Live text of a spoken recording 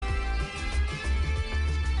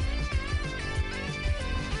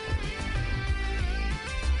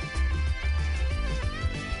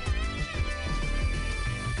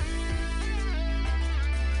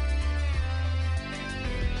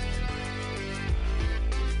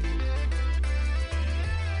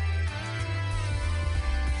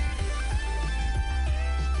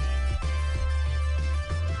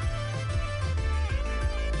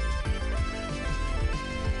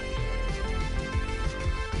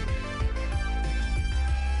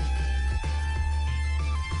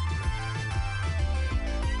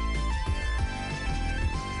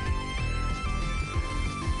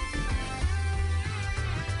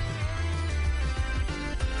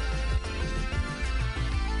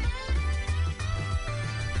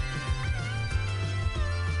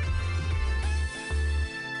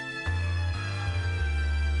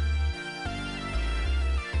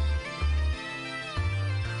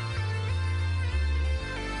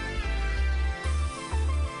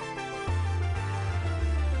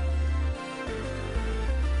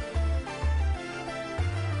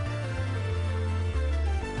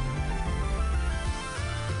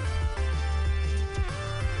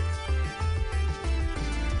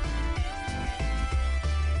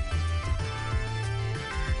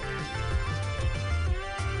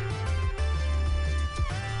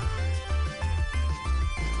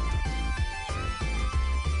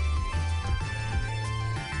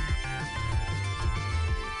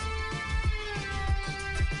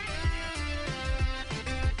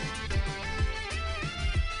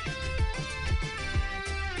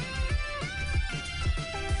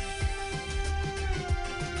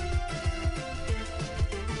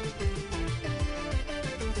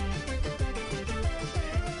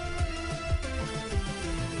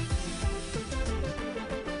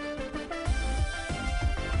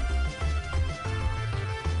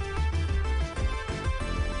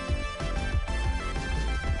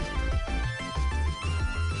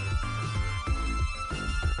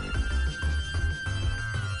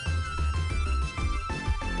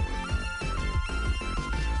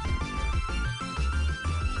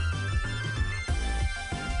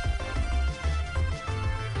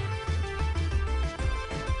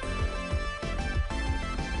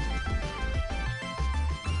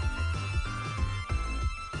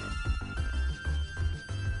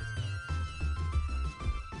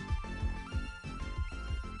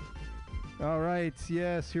All right,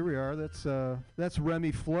 yes, here we are. That's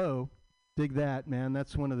Remy Flo. Dig that, man.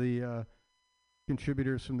 That's one of the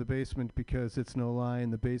contributors from the basement because it's no lie. In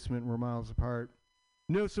the basement, we're miles apart.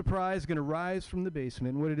 No surprise, going to rise from the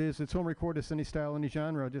basement. What it is, it's home recorded, any style, any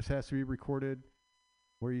genre. It just has to be recorded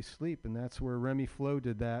where you sleep, and that's where Remy Flo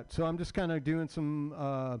did that. So I'm just kind of doing some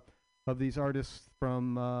of these artists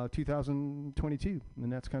from 2022,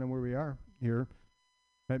 and that's kind of where we are here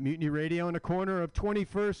at Mutiny Radio in the corner of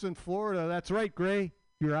 21st and Florida. That's right, Gray.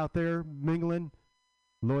 You're out there mingling,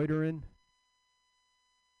 loitering.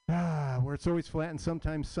 Where it's always flat and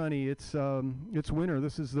sometimes sunny. It's winter.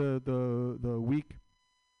 This is the week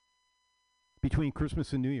between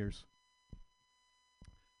Christmas and New Year's.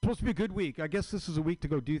 It's supposed to be a good week. I guess this is a week to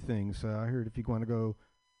go do things. I heard if you want to go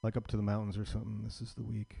like up to the mountains or something, this is the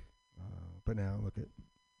week. But now look at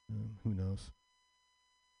who knows.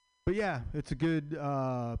 But yeah, it's a good.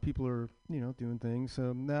 People are doing things.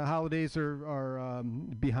 The holidays are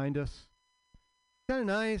behind us. Kind of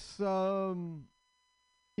nice.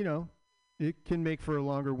 It can make for a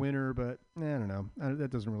longer winter, but I don't know.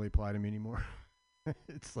 That doesn't really apply to me anymore.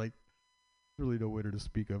 It's like really no winter to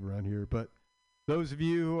speak of around here. But those of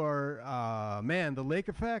you who are, man, the lake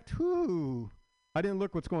effect. Whoo! I didn't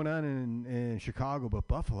look what's going on in Chicago, but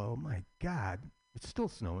Buffalo. My God, it's still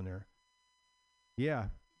snowing there. Yeah.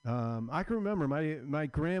 I can remember my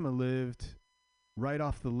grandma lived right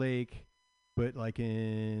off the lake, but like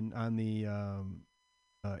on the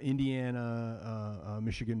Indiana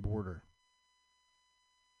Michigan border,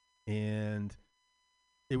 and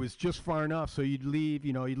it was just far enough so you'd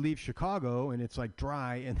leave Chicago and it's like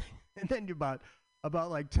dry, and then about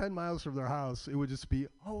like 10 miles from their house it would just be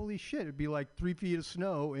holy shit. It'd be like 3 feet of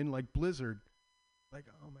snow in like blizzard, like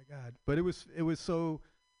oh my God. But it was so.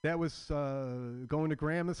 That was going to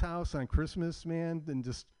Grandma's house on Christmas, man, and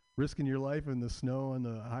just risking your life in the snow on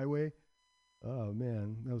the highway. Oh,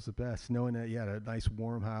 man, that was the best. Knowing that you had a nice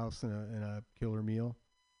warm house and a killer meal.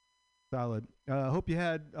 Solid. Hope you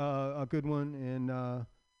had a good one. And,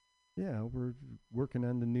 yeah, we're working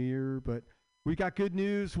on the new year. But we got good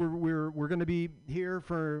news. We're going to be here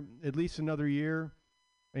for at least another year.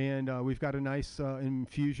 And we've got a nice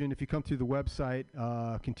infusion. If you come through the website,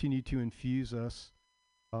 continue to infuse us.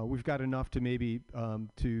 We've got enough to maybe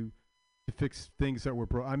to fix things that were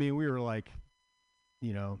broke. I mean, we were like,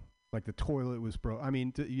 like the toilet was broke. I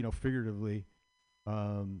mean, figuratively,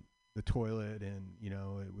 the toilet and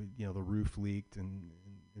the roof leaked and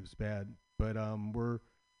it was bad. But we're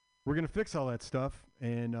gonna fix all that stuff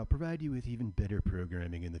and provide you with even better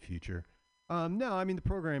programming in the future. No, I mean the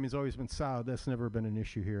programming has always been solid. That's never been an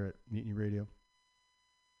issue here at Mutiny Radio.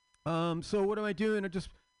 So what am I doing? I'm just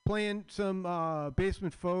playing some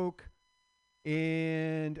basement folk,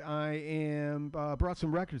 and I am brought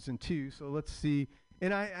some records in too. So let's see.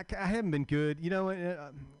 And I haven't been good,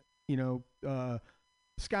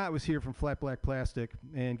 Scott was here from Flat Black Plastic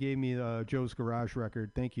and gave me Joe's Garage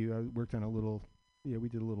record. Thank you. I worked on we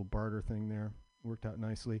did a little barter thing there. Worked out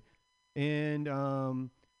nicely. And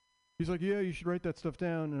he's like, yeah, you should write that stuff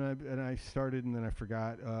down. And I started and then I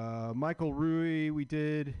forgot. Michael Rui, we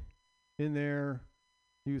did in there.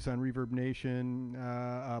 He was on Reverb Nation,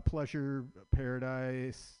 Pleasure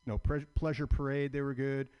Paradise, Pleasure Parade, they were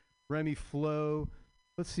good. Remy Flo.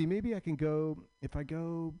 Let's see, maybe I can go, if I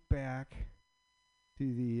go back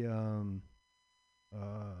to the,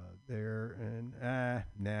 there, and,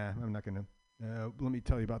 nah, I'm not going to. Let me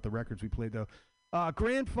tell you about the records we played, though.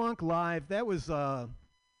 Grand Funk Live, that was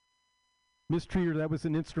Mistreater, that was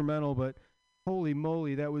an instrumental, but holy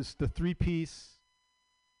moly, that was the three-piece,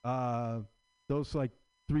 those, like,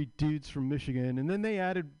 3 dudes from Michigan, and then they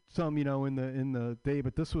added some, in the day.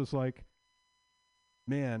 But this was like,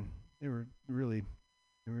 man, they really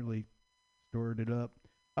stored it up.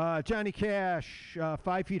 Johnny Cash,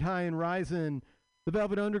 5 Feet High and Rising, The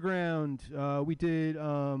Velvet Underground. We did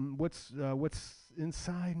what's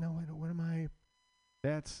inside? No, what am I?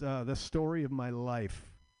 That's The Story of My Life.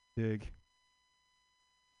 Dig.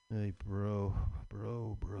 Hey, bro.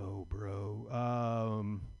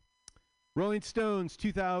 Rolling Stones,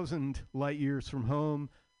 2000, Light Years from Home.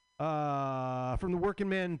 From the Working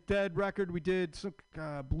Man Dead record, we did some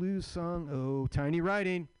blues song. Oh, Tiny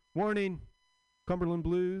Writing. Warning, Cumberland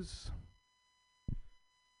Blues.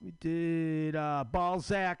 We did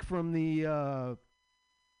Balzac from the...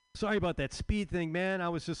 sorry about that speed thing, man. I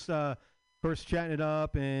was just first chatting it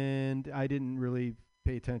up, and I didn't really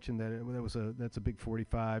pay attention that that's a big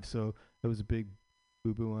 45, so that was a big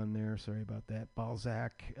boo-boo on there. Sorry about that.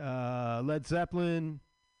 Balzac. Led Zeppelin.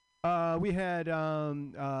 We had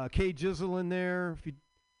Kay Jizzle in there. If you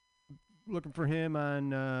looking for him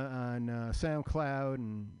on SoundCloud,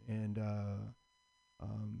 and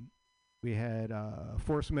we had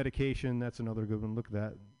Force Medication. That's another good one. Look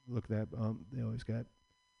at that. They always got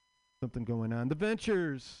something going on. The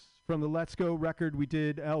Ventures from the Let's Go record. We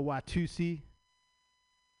did El Watusi.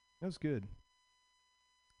 That was good.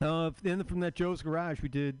 Then from that Joe's Garage, we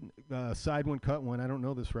did Side One, Cut One. I don't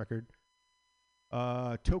know this record.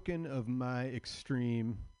 Token of My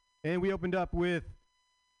Extreme. And we opened up with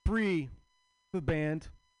Free, the band.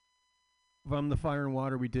 From the Fire and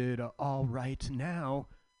Water, we did All Right Now.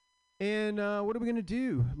 And what are we going to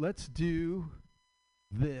do? Let's do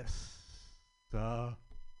this.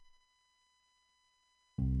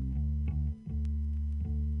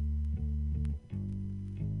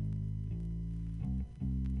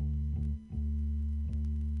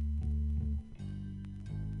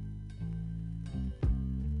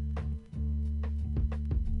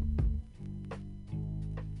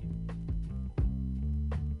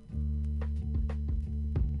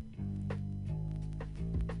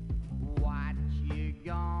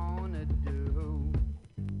 Gonna do?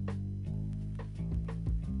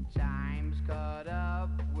 Time's caught up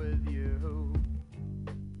with you.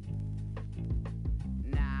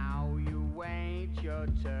 Now you wait your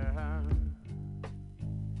turn.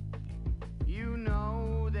 You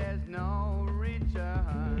know there's no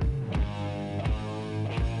return.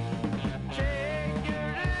 Take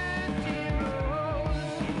your empty roads.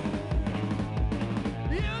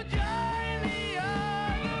 You join the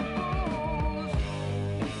other fools.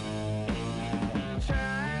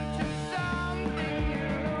 Turn to something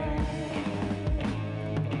new.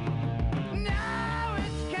 Now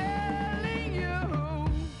it's killing you.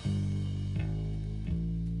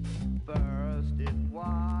 First it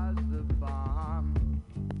was the bomb.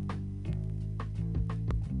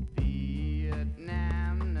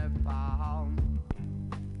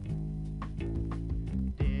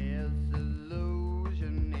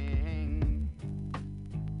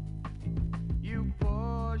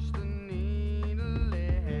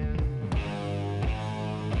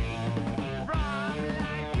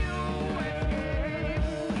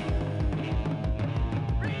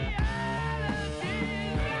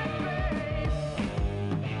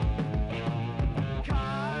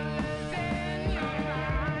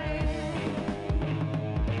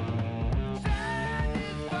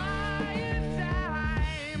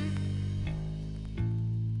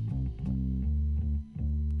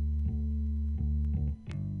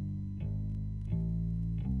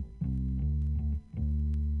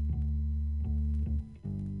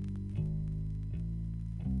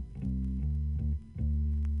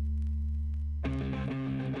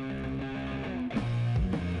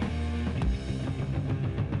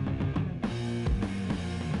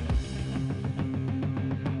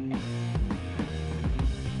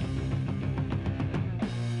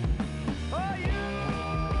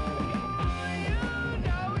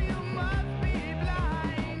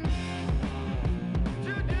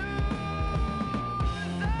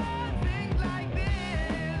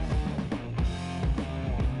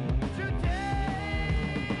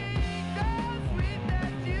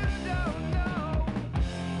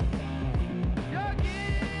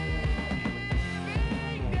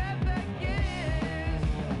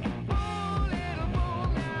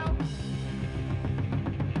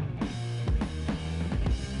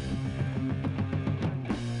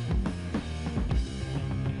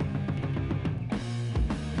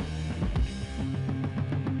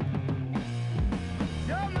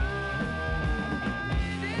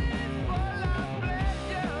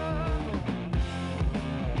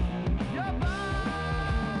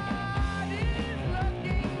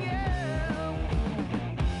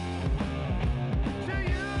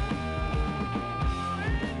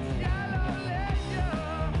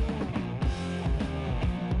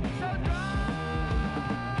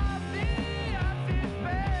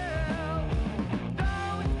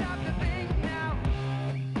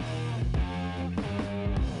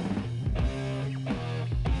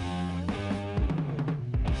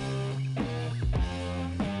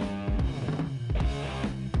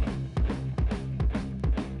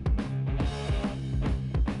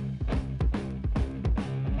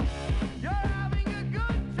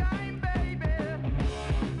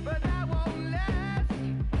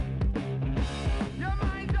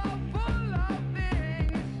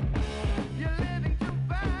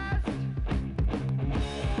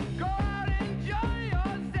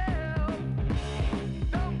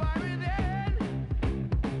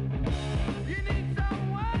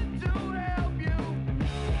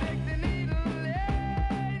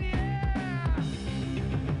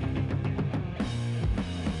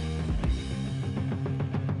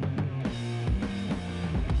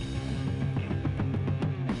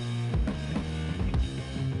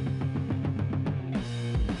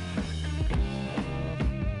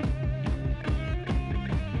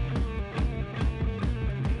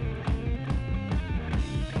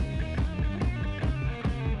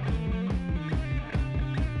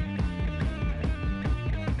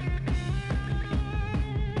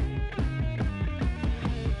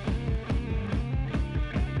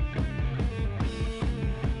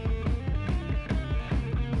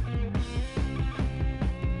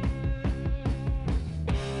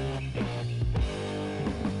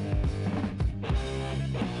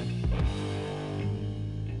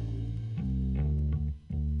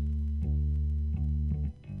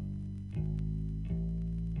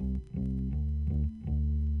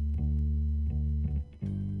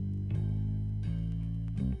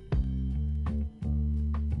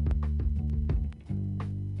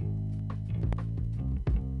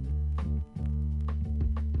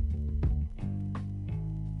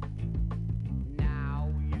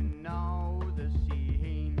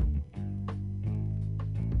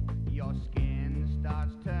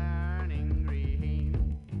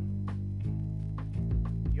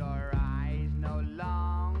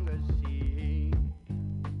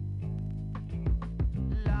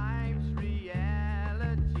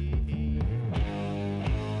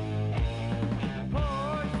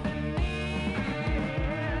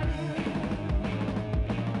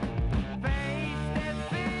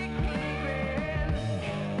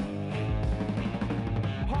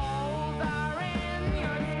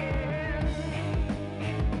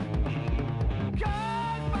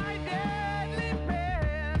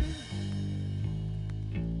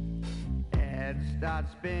 start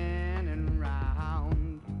spinning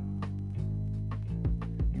round.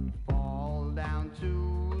 You fall down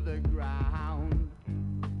to the ground.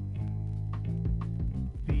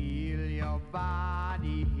 Feel your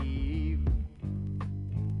body heave.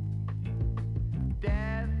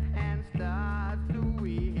 Death hand starts to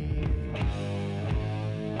weave.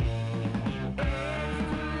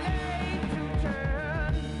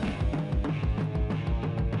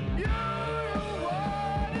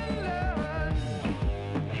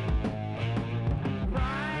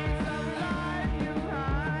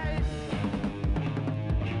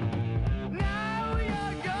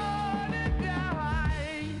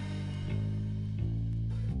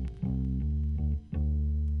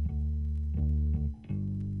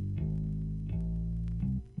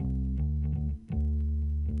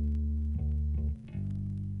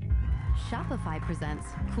 Shopify presents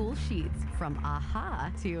cool sheets from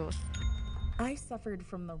aha to I suffered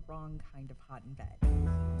from the wrong kind of hot in bed.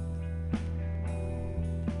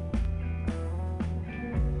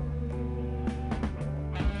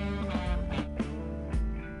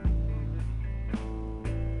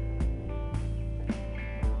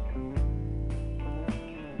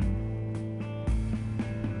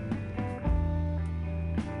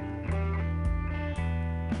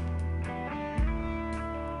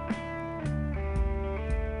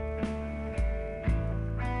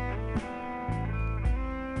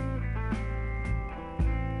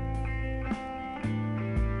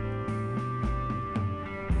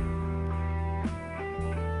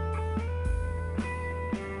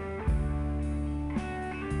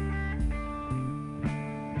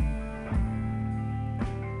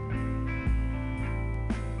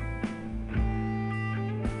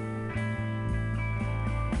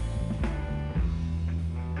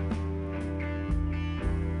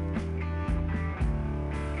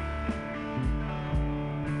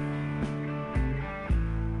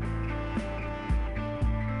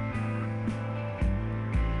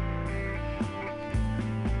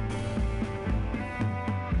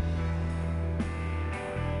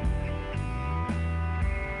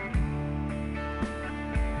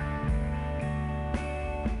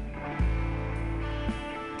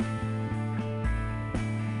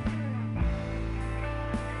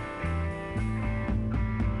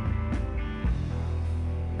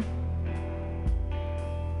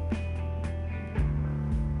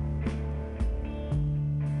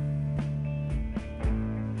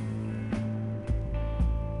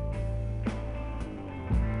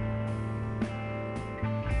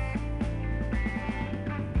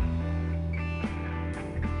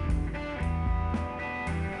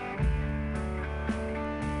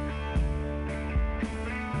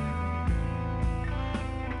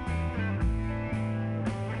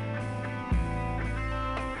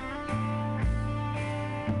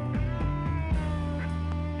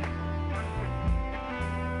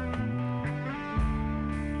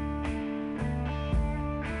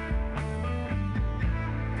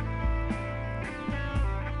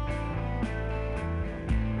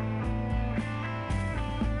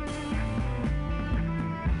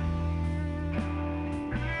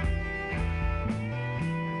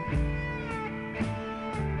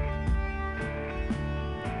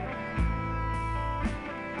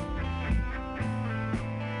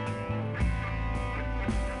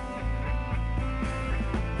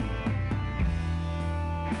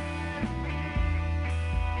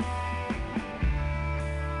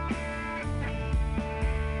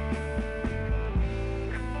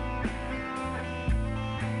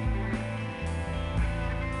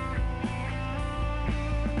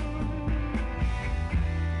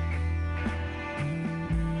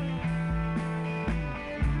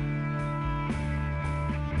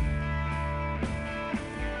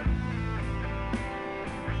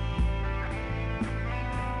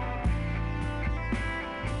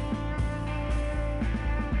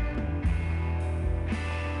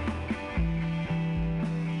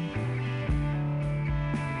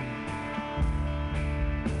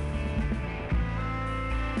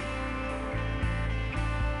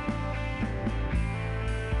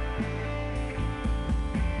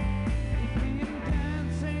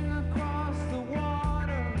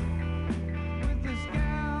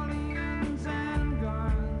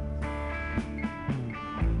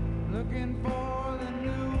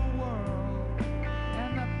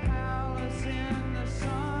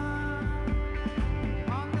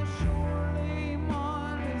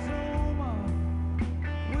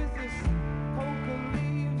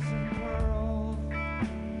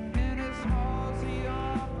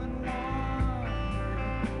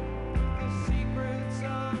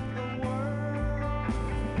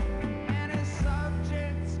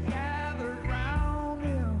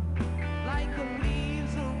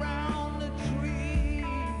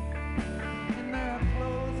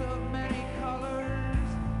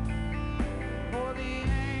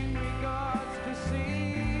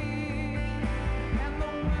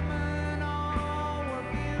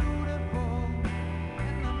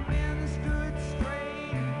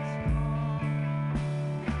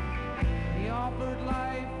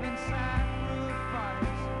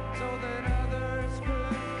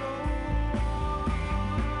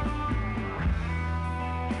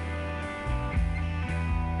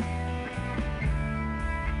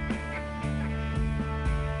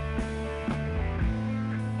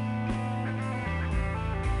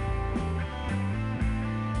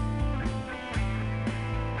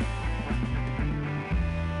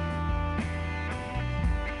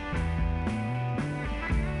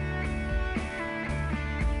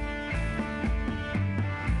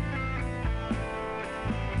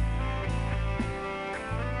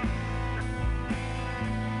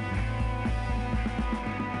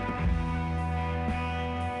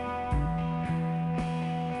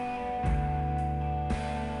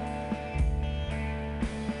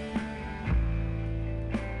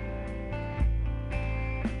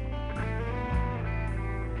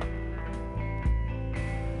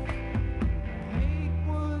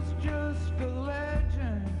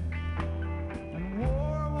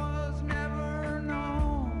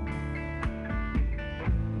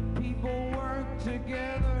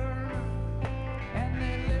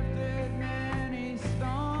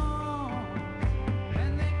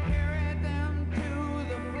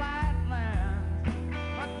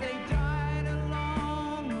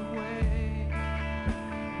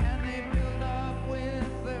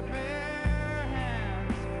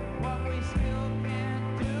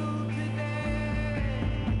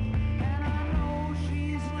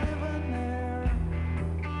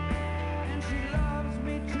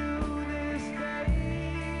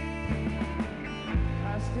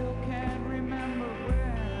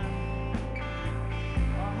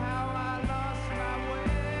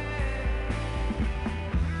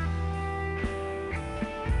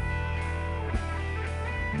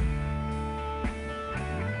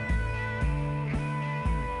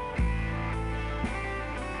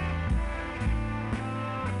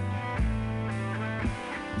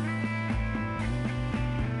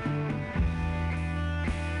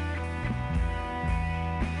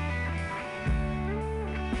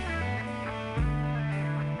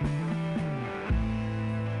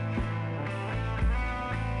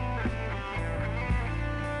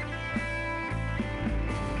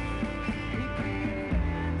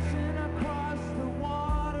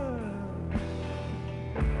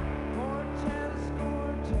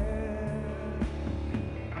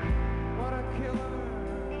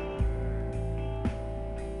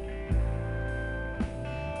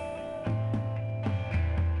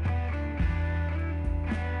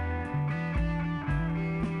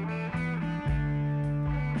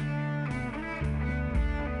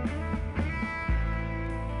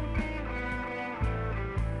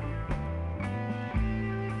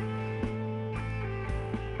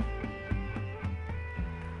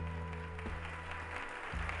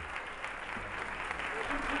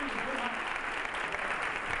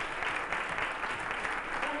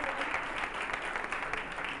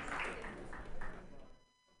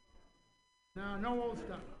 old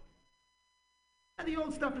stuff. And the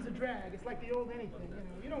old stuff is a drag. It's like the old anything.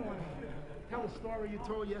 You don't want to tell a story you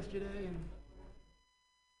told yesterday and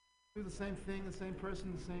do the same thing, the same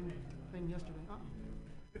person, the same thing yesterday.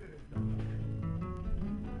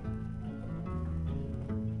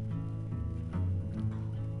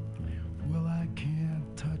 Well, I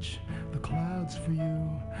can't touch the clouds for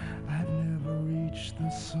you. I've never reached the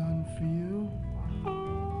sun for you.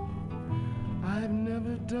 I've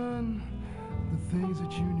never done the things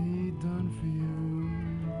that you need done for you.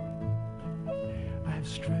 I've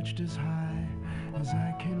stretched as high as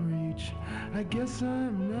I can reach. I guess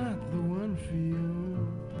I'm not the one for you.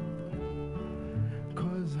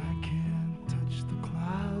 'Cause I can't touch the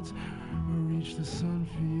clouds or reach the sun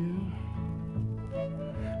for you.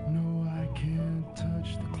 No, I can't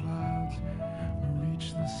touch the clouds or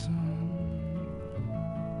reach the sun.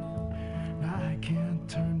 Now I can't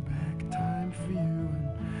turn back time for you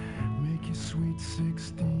and make you sweet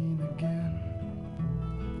 16 again.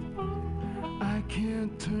 I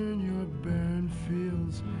can't turn your barren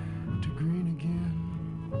fields to green again.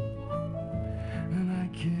 And I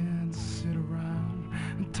can't sit around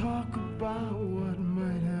and talk about what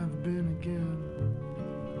might have been again.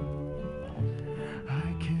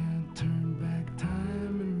 I can't turn back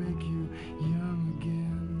time and make you young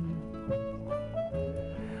again.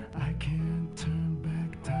 I can't turn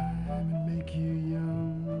back time and make you young.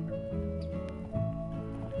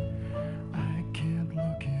 I can't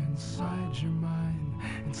look inside your mind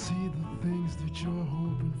and see the things that you're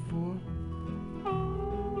hoping for.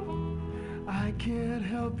 I can't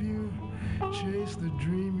help you chase the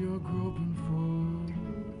dream you're groping for.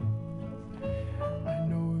 I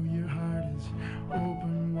know your heart is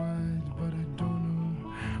open wide, but I don't know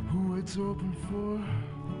who it's open for.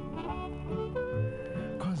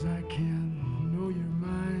 'Cause I can't know your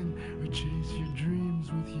mind or chase your dreams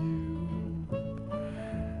with you.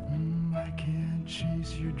 I can't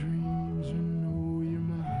chase your dreams or know your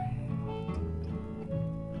mind.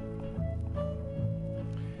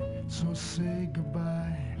 So say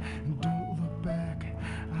goodbye and don't look back.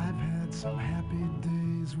 I've had some happy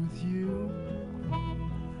days with you.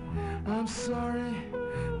 I'm sorry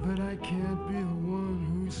that I can't be the one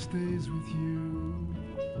who stays with you.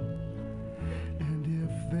 And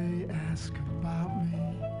if they ask about me,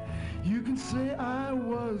 you can say I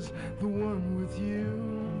was the one with you,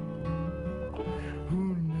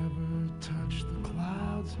 who never touched the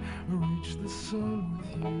clouds or reached the sun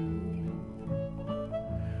with you.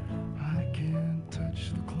 I can't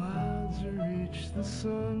touch the clouds or reach the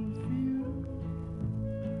sun for you.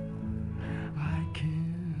 I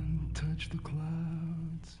can't touch the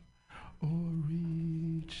clouds or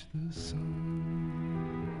reach the sun.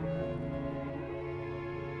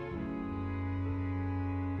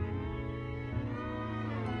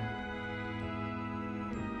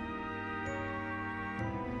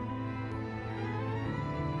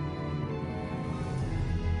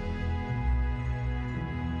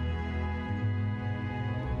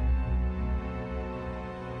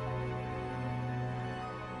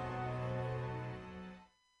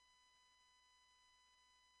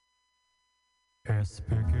 It's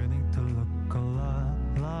beginning to look a lot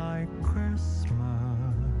like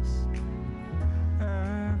Christmas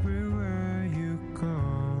everywhere you go.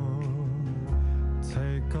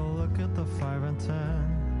 Take a look at the 5 and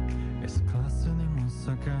 10. It's glistening once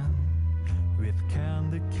again with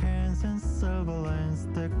candy canes and silver lanes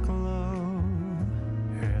that glow.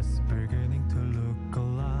 It's beginning to look a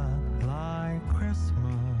lot like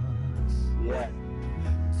Christmas. Yeah.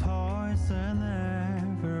 Toys in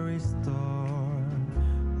every store.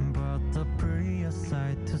 The prettiest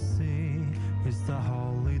sight to see is the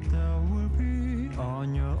holly that will be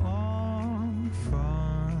on your own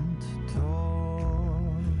front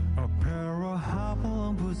door. A pair of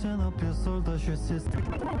hopalong boots and a pistol that shoots its...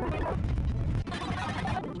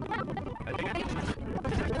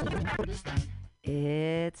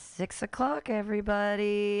 It's 6 o'clock,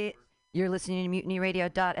 everybody. You're listening to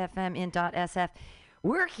MutinyRadio.fm in .sf.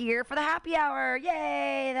 We're here for the happy hour.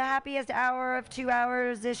 Yay! The happiest hour of 2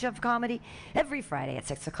 hours-ish of comedy every Friday at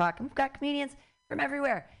 6 o'clock. And we've got comedians from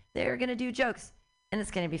everywhere. They're going to do jokes, and it's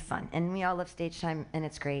going to be fun. And we all love stage time, and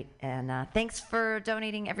it's great. And thanks for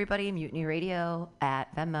donating, everybody. Mutiny Radio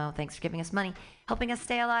at Venmo. Thanks for giving us money, helping us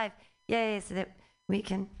stay alive. Yay, so that we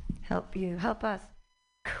can help you help us.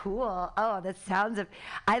 Cool. Oh, the sounds of...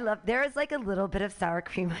 there is like a little bit of sour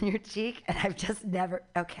cream on your cheek, and I've just never...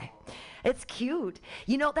 Okay. It's cute.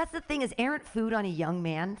 You know, that's the thing is errant food on a young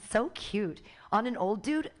man, so cute. On an old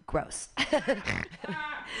dude, gross.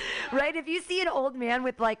 Right? If you see an old man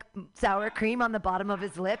with like sour cream on the bottom of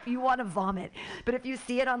his lip, you want to vomit. But if you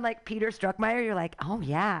see it on like Peter Struckmeyer, you're like, oh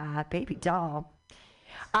yeah, baby doll.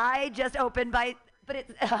 I just opened by, but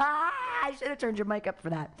it's, I should have turned your mic up for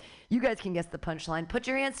that. You guys can guess the punchline. Put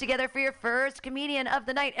your hands together for your first comedian of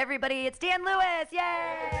the night, everybody. It's Dan Lewis.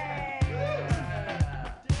 Yay!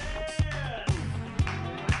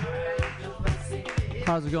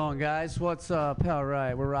 How's it going, guys? What's up? All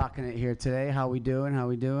right, we're rocking it here today. How we doing? How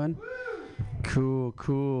we doing? Cool,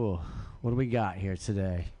 cool. What do we got here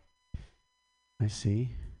today? I see.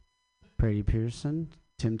 Brady Pearson,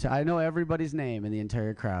 I know everybody's name in the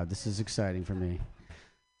entire crowd. This is exciting for me.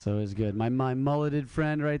 So it's good. My mulleted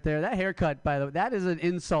friend right there. That haircut, by the way, that is an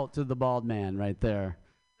insult to the bald man right there.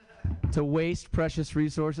 To waste precious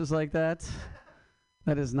resources like that,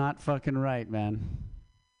 that is not fucking right, man.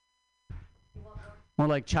 More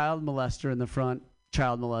like child molester in the front,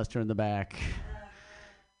 child molester in the back.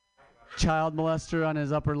 Child molester on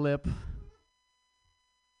his upper lip.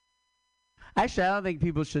 Actually, I don't think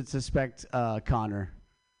people should suspect Connor.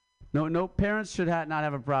 No parents should not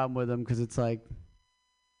have a problem with him because it's like,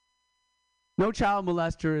 no child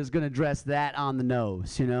molester is going to dress that on the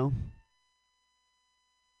nose, you know?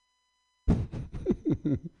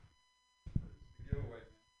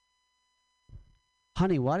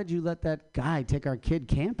 Honey, why did you let that guy take our kid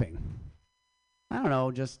camping? I don't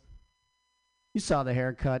know, just, you saw the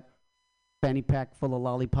haircut, fanny pack full of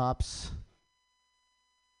lollipops.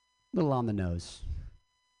 A little on the nose.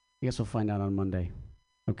 I guess we'll find out on Monday.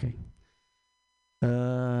 Okay.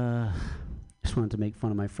 Just wanted to make fun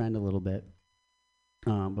of my friend a little bit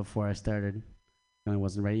before I started. And I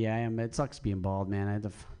wasn't ready. Yeah, I am. It sucks being bald, man. I had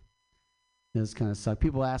to this kind of sucked.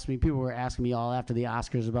 People were asking me all after the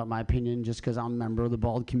Oscars about my opinion just because I'm a member of the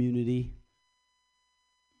bald community.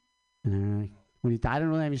 And I don't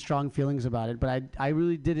really have any strong feelings about it, but I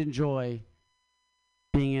really did enjoy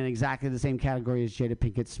being in exactly the same category as Jada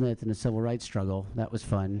Pinkett Smith in the civil rights struggle. That was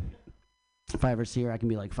fun. If I ever see her, I can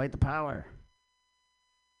be like, fight the power.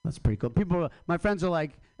 That's pretty cool. My friends are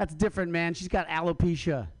like, that's different, man. She's got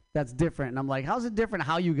alopecia. That's different. And I'm like, how's it different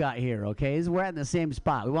how you got here, okay? We're at the same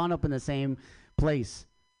spot. We wound up in the same place.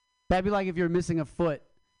 That'd be like if you're missing a foot.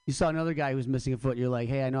 You saw another guy who's missing a foot. You're like,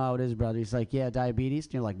 hey, I know how it is, brother. He's like, yeah, diabetes.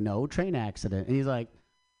 And you're like, no, train accident. And he's like,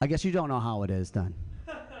 I guess you don't know how it is done.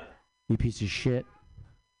 You piece of shit.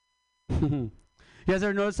 You guys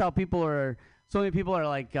ever notice how so many people are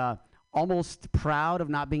like almost proud of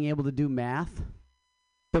not being able to do math?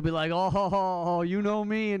 They'll be like, oh, you know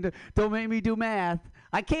me, and don't make me do math.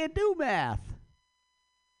 I can't do math.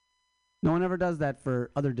 No one ever does that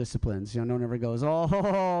for other disciplines. No one ever goes,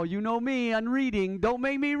 oh, you know me on reading. Don't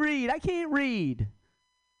make me read. I can't read.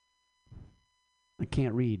 I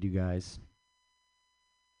can't read, you guys.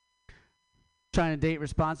 Trying to date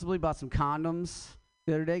responsibly. Bought some condoms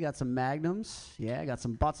the other day. Got some magnums. Yeah,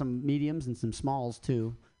 bought some mediums and some smalls,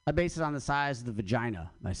 too. I base it on the size of the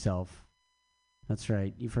vagina myself. That's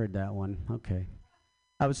right. You've heard that one. Okay.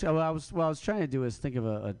 What I was trying to do is think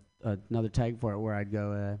of another tag for it where I'd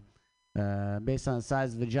go based on the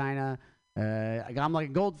size of the vagina. I'm like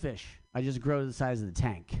a goldfish. I just grow to the size of the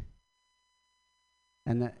tank.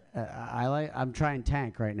 And I'm trying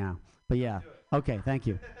tank right now. But yeah. Okay. Thank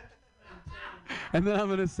you. And then I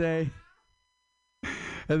was gonna say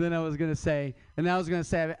I'm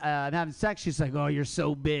having sex. She's like, oh, you're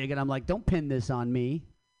so big, and I'm like, don't pin this on me.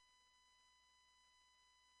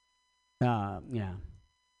 Yeah.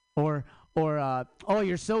 Or oh,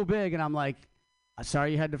 you're so big, and I'm like,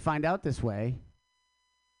 sorry you had to find out this way.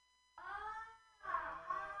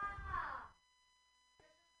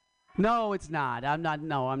 No, it's not. I'm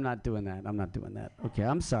not doing that. I'm not doing that. Okay,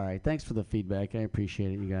 I'm sorry. Thanks for the feedback. I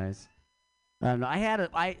appreciate it, you guys.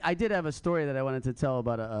 I did have a story that I wanted to tell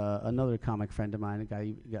about another comic friend of mine, a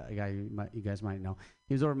guy you guys might know.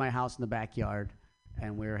 He was over at my house in the backyard,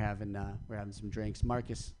 and we were having some drinks.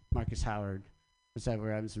 Marcus Howard. We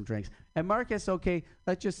were having some drinks. And Marcus, okay,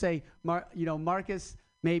 let's just say, Marcus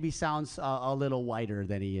maybe sounds a little whiter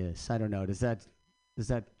than he is. I don't know. Does that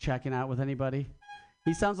checking out with anybody?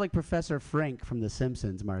 He sounds like Professor Frank from The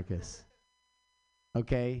Simpsons, Marcus.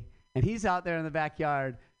 Okay? And he's out there in the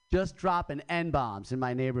backyard just dropping N-bombs in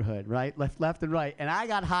my neighborhood, right? Left and right. And I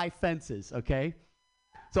got high fences, okay?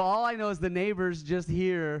 So all I know is the neighbors just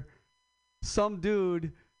hear some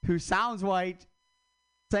dude who sounds white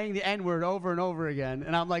saying the N-word over and over again.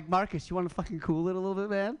 And I'm like, Marcus, you want to fucking cool it a little bit,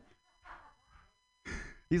 man?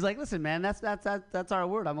 He's like, listen, man, that's our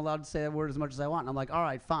word. I'm allowed to say that word as much as I want. And I'm like, all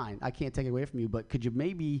right, fine. I can't take it away from you, but could you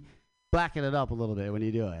maybe blacken it up a little bit when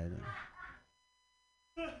you do it.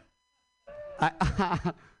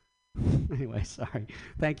 Anyway, sorry.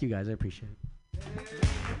 Thank you, guys. I appreciate it.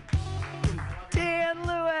 Dan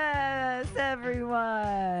Lewis,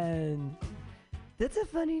 everyone. That's a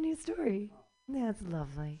funny new story. That's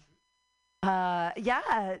lovely.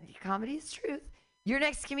 Yeah, comedy is truth. Your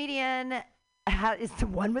next comedian is the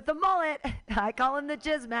one with the mullet. I call him the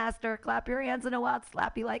Jizz Master. Clap your hands in a wild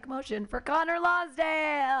slappy like motion for Connor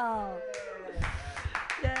Lonsdale.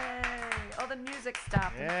 Yay. Oh, the music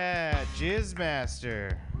stopped. Yeah, Jizz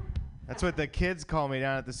Master. That's what the kids call me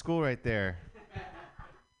down at the school right there.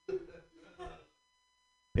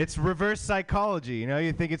 It's reverse psychology. You know,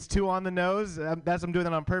 you think it's too on the nose. I'm doing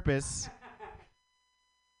that on purpose.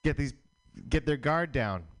 Get their guard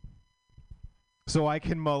down. So I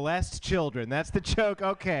can molest children. That's the joke.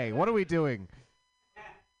 Okay, what are we doing?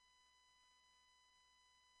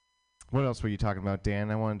 What else were you talking about,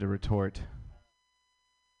 Dan? I wanted to retort.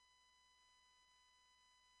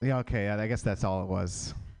 Yeah, okay, I guess that's all it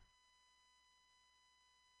was.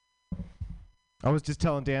 I was just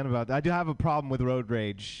telling Dan about that. I do have a problem with road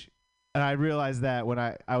rage. And I realized that when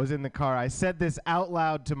I was in the car. I said this out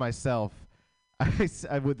loud to myself.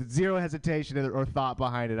 With zero hesitation or thought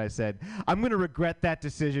behind it, I said, I'm going to regret that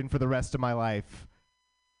decision for the rest of my life.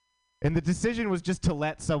 And the decision was just to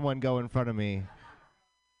let someone go in front of me.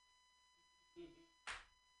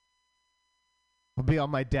 I'll be on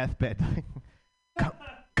my deathbed.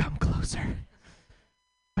 Come closer.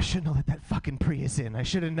 I shouldn't have let that fucking Prius in. I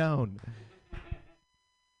should have known.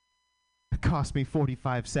 It cost me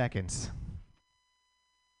 45 seconds.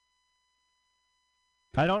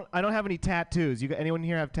 I don't have any tattoos. Anyone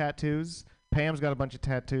here have tattoos? Pam's got a bunch of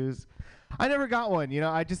tattoos. I never got one. You know,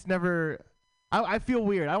 I just never. I feel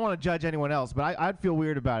weird. I don't want to judge anyone else, but I'd feel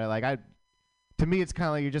weird about it. Like to me, it's kind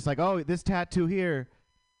of like you're just like, oh, this tattoo here,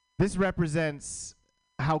 this represents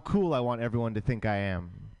how cool I want everyone to think I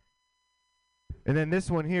am. And then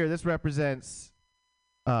this one here, this represents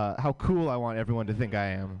how cool I want everyone to think I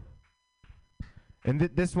am. And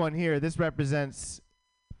this one here, this represents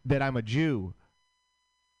that I'm a Jew.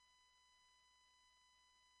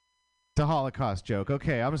 It's a Holocaust joke.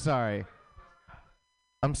 Okay, I'm sorry.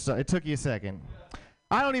 It took you a second.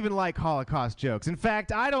 I don't even like Holocaust jokes. In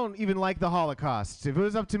fact, I don't even like the Holocaust. If it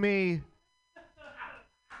was up to me,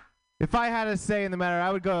 if I had a say in the matter,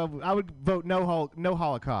 I would vote no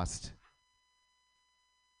Holocaust.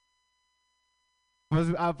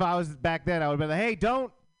 If I was back then, I would have been like, hey,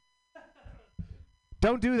 don't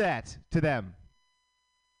do that to them.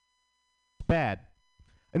 It's bad.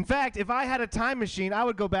 In fact, if I had a time machine, I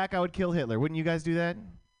would go back, I would kill Hitler. Wouldn't you guys do that?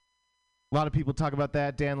 A lot of people talk about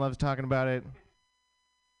that. Dan loves talking about it.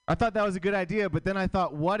 I thought that was a good idea, but then I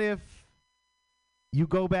thought, what if you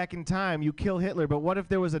go back in time, you kill Hitler, but what if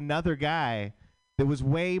there was another guy that was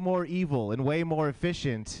way more evil and way more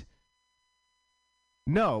efficient?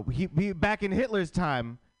 No, he back in Hitler's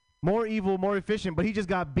time, more evil, more efficient, but he just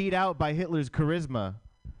got beat out by Hitler's charisma.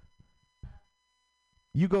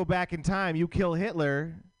 You go back in time, you kill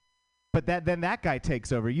Hitler, but then that guy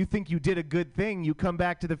takes over. You think you did a good thing, you come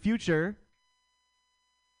back to the future,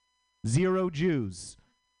 0 Jews.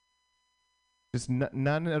 Just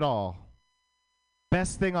none at all.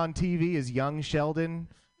 Best thing on TV is Young Sheldon.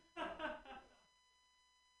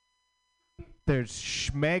 There's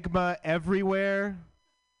schmegma everywhere.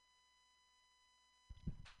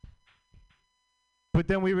 But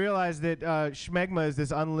then we realized that schmegma is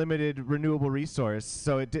this unlimited renewable resource.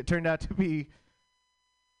 So it turned out to be,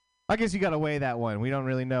 I guess you got to weigh that one. We don't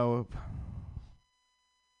really know.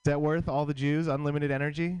 Is that worth all the Jews? Unlimited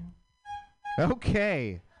energy?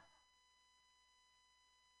 Okay.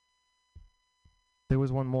 There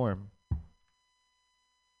was one more.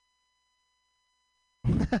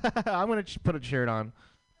 I'm going to put a shirt on.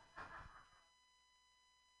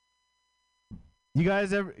 You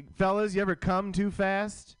guys fellas, you ever come too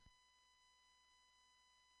fast?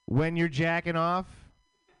 When you're jacking off?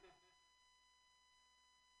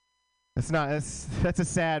 That's a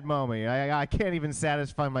sad moment. I can't even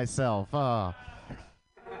satisfy myself. Oh. All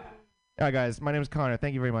right, guys, my name is Connor.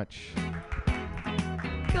 Thank you very much.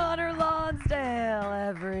 Connor Lonsdale,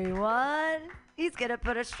 everyone. He's going to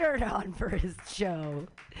put a shirt on for his show.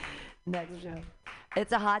 Next show.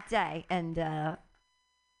 It's a hot day, and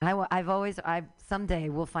someday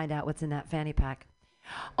we'll find out what's in that fanny pack.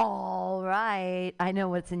 All right. I know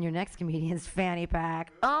what's in your next comedian's fanny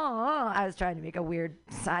pack. Oh, I was trying to make a weird,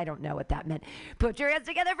 I don't know what that meant. Put your hands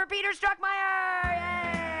together for Peter Struckmeyer.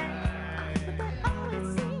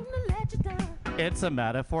 Yay! It's a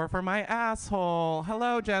metaphor for my asshole.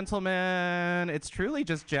 Hello, gentlemen. It's truly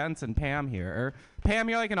just Gents and Pam here. Pam,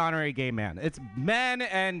 you're like an honorary gay man. It's men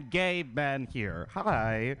and gay men here.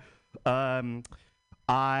 Hi.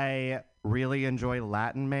 I really enjoy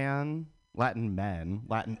Latin man. Latin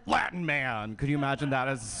man. Could you imagine that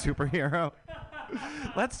as a superhero?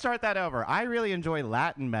 Let's start that over. I really enjoy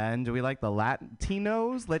Latin men. Do we like the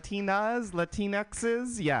Latinos, Latinas,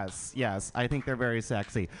 Latinxes? Yes. I think they're very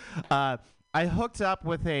sexy. I hooked up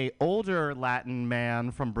with a older Latin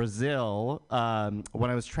man from Brazil when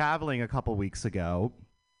I was traveling a couple weeks ago.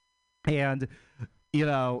 And, you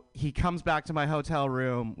know, he comes back to my hotel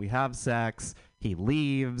room. We have sex. He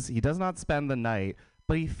leaves. He does not spend the night.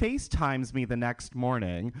 But he FaceTimes me the next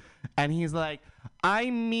morning. And he's like, I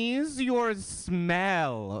miss your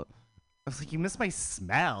smell. I was like, you miss my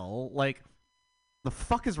smell? Like, the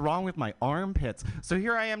fuck is wrong with my armpits? So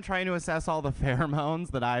here I am trying to assess all the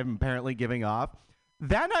pheromones that I'm apparently giving off.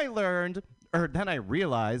 Then I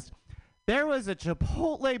realized there was a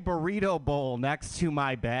Chipotle burrito bowl next to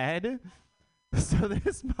my bed. So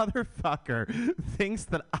this motherfucker thinks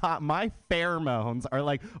that my pheromones are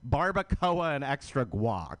like barbacoa and extra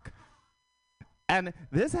guac. And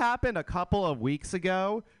this happened a couple of weeks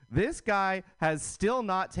ago. This guy has still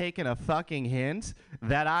not taken a fucking hint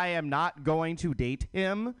that I am not going to date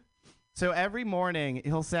him. So every morning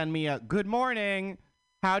he'll send me a good morning,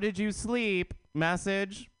 how did you sleep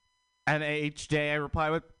message. And each day I reply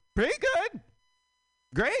with pretty good.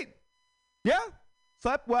 Great. Yeah.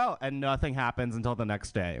 Slept well. And nothing happens until the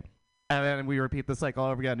next day. And then we repeat the cycle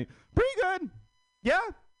over again. Pretty good. Yeah.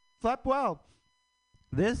 Slept well.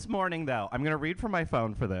 This morning, though, I'm going to read from my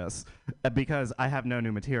phone for this because I have no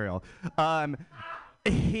new material.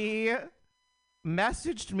 He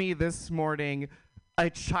messaged me this morning a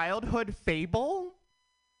childhood fable.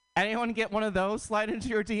 Anyone get one of those slide into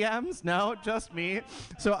your DMs? No, just me.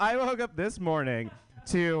 So I woke up this morning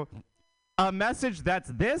to a message that's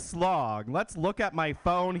this long. Let's look at my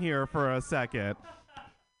phone here for a second.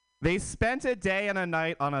 They spent a day and a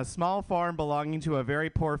night on a small farm belonging to a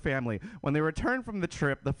very poor family. When they returned from the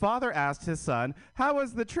trip, the father asked his son, how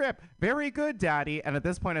was the trip? Very good, Daddy. And at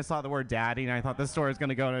this point, I saw the word daddy, and I thought this story was going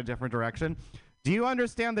to go in a different direction. Do you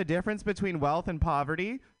understand the difference between wealth and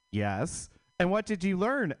poverty? Yes. And what did you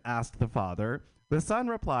learn? Asked the father. The son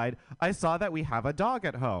replied, I saw that we have a dog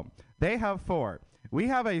at home. They have 4. We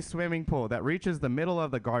have a swimming pool that reaches the middle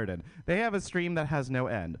of the garden. They have a stream that has no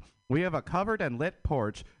end. We have a covered and lit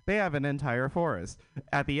porch. They have an entire forest.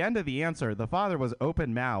 At the end of the answer, the father was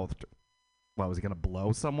open-mouthed. What, was he going to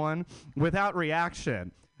blow someone? Without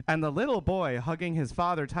reaction. And the little boy, hugging his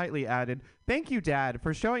father tightly, added, thank you, Dad,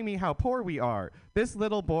 for showing me how poor we are. This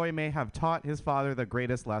little boy may have taught his father the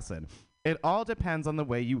greatest lesson. It all depends on the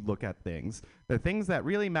way you look at things. The things that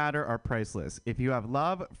really matter are priceless. If you have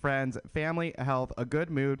love, friends, family, health, a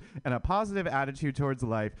good mood, and a positive attitude towards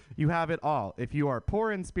life, you have it all. If you are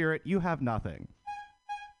poor in spirit, you have nothing.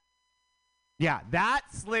 Yeah, that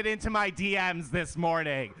slid into my DMs this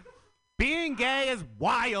morning. Being gay is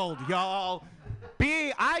wild, y'all.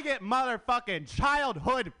 I get motherfucking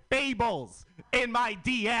childhood fables in my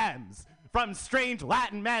DMs from strange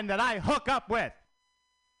Latin men that I hook up with.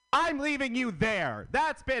 I'm leaving you there.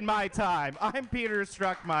 That's been my time. I'm Peter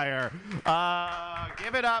Struckmeyer.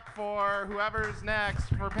 Give it up for whoever's next,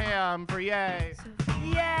 for Pam, for Yay.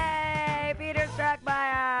 Yay, Peter Struckmeyer.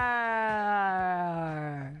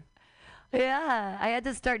 Yeah, I had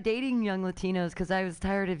to start dating young Latinos because I was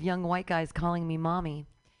tired of young white guys calling me mommy.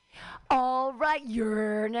 All right,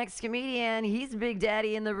 your next comedian. He's Big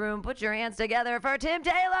Daddy in the room. Put your hands together for Tim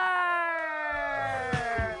Taylor.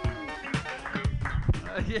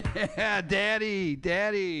 Yeah,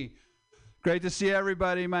 Daddy. Great to see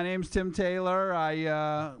everybody. My name's Tim Taylor.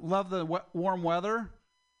 I love the warm weather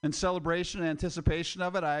and celebration and anticipation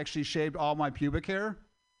of it. I actually shaved all my pubic hair.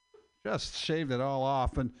 Just shaved it all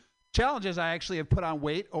off. And challenge is I actually have put on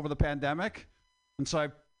weight over the pandemic. And so I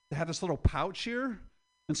have this little pouch here.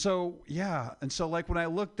 And so, yeah. And so, like, when I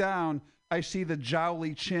look down, I see the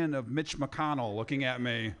jowly chin of Mitch McConnell looking at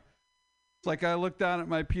me. It's like I look down at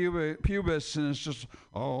my pubis and it's just,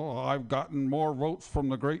 oh, I've gotten more votes from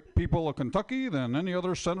the great people of Kentucky than any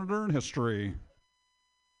other senator in history.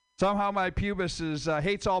 Somehow my pubis is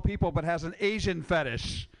hates all people but has an Asian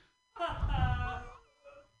fetish.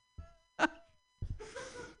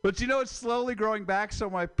 But you know, it's slowly growing back, so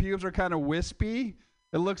my pubes are kind of wispy.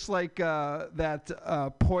 It looks like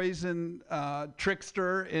that poison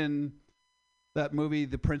trickster in that movie,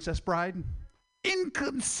 The Princess Bride.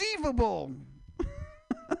 Inconceivable.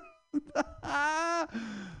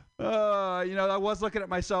 You know, I was looking at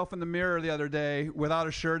myself in the mirror the other day without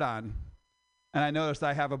a shirt on. And I noticed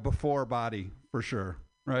I have a before body for sure,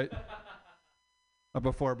 right? A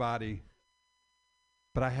before body.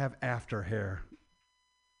 But I have after hair.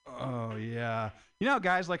 Oh, yeah. You know how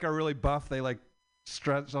guys like are really buff, they like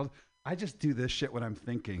stretch. I just do this shit when I'm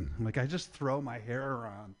thinking. Like, I just throw my hair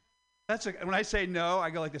around. When I say no, I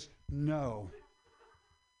go like this, no.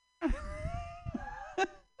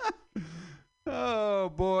 Oh,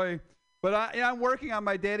 boy. But I'm working on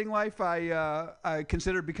my dating life. I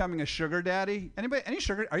considered becoming a sugar daddy. Anybody?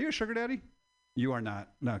 Are you a sugar daddy? You are not.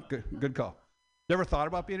 No, good call. You ever thought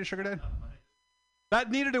about being a sugar daddy?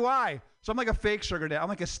 Neither do I. So I'm like a fake sugar daddy. I'm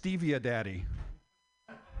like a stevia daddy.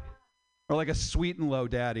 Or like a sweet and low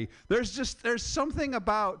daddy. There's something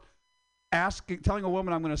about telling a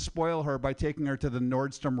woman I'm going to spoil her by taking her to the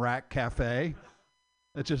Nordstrom Rack Cafe.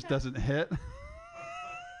 It just doesn't hit.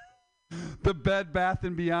 The Bed Bath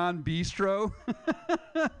 & Beyond Bistro.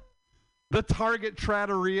 The Target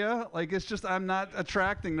Trattoria. Like, it's just, I'm not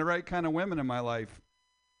attracting the right kind of women in my life.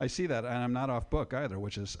 I see that, and I'm not off book either,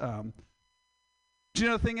 which is, do you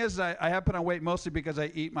know the thing is, I have put on weight mostly because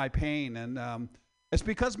I eat my pain, and it's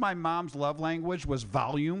because my mom's love language was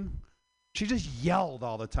volume. She just yelled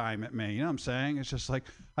all the time at me, you know what I'm saying? It's just like,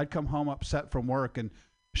 I'd come home upset from work, and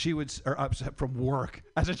upset from work.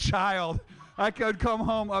 As a child, I could come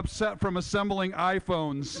home upset from assembling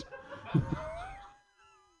iPhones.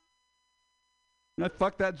 I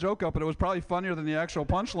fucked that joke up, and it was probably funnier than the actual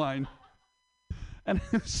punchline. And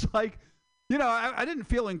it's like, you know, I didn't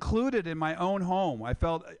feel included in my own home. I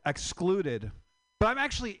felt excluded. But I'm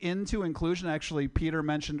actually into inclusion. Actually, Peter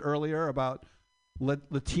mentioned earlier about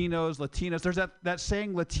Latinos. There's that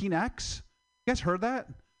saying Latinx. You guys heard that?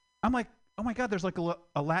 I'm like, oh my God, there's like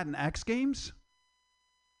a Latin X Games?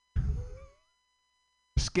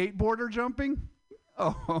 Skateboarder jumping?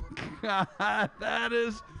 Oh, God,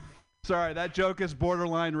 sorry, that joke is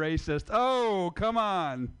borderline racist. Oh, come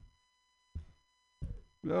on.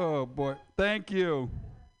 Oh, boy. Thank you.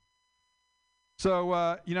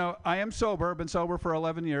 So, you know, I am sober. I've been sober for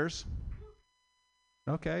 11 years.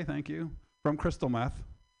 Okay, thank you. From crystal meth,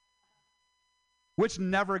 which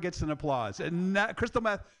never gets an applause. And crystal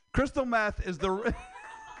meth is the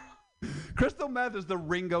crystal meth is the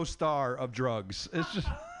Ringo Starr of drugs.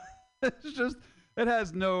 It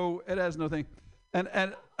has no thing.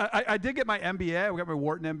 And I did get my MBA. I got my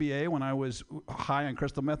Wharton MBA when I was high on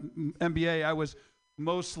crystal meth. MBA, I was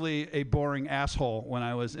mostly a boring asshole when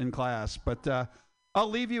I was in class. But I'll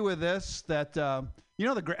leave you with this, that, you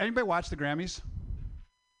know, anybody watch the Grammys?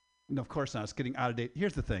 No, of course not. It's getting out of date.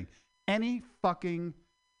 Here's the thing. Any fucking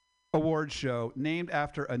award show named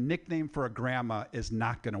after a nickname for a grandma is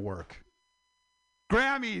not going to work.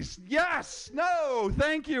 Grammys, yes, no,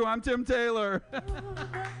 thank you. I'm Tim Taylor.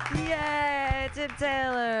 Yay, Tim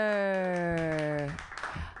Taylor.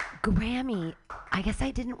 Grammy. I guess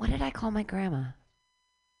I didn't. What did I call my grandma?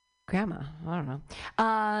 Grandma. I don't know.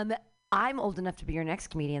 I'm old enough to be your next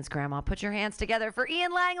comedian's grandma. Put your hands together for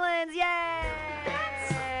Ian Langlands. Yay!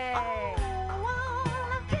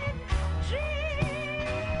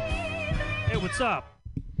 Hey, what's up?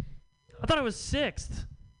 I thought I was sixth.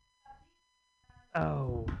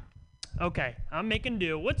 Oh. Okay, I'm making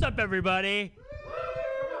do. What's up, everybody?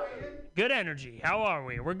 Good energy. How are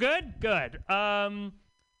we? We're good? Good.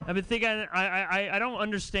 I've been thinking, I don't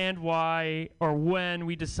understand why or when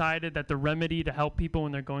we decided that the remedy to help people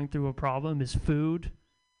when they're going through a problem is food.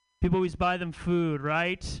 People always buy them food,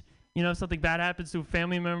 right? You know, if something bad happens to a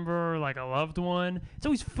family member or like a loved one, it's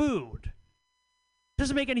always food.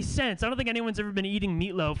 Doesn't make any sense. I don't think anyone's ever been eating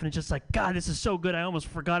meatloaf and it's just like, God, this is so good, I almost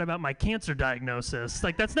forgot about my cancer diagnosis.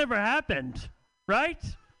 Like, that's never happened, right?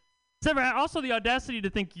 It's never also the audacity to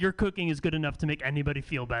think your cooking is good enough to make anybody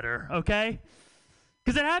feel better, okay?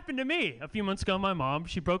 Because it happened to me. A few months ago, my mom,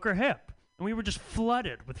 she broke her hip, and we were just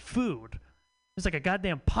flooded with food. It was like a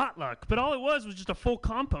goddamn potluck, but all it was just a full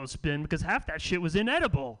compost bin because half that shit was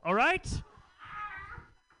inedible, all right?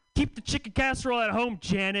 Keep the chicken casserole at home,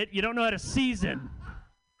 Janet. You don't know how to season.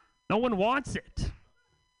 No one wants it.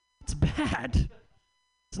 It's bad.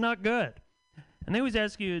 It's not good. And they always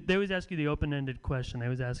ask you the open-ended question. They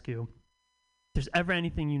always ask you, if there's ever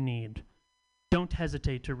anything you need, don't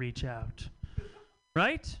hesitate to reach out.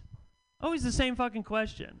 Right? Always the same fucking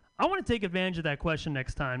question. I want to take advantage of that question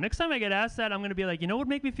next time. Next time I get asked that, I'm going to be like, you know what would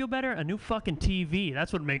make me feel better? A new fucking TV.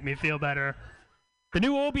 That's what would make me feel better. The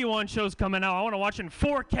new Obi-Wan show's coming out. I want to watch it in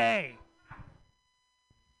 4K.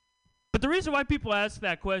 But the reason why people ask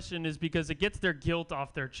that question is because it gets their guilt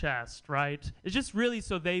off their chest, right? It's just really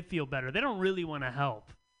so they feel better. They don't really want to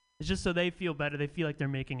help. It's just so they feel better. They feel like they're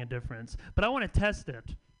making a difference. But I want to test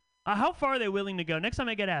it. How far are they willing to go? Next time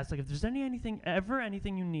I get asked, like, if there's anything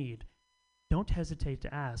you need, don't hesitate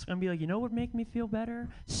to ask. I'm gonna be like, you know what would make me feel better?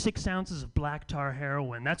 6 ounces of black tar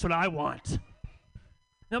heroin. That's what I want.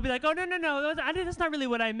 They'll be like, oh, no, that's not really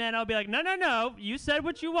what I meant. I'll be like, no, you said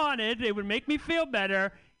what you wanted. It would make me feel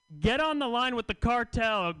better. Get on the line with the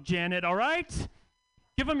cartel, Janet, all right?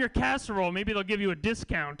 Give them your casserole. Maybe they'll give you a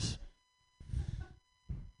discount.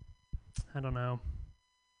 I don't know.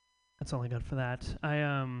 That's all I got for that.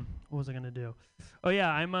 What was I going to do? Oh,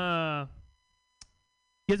 yeah, you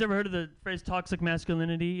guys ever heard of the phrase toxic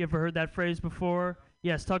masculinity? You ever heard that phrase before?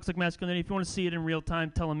 Yes, toxic masculinity. If you want to see it in real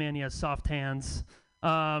time, tell a man he has soft hands.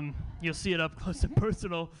 You'll see it up close and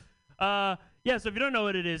personal. So if you don't know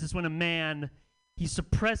what it is, it's when a man, he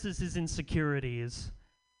suppresses his insecurities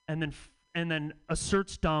and then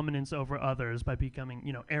asserts dominance over others by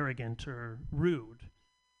becoming, arrogant or rude.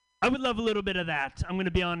 I would love a little bit of that. I'm going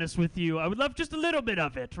to be honest with you. I would love just a little bit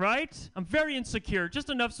of it, right? I'm very insecure,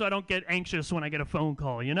 just enough so I don't get anxious when I get a phone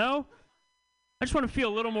call, I just want to feel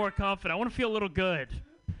a little more confident. I want to feel a little good.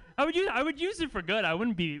 I would use it for good. I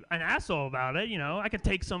wouldn't be an asshole about it, I could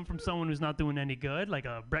take some from someone who's not doing any good, like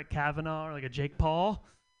a Brett Kavanaugh or like a Jake Paul.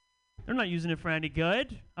 They're not using it for any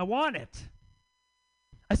good. I want it.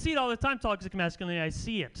 I see it all the time, toxic masculinity. I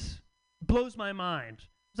see it. It blows my mind. I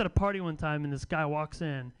was at a party one time, and this guy walks in,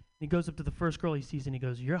 and he goes up to the first girl he sees, and he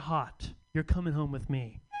goes, "You're hot. You're coming home with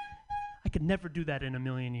me." I could never do that in a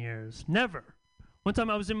million years. Never. One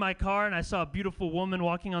time I was in my car, and I saw a beautiful woman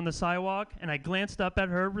walking on the sidewalk, and I glanced up at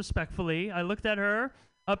her respectfully. I looked at her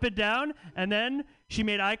up and down, and then she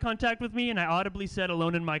made eye contact with me, and I audibly said,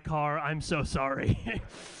 alone in my car, "I'm so sorry."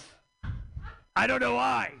 I don't know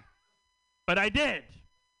why, but I did.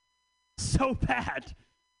 So bad.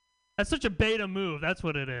 That's such a beta move. That's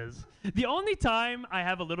what it is. The only time I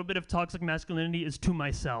have a little bit of toxic masculinity is to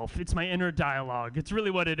myself. It's my inner dialogue. It's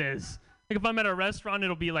really what it is. Like if I'm at a restaurant,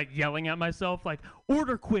 it'll be like yelling at myself, like,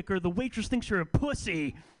 "Order quicker, the waitress thinks you're a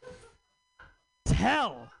pussy." It's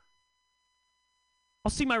hell.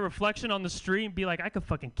 I'll see my reflection on the street and be like, I could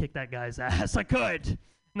fucking kick that guy's ass. I could.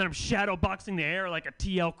 And then I'm shadow boxing the air like a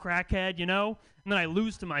TL crackhead, And then I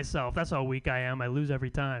lose to myself. That's how weak I am. I lose every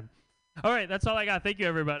time. All right, that's all I got. Thank you,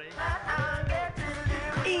 everybody.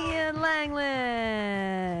 Ian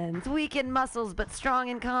Langland's weak in muscles but strong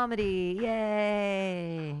in comedy.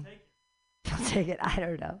 Yay. I'll take it. I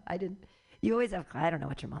don't know. I didn't. You always have. I don't know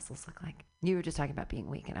what your muscles look like. You were just talking about being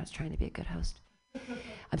weak, and I was trying to be a good host.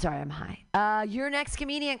 I'm sorry, I'm high. Your next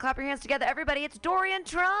comedian. Clap your hands together, everybody. It's Dorian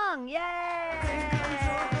Trung. Yay.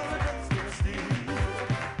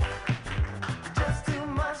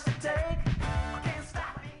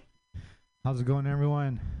 How's it going,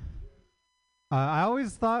 everyone? I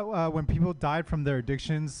always thought when people died from their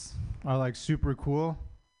addictions are like super cool.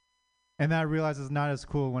 And then I realized it's not as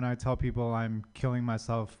cool when I tell people I'm killing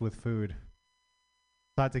myself with food.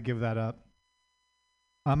 So I had to give that up.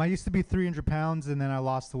 I used to be 300 pounds, and then I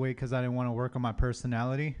lost the weight because I didn't want to work on my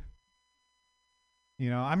personality.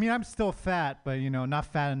 I'm still fat, but, not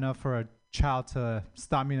fat enough for a child to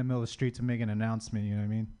stop me in the middle of the street to make an announcement, you know what I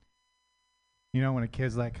mean? When a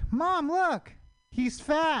kid's like, "Mom, look, he's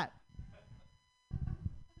fat."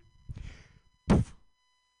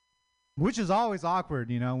 Which is always awkward,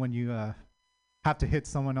 when you have to hit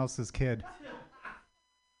someone else's kid.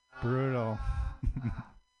 Brutal.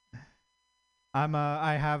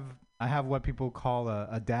 I have what people call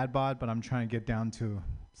a dad bod, but I'm trying to get down to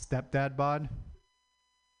stepdad bod.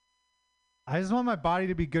 I just want my body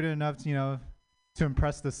to be good enough, to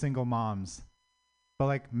impress the single moms, but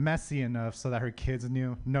like messy enough so that her kids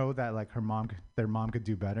know that like their mom could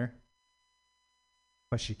do better.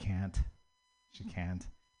 But she can't. She can't.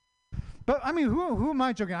 But I mean, who am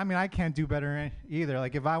I joking? I mean, I can't do better either.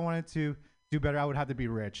 Like if I wanted to do better, I would have to be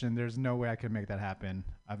rich, and there's no way I could make that happen.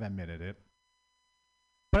 I've admitted it.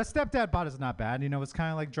 But a stepdad bod is not bad. It's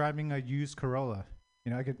kind of like driving a used Corolla.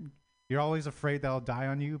 You're always afraid that it'll die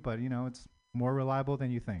on you, but it's more reliable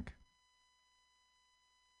than you think.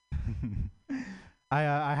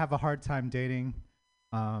 I have a hard time dating.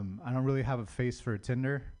 I don't really have a face for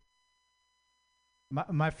Tinder.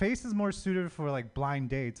 My face is more suited for like blind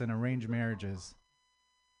dates and arranged marriages.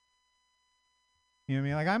 You know what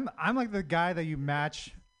I mean? Like I'm like the guy that you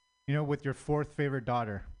match, with your fourth favorite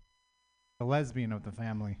daughter, the lesbian of the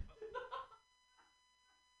family.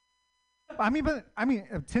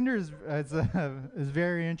 Tinder is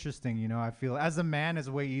very interesting. I feel as a man, it's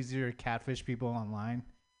way easier to catfish people online.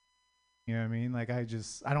 You know what I mean? Like I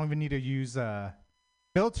don't even need to use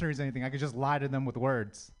filters or anything. I could just lie to them with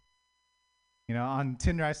words. On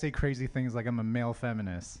Tinder, I say crazy things like I'm a male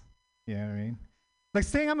feminist. You know what I mean? Like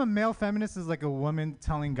saying I'm a male feminist is like a woman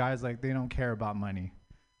telling guys like they don't care about money.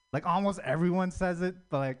 Like almost everyone says it,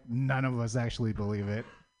 but like none of us actually believe it.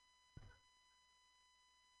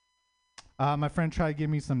 My friend tried to give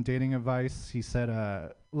me some dating advice. He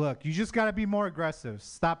said, look, you just gotta be more aggressive.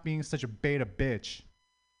 Stop being such a beta bitch.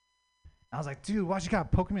 I was like, dude, why you gotta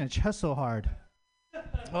poke me in the chest so hard?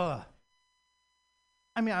 Ugh.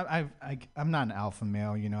 I mean, I'm not an alpha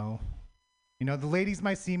male, you know. You know, the ladies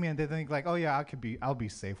might see me and they think like, oh yeah, I'll be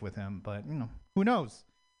safe with him, but you know, who knows?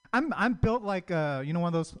 I'm built like you know, one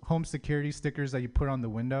of those home security stickers that you put on the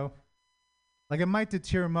window. Like it might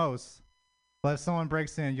deter most, but if someone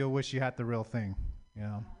breaks in, you'll wish you had the real thing, you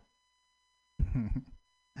know.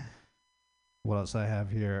 What else I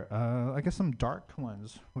have here? I guess some dark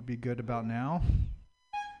ones would be good about now.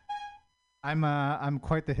 I'm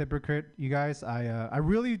quite the hypocrite, you guys. I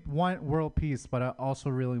really want world peace, but I also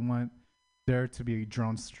really want there to be a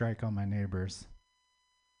drone strike on my neighbors.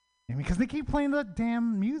 I mean, because they keep playing the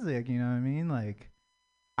damn music, you know what I mean? Like,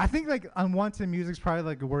 I think like unwanted music's probably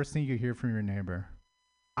like the worst thing you hear from your neighbor.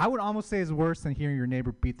 I would almost say it's worse than hearing your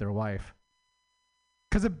neighbor beat their wife.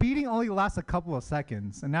 Because a beating only lasts a couple of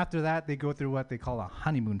seconds, and after that, they go through what they call a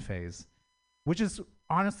honeymoon phase, which is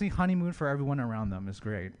honestly honeymoon for everyone around them. Is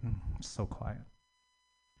great. It's so quiet.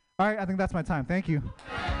 All right, I think that's my time. Thank you.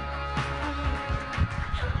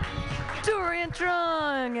 Dorian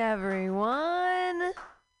Trung, everyone.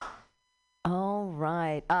 All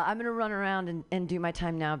right. I'm going to run around and do my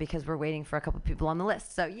time now because we're waiting for a couple people on the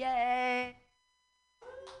list. So, yay.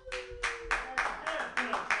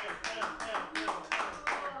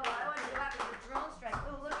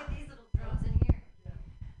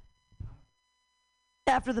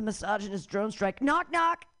 After the misogynist drone strike, knock,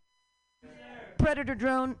 knock. Predator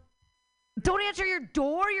drone. Don't answer your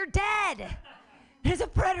door. You're dead. There's a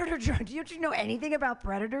predator drone. Do you know anything about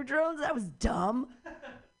predator drones? That was dumb.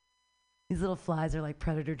 These little flies are like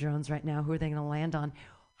predator drones right now. Who are they going to land on?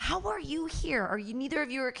 How are you here? Are you, neither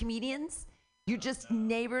of you are comedians? You're just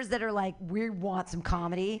neighbors that are like, we want some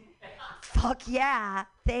comedy. Fuck yeah.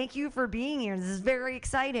 Thank you for being here. This is very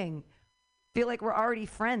exciting. Feel like we're already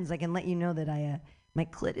friends. I can let you know that my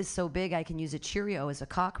clit is so big I can use a Cheerio as a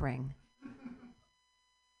cock ring.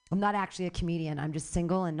 I'm not actually a comedian. I'm just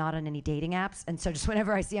single and not on any dating apps. And so just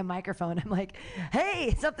whenever I see a microphone, I'm like,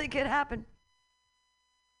 hey, something could happen.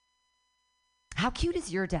 How cute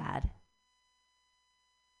is your dad?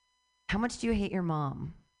 How much do you hate your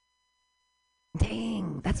mom?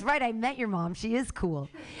 Dang, that's right. I met your mom. She is cool.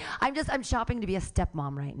 I'm shopping to be a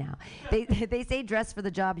stepmom right now. They say dress for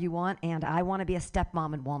the job you want, and I want to be a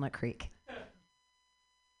stepmom in Walnut Creek.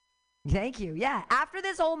 Thank you. Yeah. After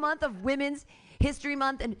this whole month of Women's History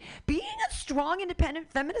Month, and being a strong, independent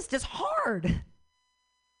feminist is hard.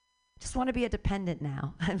 Just want to be a dependent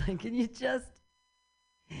now. I'm like,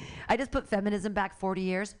 I just put feminism back 40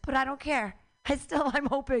 years, but I don't care. I'm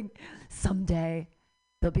hoping someday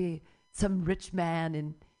there'll be some rich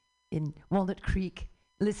man in Walnut Creek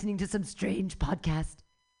listening to some strange podcast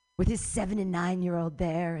with his 7 and 9-year-old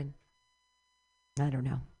there, and I don't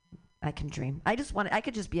know. I can dream. I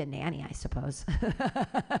could just be a nanny, I suppose.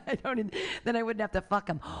 Then I wouldn't have to fuck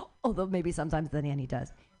him. Although maybe sometimes the nanny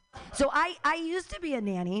does. So I used to be a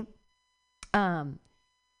nanny. And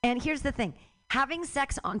here's the thing. Having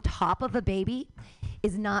sex on top of a baby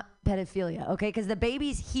is not pedophilia, okay? Because the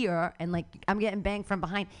baby's here and like I'm getting banged from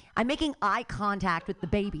behind. I'm making eye contact with the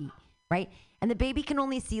baby, right? And the baby can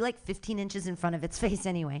only see like 15 inches in front of its face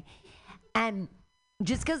anyway. And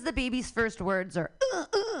just because the baby's first words are,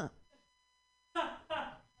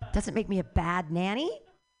 doesn't make me a bad nanny.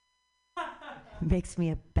 Makes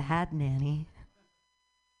me a bad nanny.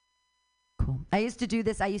 Cool. I used to do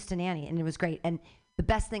this. I used to nanny, and it was great. And the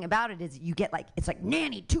best thing about it is you get like, it's like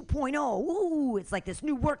Nanny 2.0. Woo! It's like this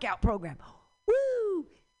new workout program. Woo!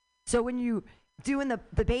 So when you doing the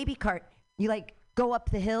baby cart, you like go up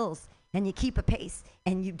the hills and you keep a pace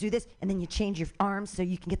and you do this and then you change your arms so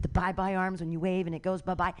you can get the bye-bye arms when you wave and it goes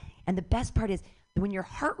bye-bye. And the best part is that when your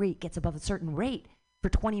heart rate gets above a certain rate, for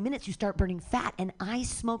 20 minutes you start burning fat. And I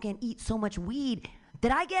smoke and eat so much weed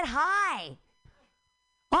that I get high.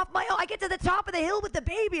 Off my own, I get to the top of the hill with the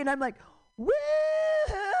baby and I'm like, woo,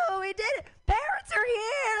 we did it. Parents are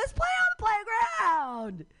here. Let's play on the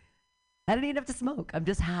playground. I don't even have to smoke. I'm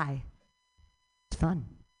just high. It's fun.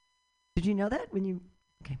 Did you know that? When you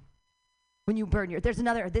burn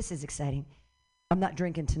this is exciting. I'm not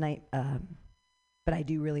drinking tonight, but I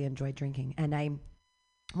do really enjoy drinking. And I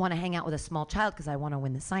want to hang out with a small child because I want to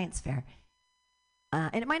win the science fair.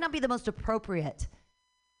 And it might not be the most appropriate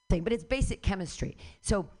thing, but it's basic chemistry.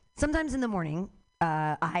 So sometimes in the morning,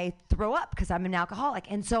 I throw up because I'm an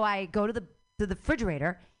alcoholic. And so I go to the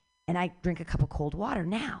refrigerator and I drink a cup of cold water.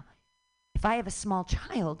 Now, If I have a small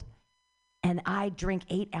child and I drink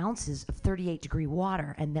 8 ounces of 38-degree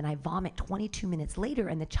water and then I vomit 22 minutes later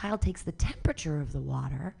and the child takes the temperature of the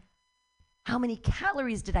water, how many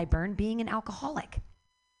calories did I burn being an alcoholic?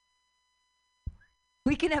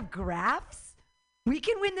 We can have graphs. We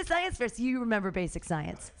can win the science fair. So you remember basic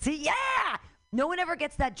science. See, yeah! No one ever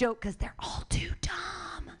gets that joke because they're all too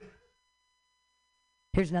dumb.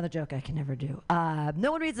 Here's another joke I can never do.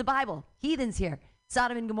 No one reads the Bible. Heathens here.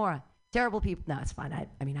 Sodom and Gomorrah. Terrible people. No, it's fine.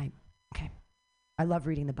 Okay. I love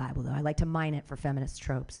reading the Bible, though. I like to mine it for feminist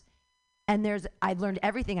tropes. And I've learned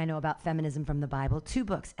everything I know about feminism from the Bible. 2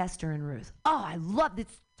 books, Esther and Ruth. Oh, I love this.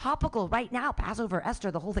 Topical right now. Passover,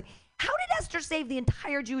 Esther, the whole thing. How did Esther save the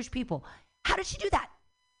entire Jewish people? How did she do that?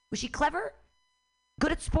 Was she clever?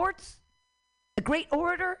 Good at sports? A great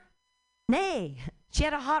orator? Nay. She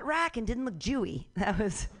had a hot rack and didn't look Jewy.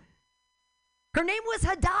 Her name was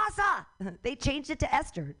Hadassah. They changed it to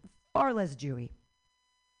Esther. Far less Jewy.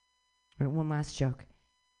 All right, one last joke.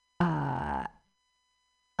 I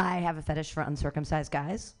have a fetish for uncircumcised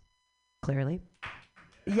guys. Clearly.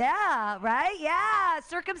 Yeah, right? Yeah.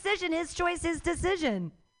 Circumcision, his choice, his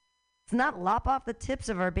decision. It's not lop off the tips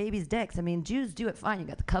of our babies' dicks. I mean, Jews do it fine. You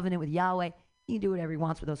got the covenant with Yahweh. He can do whatever he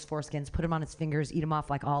wants with those foreskins. Put them on his fingers, eat them off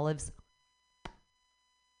like olives.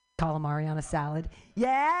 Calamari on a salad.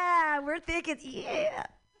 Yeah, we're thinking, yeah.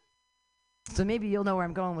 So maybe you'll know where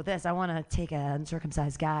I'm going with this. I want to take an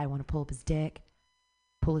uncircumcised guy. I want to pull up his dick,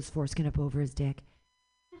 pull his foreskin up over his dick,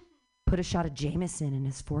 put a shot of Jameson in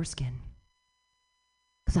his foreskin.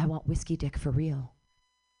 Because I want whiskey dick for real.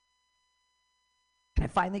 Can I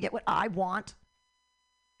finally get what I want?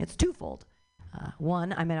 It's twofold.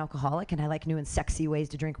 1, I'm an alcoholic and I like new and sexy ways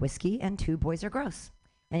to drink whiskey. And 2, boys are gross.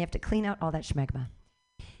 And you have to clean out all that schmegma.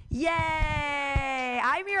 Yay!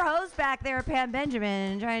 I'm your host back there, Pam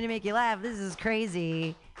Benjamin, trying to make you laugh. This is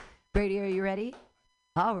crazy. Brady, are you ready?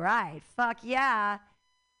 All right. Fuck yeah.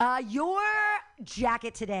 Your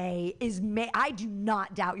jacket today is I do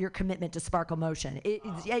not doubt your commitment to Sparkle Motion.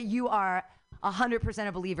 You are 100%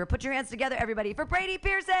 a believer. Put your hands together, everybody, for Brady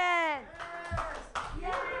Pearson.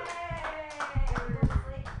 Yes.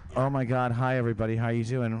 Oh my God! Hi everybody. How are you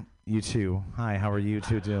doing? You two. Hi. How are you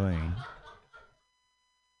two doing?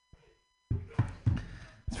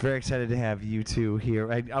 It's very excited to have you two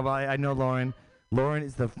here. I know Lauren. Lauren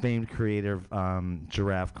is the famed creator of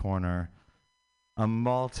Giraffe Corner, a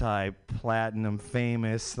multi-platinum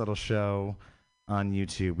famous little show on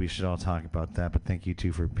YouTube. We should all talk about that. But thank you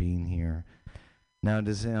two for being here. Now,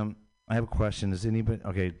 I have a question. Does anybody?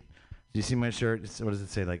 Okay. Do you see my shirt? What does it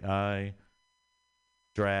say? Like I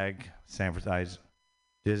drag Sanford eyes.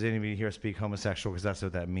 Does anybody here speak homosexual? Because that's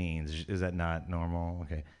what that means. Is that not normal?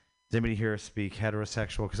 Okay. Does anybody here speak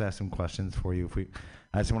heterosexual? Because I have some questions for you.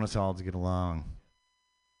 I just want us all to get along.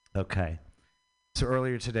 Okay. So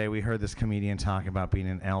earlier today, we heard this comedian talk about being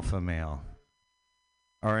an alpha male.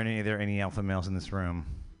 Are there any alpha males in this room?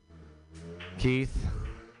 Keith?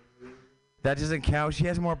 That doesn't count. She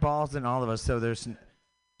has more balls than all of us. So there's an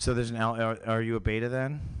alpha. Are you a beta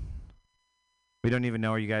then? We don't even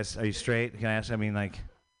know. Are you straight? Can I ask? I mean, like,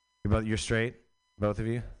 you're straight? Both of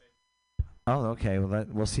you? Oh, okay. Well,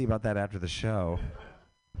 we'll see about that after the show.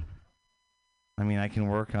 I mean, I can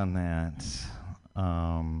work on that.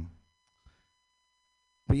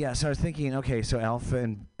 But yeah, so I was thinking, okay, so alpha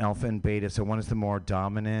and beta. So one is the more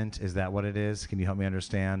dominant. Is that what it is? Can you help me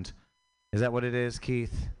understand? Is that what it is,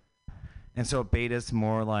 Keith? And so beta's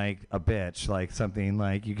more like a bitch, like something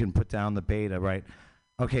like you can put down the beta, right?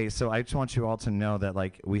 Okay, so I just want you all to know that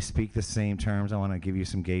like we speak the same terms. I want to give you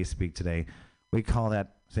some gay speak today. We call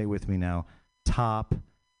that, say it with me now, top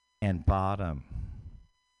and bottom.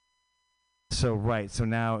 So so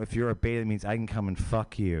now if you're a beta, it means I can come and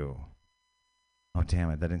fuck you. Oh damn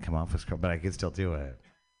it, that didn't come off as but I can still do it.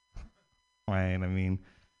 Right? I mean,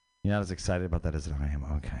 you're not as excited about that as I am.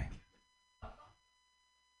 Okay.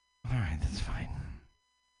 All right, that's fine.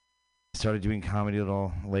 Started doing comedy a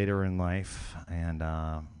little later in life, and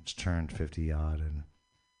just turned 50 odd, and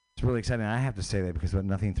it's really exciting. I have to say that because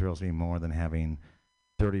nothing thrills me more than having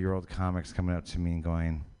 30-year-old comics coming up to me and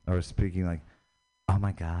going, or speaking like, "Oh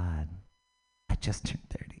my God, I just turned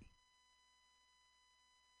 30.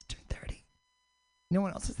 Turned 30. No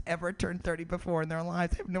one else has ever turned 30 before in their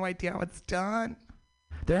lives. I have no idea how it's done."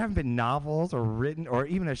 There haven't been novels or written or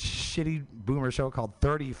even a shitty boomer show called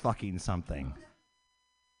 30 fucking something.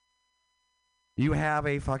 You have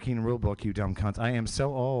a fucking rule book, you dumb cunts. I am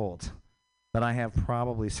so old that I have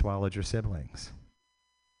probably swallowed your siblings.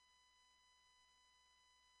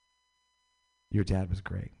 Your dad was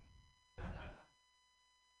great.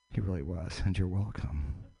 He really was, and you're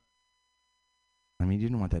welcome. I mean, you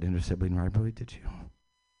didn't want that intersibling rivalry, did you?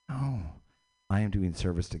 No. I am doing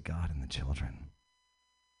service to God and the children.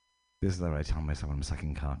 This is what I tell myself when I'm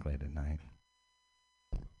sucking cock late at night.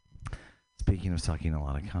 Speaking of sucking a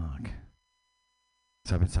lot of cock.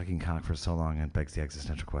 So I've been sucking cock for so long, it begs the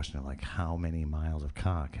existential question of, like, how many miles of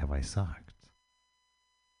cock have I sucked?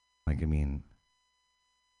 Like, I mean,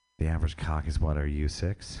 the average cock is what, are you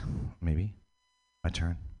 6? Maybe? My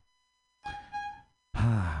turn?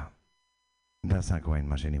 That's not going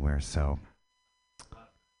much anywhere, so.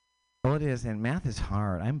 Well, it is, and math is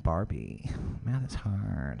hard. I'm Barbie. Math is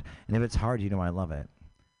hard. And if it's hard, you know I love it.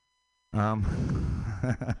 But I'm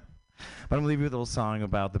going to leave you with a little song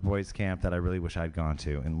about the boys' camp that I really wish I'd gone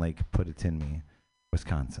to in Lake Put It In Me,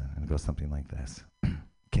 Wisconsin. And it goes something like this.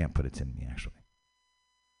 Can't put it in me, actually.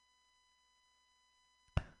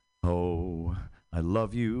 Oh, I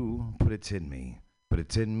love you, put it in me. Put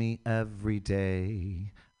it in me every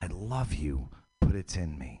day. I love you, put it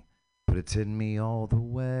in me. Put it in me all the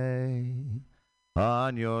way.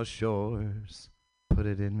 On your shores, put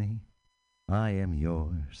it in me. I am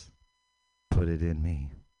yours. Put it in me.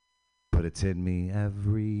 Put it in me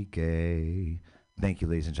every day. Thank you,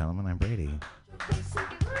 ladies and gentlemen. I'm Brady.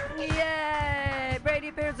 Yay!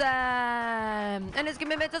 Brady Pearson and his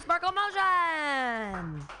commitment to sparkle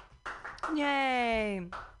motion. Yay!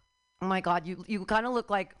 Oh my God, you kind of look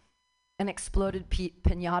like an exploded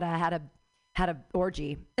pinata had a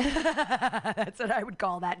orgy. That's what I would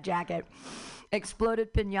call that jacket.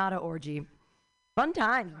 Exploded pinata orgy. Fun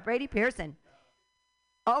times, Brady Pearson.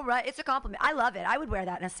 All right, it's a compliment. I love it. I would wear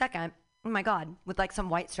that in a second. Oh my God, with like some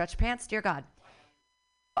white stretch pants. Dear God.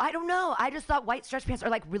 I don't know. I just thought white stretch pants or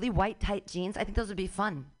like really white tight jeans. I think those would be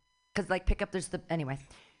fun. Because like pick up, anyway.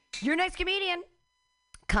 Your next comedian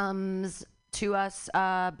comes to us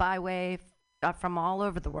by way from all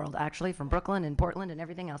over the world, actually, from Brooklyn and Portland and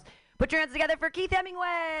everything else. Put your hands together for Keith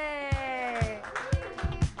Hemingway.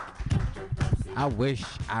 I wish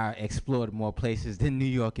I explored more places than New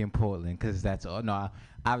York and Portland, because that's all. No,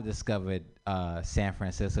 I've discovered San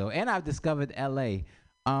Francisco, and I've discovered L.A.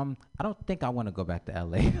 I don't think I want to go back to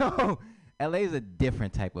L.A. L.A. is a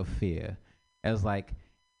different type of fear. It was like,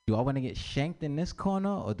 do I want to get shanked in this corner,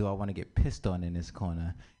 or do I want to get pissed on in this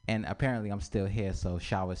corner? And apparently I'm still here, so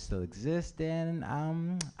showers still exist, and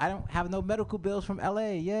I don't have no medical bills from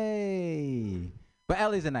L.A. Yay! But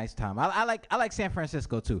L.A.'s a nice time. I like San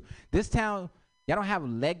Francisco too. This town, y'all don't have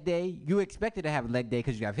leg day. You expected to have leg day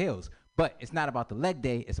because you have heels. But it's not about the leg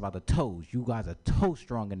day, it's about the toes. You guys are toe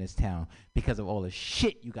strong in this town because of all the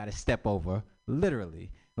shit you gotta step over, literally.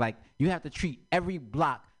 Like, you have to treat every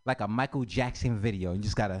block like a Michael Jackson video. You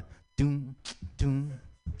just gotta doom, doom,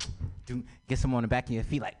 doom. Get someone on the back of your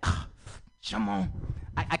feet like, come on.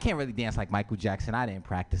 I can't really dance like Michael Jackson. I didn't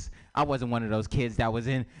practice. I wasn't one of those kids that was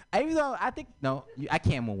in, even though I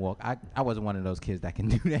can't moonwalk. I wasn't one of those kids that can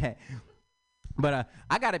do that. But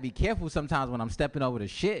I got to be careful sometimes when I'm stepping over the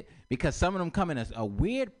shit, because some of them come in a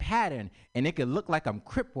weird pattern, and it could look like I'm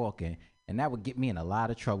crip walking, and that would get me in a lot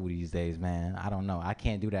of trouble these days, man. I don't know. I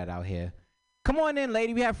can't do that out here. Come on in,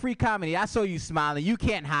 lady. We have free comedy. I saw you smiling. You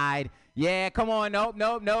can't hide. Yeah, come on.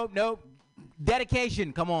 Nope.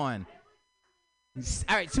 Dedication. Come on.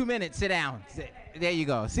 All right, 2 minutes. Sit down. There you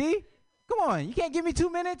go. See? Come on. You can't give me 2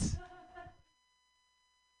 minutes?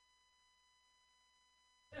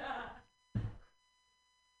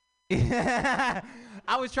 I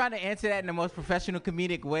was trying to answer that in the most professional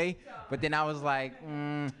comedic way, but then I was like,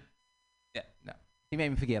 no. She made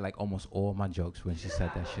me forget like almost all my jokes when she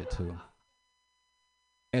said that shit too.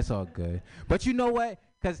 It's all good. But you know what?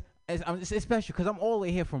 Because it's special because I'm all the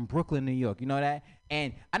way here from Brooklyn, New York. You know that?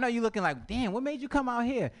 And I know you're looking like, damn, what made you come out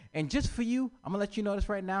here? And just for you, I'm going to let you know this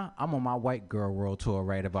right now. I'm on my white girl world tour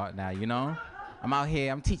right about now, you know? I'm out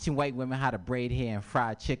here. I'm teaching white women how to braid hair and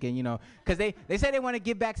fry chicken, you know, because they say they want to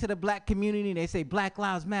give back to the black community. They say Black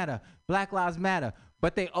Lives Matter, Black Lives Matter,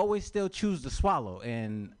 but they always still choose to swallow.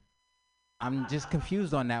 And I'm just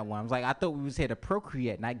confused on that one. I was like, I thought we was here to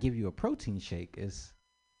procreate, not give you a protein shake.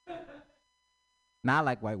 Nah, I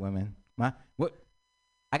like white women. What?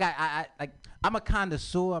 I'm a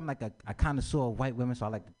connoisseur. I'm like a connoisseur of white women, so I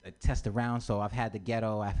like to test around. So I've had the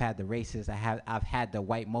ghetto, I've had the racist, I've had the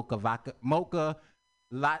white mocha vodka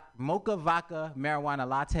marijuana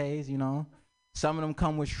lattes. You know, some of them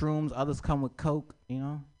come with shrooms, others come with coke. You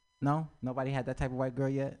know, no, nobody had that type of white girl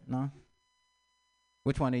yet. No.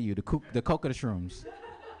 Which one are you? The coke or the shrooms?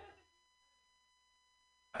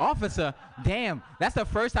 Officer, damn, that's the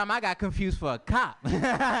first time I got confused for a cop.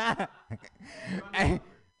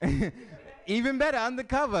 Even better,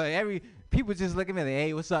 undercover. People just look at me like,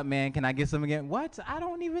 hey, what's up, man? Can I get some again? What? I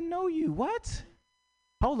don't even know you. What?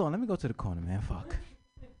 Hold on, let me go to the corner, man. Fuck.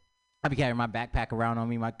 I be carrying my backpack around on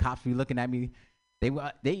me. My cops be looking at me. They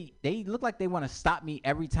look like they want to stop me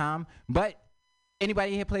every time. But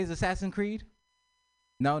anybody here plays Assassin's Creed?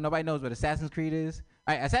 No, nobody knows what Assassin's Creed is.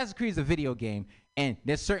 All right, Assassin's Creed is a video game, and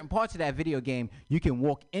there's certain parts of that video game you can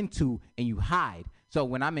walk into and you hide. So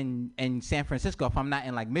when I'm in San Francisco, if I'm not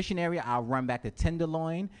in like Mission area, I'll run back to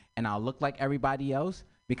Tenderloin and I'll look like everybody else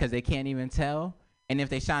because they can't even tell. And if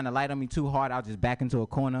they shine a light on me too hard, I'll just back into a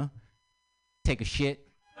corner, take a shit,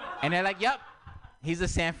 and they're like, "Yep, he's a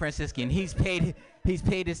San Franciscan. He's paid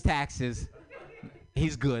his taxes.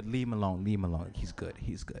 He's good. Leave him alone. Leave him alone. He's good.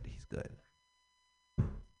 He's good. He's good."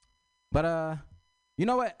 But you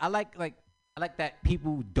know what? I like that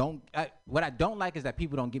people don't. What I don't like is that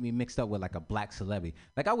people don't get me mixed up with like a black celebrity.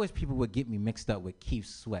 Like I wish people would get me mixed up with Keith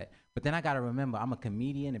Sweat. But then I gotta remember I'm a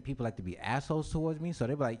comedian and people like to be assholes towards me. So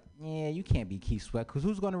they be like, "Yeah, you can't be Keith Sweat because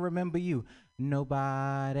who's gonna remember you?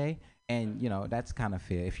 Nobody." And you know that's kind of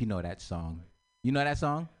fair if you know that song. You know that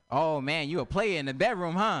song? Oh man, you a player in the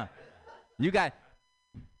bedroom, huh? You got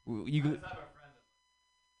you.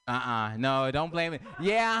 No, don't blame it.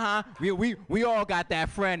 Yeah, we all got that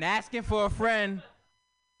friend asking for a friend.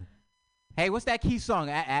 Hey, what's that key song?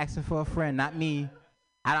 Asking for a friend, not me.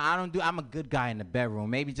 I'm a good guy in the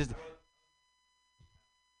bedroom. Maybe just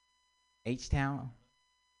H-Town.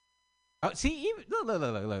 Oh, see, even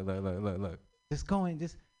look.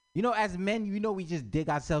 Just you know, as men, you know, we just dig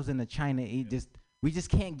ourselves into China. We just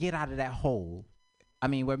can't get out of that hole. I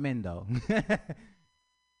mean, we're men though.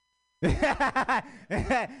 I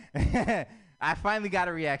finally got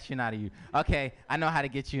a reaction out of you. Okay, I know how to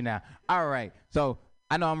get you now. All right, so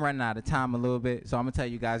I know I'm running out of time a little bit, so I'm gonna tell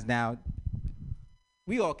you guys now.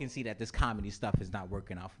 We all can see that this comedy stuff is not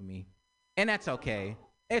working out for me, and that's okay.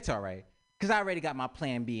 It's all right, because I already got my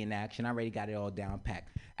plan B in action. I already got it all down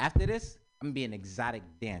packed. After this, I'm gonna be an exotic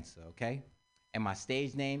dancer, okay? And my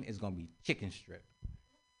stage name is gonna be Chicken Strip.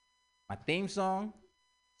 My theme song,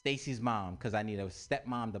 Stacy's Mom, because I need a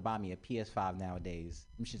stepmom to buy me a PS5 nowadays.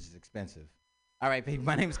 Them shit is expensive. All right, baby,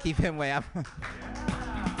 my name is Keith Hemingway.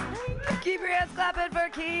 Keep your hands clapping for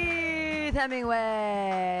Keith Hemingway.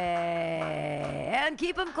 And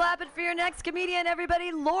keep them clapping for your next comedian,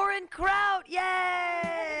 everybody, Lauren Kraut.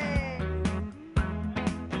 Yay!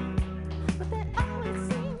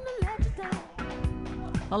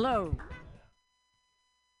 Hello.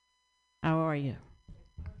 How are you?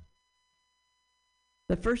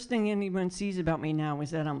 The first thing anyone sees about me now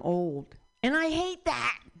is that I'm old. And I hate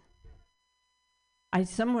that. I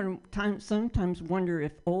sometimes wonder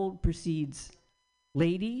if old precedes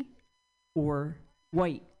lady or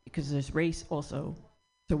white, because there's race also.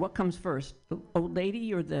 So what comes first, the old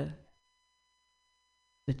lady or the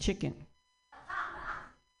chicken?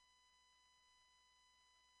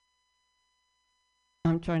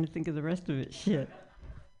 I'm trying to think of the rest of it. Shit.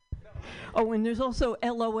 Oh, and there's also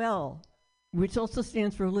LOL, which also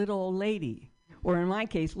stands for little old lady, or in my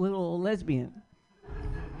case, little old lesbian.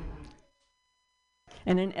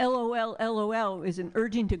 And an LOL is an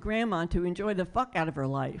urging to grandma to enjoy the fuck out of her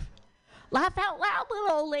life. Laugh out loud,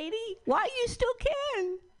 little old lady. Why you still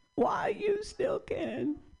can? Why you still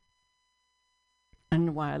can? I don't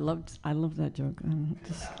know why I love that joke.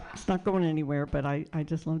 It's not going anywhere, but I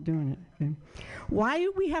just love doing it. Okay. Why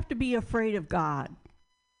do we have to be afraid of God?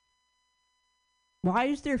 Why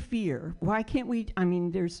is there fear? Why can't we? I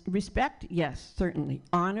mean, there's respect, yes, certainly.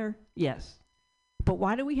 Honor, yes. But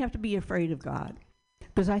why do we have to be afraid of God?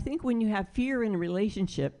 Because I think when you have fear in a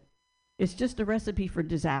relationship, it's just a recipe for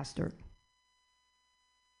disaster.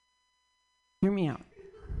 Hear me out.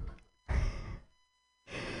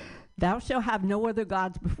 Thou shalt have no other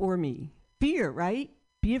gods before me. Fear, right?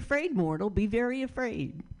 Be afraid, mortal. Be very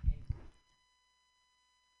afraid.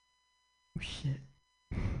 Oh, shit.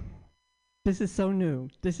 This is so new.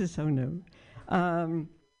 I'm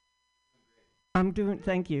doing,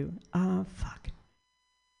 thank you. Fuck.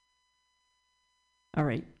 All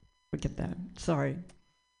right, forget that. Sorry.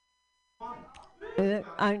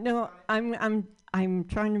 I know I'm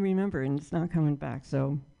trying to remember and it's not coming back.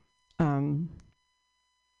 So,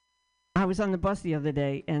 I was on the bus the other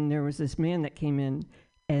day and there was this man that came in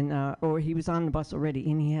and or he was on the bus already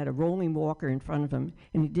and he had a rolling walker in front of him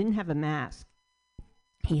and he didn't have a mask.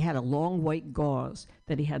 He had a long white gauze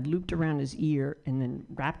that he had looped around his ear and then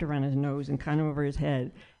wrapped around his nose and kind of over his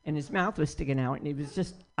head. And his mouth was sticking out and it was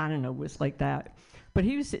just, I don't know, it was like that. But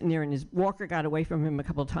he was sitting there and his walker got away from him a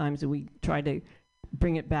couple of times and we tried to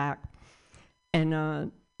bring it back.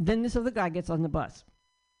 And then this other guy gets on the bus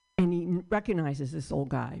and he recognizes this old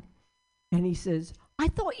guy. And he says, I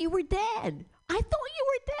thought you were dead. I thought you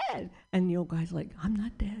were dead. And the old guy's like, I'm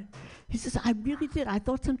not dead. He says, I really did. I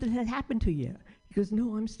thought something had happened to you. He goes,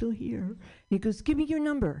 no, I'm still here. He goes, give me your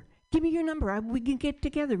number. Give me your number. We can get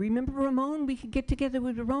together. Remember Ramon? We can get together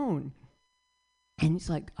with Ramon. And he's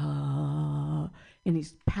like, and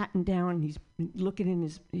he's patting down. He's looking in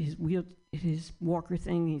his walker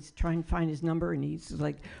thing. He's trying to find his number, and he's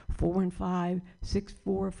like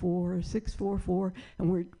 415-644-644.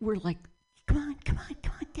 And we're like, come on,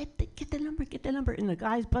 get the number. And the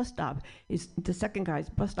guy's bus stop the second guy's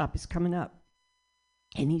bus stop is coming up,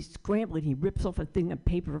 and he's scrambling. He rips off a thing of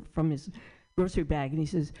paper from his grocery bag, and he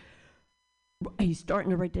says, he's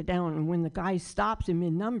starting to write that down. And when the guy stops him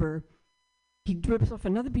in number, he rips off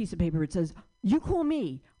another piece of paper. It says, you call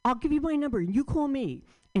me. I'll give you my number. You call me.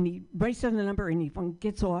 And he writes down the number, and he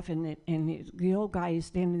gets off, and the old guy is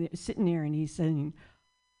sitting there, and he's saying,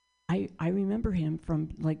 I remember him from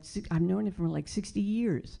I've known him for like 60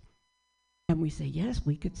 years. And we say, yes,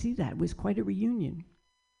 we could see that. It was quite a reunion.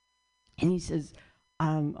 And he says,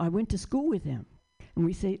 I went to school with him. And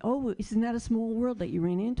we say, oh, isn't that a small world that you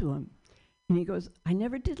ran into him? And he goes, I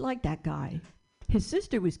never did like that guy. His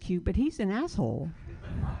sister was cute, but he's an asshole.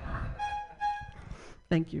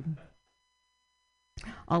 Thank you.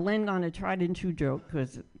 I'll end on a tried and true joke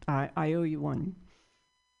because I owe you one.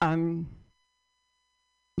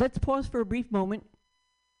 Let's pause for a brief moment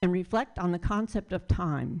and reflect on the concept of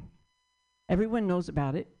time. Everyone knows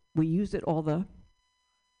about it. We use it all the...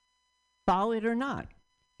 Follow it or not.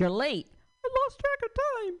 You're late. I lost track of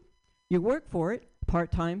time. You work for it,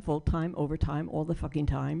 part-time, full-time, overtime, all the fucking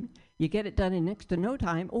time. You get it done in next to no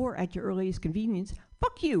time or at your earliest convenience.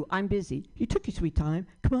 Fuck you, I'm busy. You took your sweet time.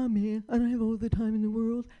 Come on, man, I don't have all the time in the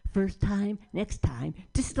world. First time, next time,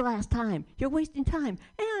 this is the last time. You're wasting time,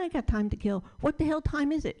 and I got time to kill. What the hell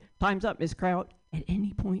time is it? Time's up, Miss Kraut, at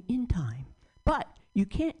any point in time. But you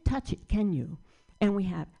can't touch it, can you? And we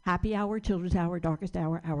have happy hour, children's hour, darkest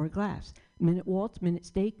hour, hourglass. Minute waltz, minute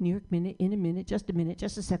steak, New York minute, in a minute, just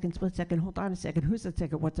a second, split second, hold on a second. Who's the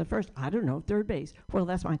second? What's the first? I don't know. Third base. Well,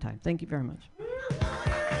 that's my time. Thank you very much. Yay!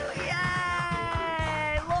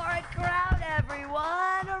 Lauren Kraut,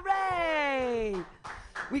 everyone! Hooray!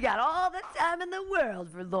 We got all the time in the world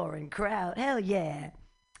for Lauren Kraut. Hell yeah.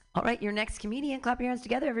 All right, your next comedian. Clap your hands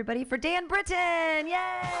together, everybody, for Dan Britton. Yay!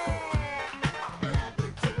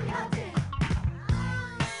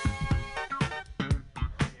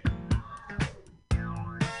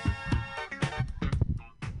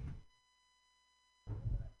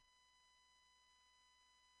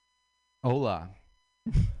 Hola.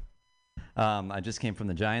 I just came from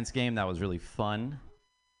the Giants game. That was really fun.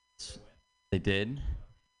 They did.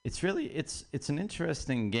 It's an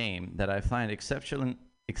interesting game that I find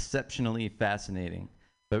exceptionally fascinating.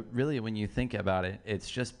 But really, when you think about it, it's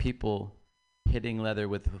just people hitting leather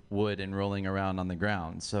with wood and rolling around on the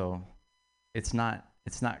ground. So it's not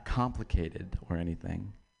complicated or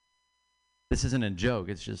anything. This isn't a joke.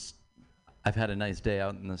 It's just I've had a nice day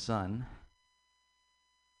out in the sun.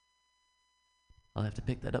 I'll have to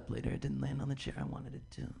pick that up later. It didn't land on the chair I wanted it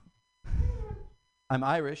to. I'm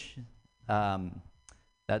Irish.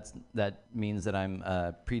 That means that I'm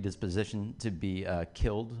predispositioned to be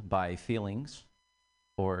killed by feelings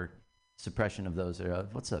or suppression of those thereof.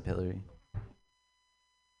 What's up, Hillary?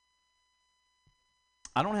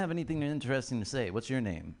 I don't have anything interesting to say. What's your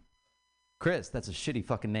name? Chris. That's a shitty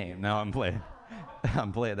fucking name. No, I'm playing.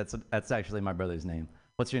 I'm playing. That's actually my brother's name.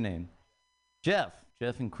 What's your name? Jeff.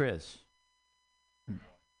 Jeff and Chris.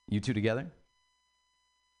 You two together?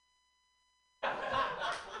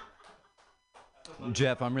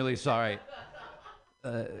 Jeff, I'm really sorry.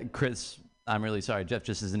 Chris, I'm really sorry. Jeff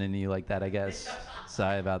just isn't into you like that, I guess.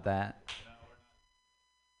 Sorry about that.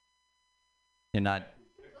 You're not...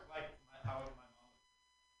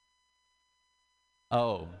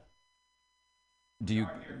 Oh. Do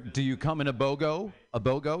you come in a BOGO? A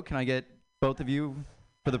BOGO? Can I get both of you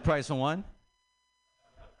for the price of one?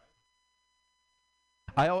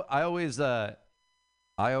 I always like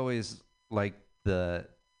the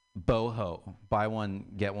boho, buy one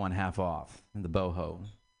get one half off. The boho.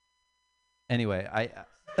 Anyway, I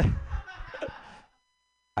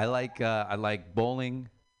like bowling.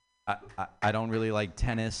 I don't really like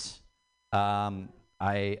tennis. I'm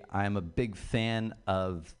a big fan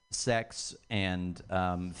of sex and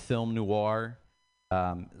film noir,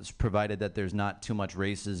 provided that there's not too much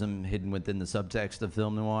racism hidden within the subtext of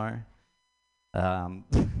film noir.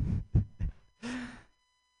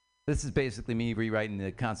 This is basically me rewriting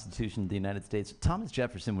the Constitution of the United States. Thomas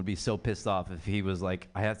Jefferson would be so pissed off if he was like,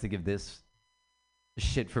 I have to give this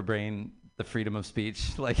shit for brain the freedom of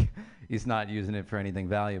speech. Like, he's not using it for anything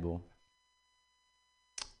valuable.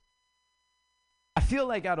 feel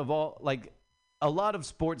like out of all, like, a lot of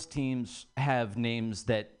sports teams have names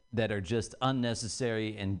that are just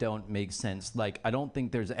unnecessary and don't make sense. Like, I don't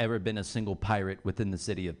think there's ever been a single pirate within the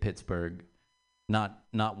city of Pittsburgh. Not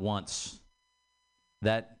once.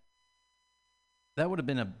 That would have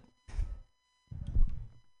been a...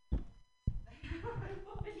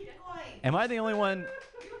 Am I the only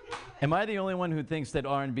one who thinks that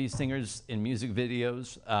R&B singers in music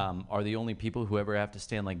videos are the only people who ever have to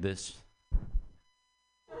stand like this?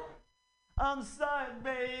 I'm sorry,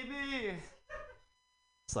 baby.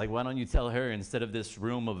 It's like, why don't you tell her, instead of this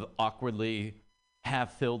room of awkwardly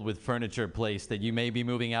half filled with furniture place that you may be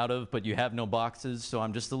moving out of, but you have no boxes, so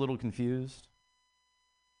I'm just a little confused.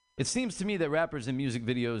 It seems to me that rappers in music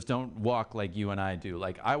videos don't walk like you and I do.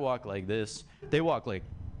 Like, I walk like this. They walk like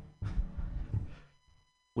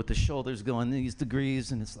with the shoulders going these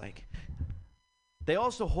degrees, and it's like, they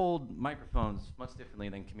also hold microphones much differently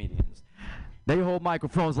than comedians. They hold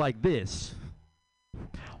microphones like this.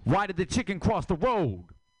 Why did the chicken cross the road?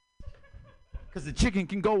 Because the chicken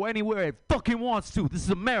can go anywhere it fucking wants to. This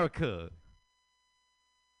is America.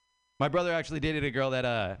 My brother actually dated a girl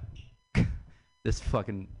that, this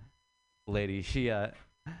fucking lady, she, I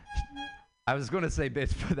was going to say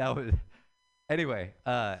bitch, but that was, anyway,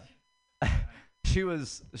 she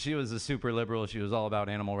was a super liberal. She was all about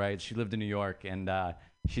animal rights. She lived in New York, and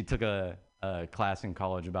she took a class in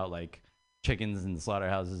college about, like, chickens and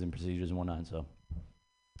slaughterhouses and procedures and whatnot. So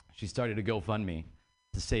she started a GoFundMe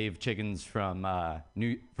to save chickens from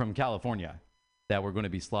California that were going to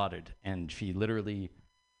be slaughtered. And she literally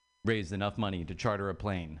raised enough money to charter a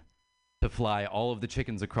plane to fly all of the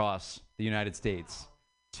chickens across the United States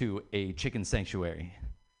to a chicken sanctuary.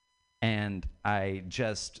 And I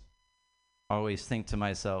just always think to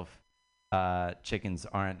myself, chickens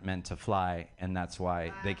aren't meant to fly, and that's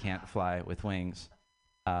why they can't fly with wings.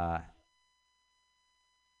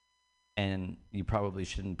 And you probably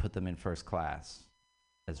shouldn't put them in first class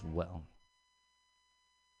as well,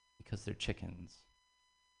 because they're chickens.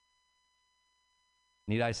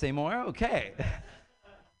 Need I say more? Okay.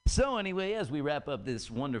 So anyway, as we wrap up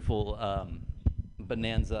this wonderful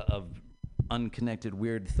bonanza of unconnected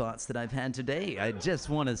weird thoughts that I've had today, I just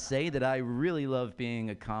want to say that I really love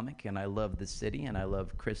being a comic, and I love the city, and I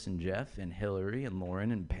love Chris and Jeff and Hillary and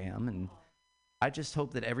Lauren and Pam, and I just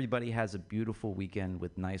hope that everybody has a beautiful weekend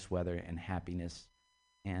with nice weather and happiness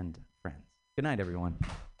and friends. Good night, everyone.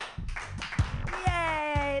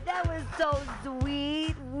 Yay! That was so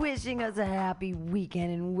sweet. Wishing us a happy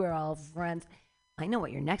weekend, and we're all friends. I know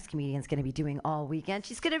what your next comedian's going to be doing all weekend.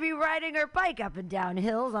 She's going to be riding her bike up and down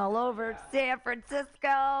hills all over San Francisco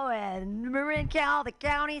and Marin Cal, the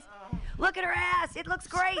counties. Look at her ass. It looks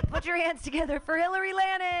great. Put your hands together for Hillary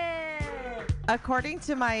Lannon. According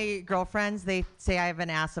to my girlfriends, they say I have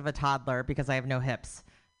an ass of a toddler because I have no hips.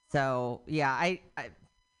 So, yeah,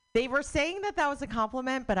 they were saying that was a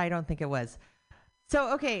compliment, but I don't think it was.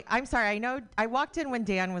 So, okay, I'm sorry. I know I walked in when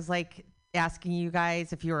Dan was like asking you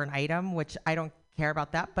guys if you were an item, which I don't care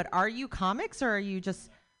about that. But are you comics or are you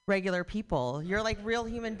just regular people? You're like real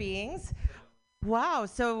human beings? Wow.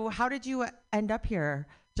 So how did you end up here?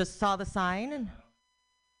 Just saw the sign?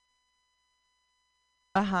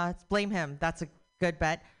 And blame him. That's a good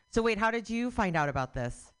bet. So wait, how did you find out about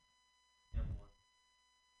this?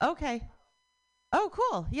 Okay. Oh,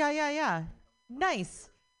 cool. Yeah. Nice.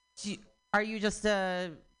 Are you just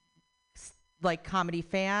a like comedy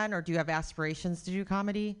fan, or do you have aspirations to do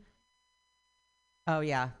comedy? Oh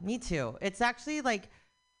yeah, me too. It's actually like,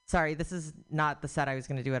 sorry, this is not the set I was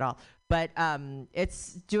going to do at all, but I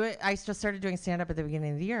just started doing stand up at the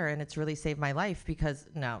beginning of the year, and it's really saved my life because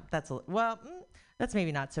that's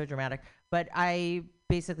maybe not so dramatic, but I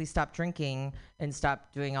basically stopped drinking and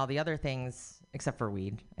stopped doing all the other things except for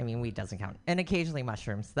weed. I mean, weed doesn't count, and occasionally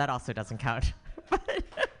mushrooms. That also doesn't count.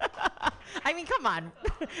 I mean, come on.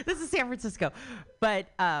 This is San Francisco. But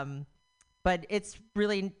it's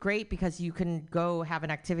really great because you can go have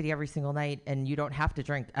an activity every single night and you don't have to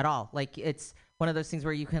drink at all. Like, it's one of those things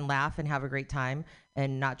where you can laugh and have a great time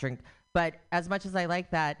and not drink. But as much as I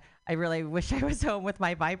like that, I really wish I was home with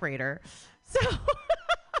my vibrator. So,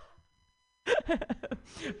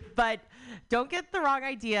 but don't get the wrong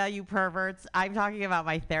idea, you perverts. I'm talking about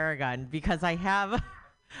my Theragun because I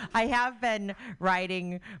have been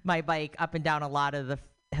riding my bike up and down a lot of the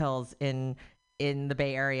hills in the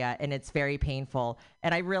Bay Area, and it's very painful.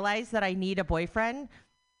 And I realized that I need a boyfriend,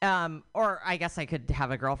 or I guess I could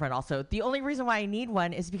have a girlfriend also. The only reason why I need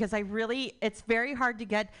one is because it's very hard to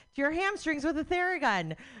get to your hamstrings with a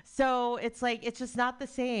Theragun. So it's like, it's just not the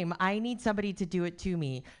same. I need somebody to do it to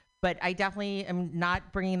me. But I definitely am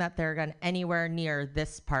not bringing that Theragun anywhere near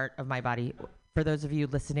this part of my body. for those of you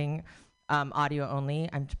listening, audio only,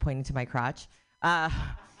 I'm pointing to my crotch.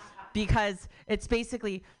 Because it's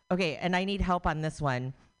basically, okay, and I need help on this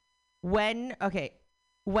one. When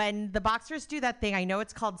the boxers do that thing, I know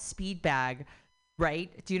it's called speed bag, right?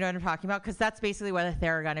 Do you know what I'm talking about? Because that's basically what a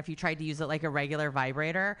Theragun, if you tried to use it like a regular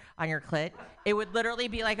vibrator on your clit, it would literally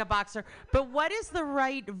be like a boxer. But what is the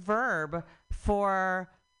right verb for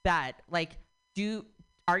that? Like,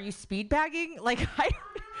 are you speed bagging? Like,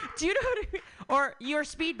 do you know what I mean? Or you're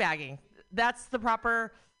speed bagging. That's the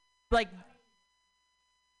proper, like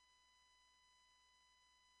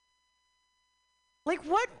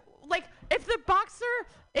what? Like, if the boxer,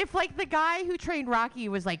 if like the guy who trained Rocky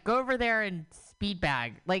was like, go over there and speed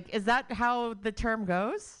bag, like, is that how the term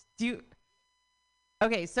goes?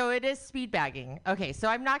 Okay, so it is speed bagging. Okay, so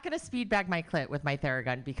I'm not going to speed bag my clit with my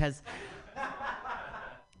Theragun because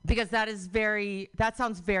that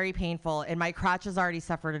sounds very painful, and my crotch has already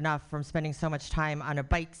suffered enough from spending so much time on a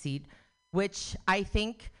bike seat, which I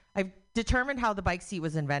think I've determined how the bike seat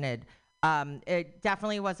was invented. It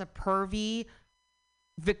definitely was a pervy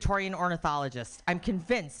Victorian ornithologist. I'm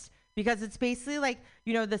convinced, because it's basically like,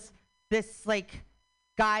 you know, this like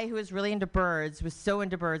guy who is really into birds was so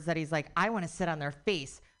into birds that he's like, I want to sit on their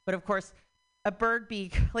face. But of course, a bird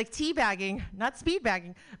beak, like teabagging, not speed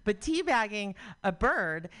bagging, but teabagging a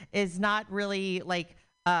bird is not really like,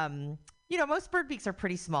 you know, most bird beaks are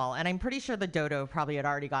pretty small, and I'm pretty sure the dodo probably had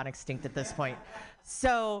already gone extinct at this point.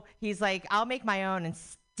 So he's like, I'll make my own and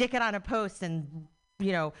stick it on a post and,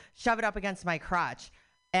 you know, shove it up against my crotch.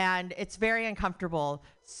 And it's very uncomfortable.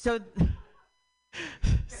 So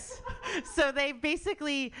they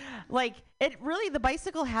basically, like, the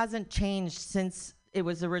bicycle hasn't changed since it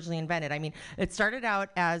was originally invented. I mean, it started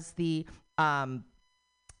out as the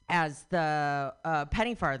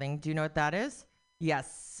penny farthing. Do you know what that is?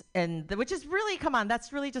 Yes. And which is really, come on,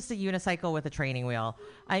 that's really just a unicycle with a training wheel.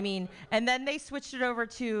 I mean, and then they switched it over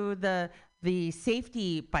to the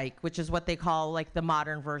safety bike, which is what they call like the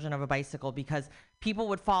modern version of a bicycle, because people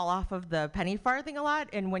would fall off of the penny farthing a lot.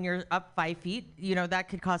 And when you're up 5 feet, you know, that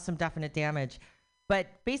could cause some definite damage. But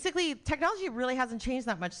basically, technology really hasn't changed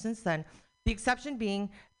that much since then. The exception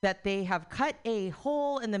being that they have cut a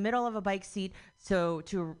hole in the middle of a bike seat so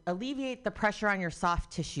to alleviate the pressure on your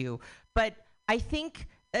soft tissue. But I think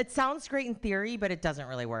it sounds great in theory, but it doesn't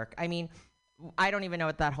really work. I mean, I don't even know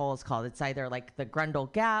what that hole is called. It's either like the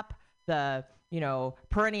Grundle Gap, the, you know,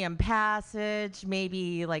 perineum passage,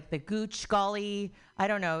 maybe like the Gooch Gully, I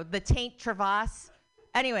don't know, the taint Travasse.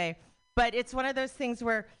 Anyway, but it's one of those things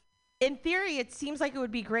where in theory it seems like it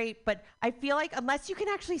would be great, but I feel like unless you can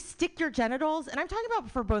actually stick your genitals, and I'm talking about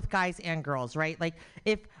for both guys and girls, right? Like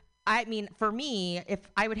for me, if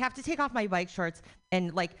I would have to take off my bike shorts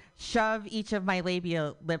and like shove each of my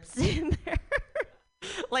labia lips in there,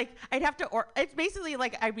 like I'd have to, it's basically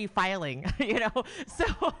like I'd be filing, you know? So,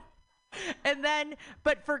 and then,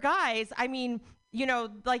 but for guys, I mean, you know,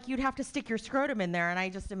 like you'd have to stick your scrotum in there, and I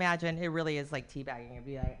just imagine it really is like teabagging. It'd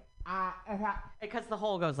be like, because the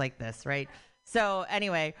hole goes like this, right? So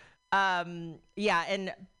anyway, yeah,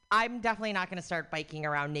 and I'm definitely not going to start biking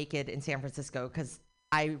around naked in San Francisco because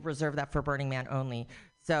I reserve that for Burning Man only.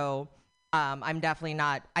 So I'm definitely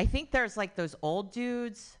not. I think there's like those old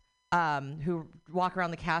dudes who walk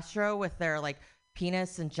around the Castro with their like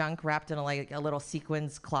penis and junk wrapped in a little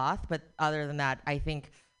sequins cloth. But other than that, I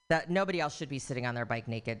think that nobody else should be sitting on their bike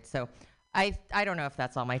naked. So I don't know if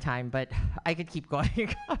that's all my time, but I could keep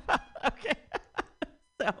going. Okay.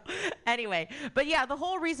 So anyway, but yeah, the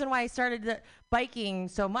whole reason why I started biking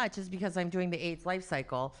so much is because I'm doing the AIDS life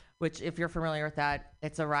cycle, which if you're familiar with that,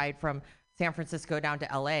 it's a ride from San Francisco down to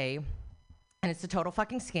LA, and it's a total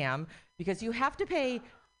fucking scam because you have to pay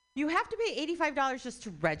 $85 just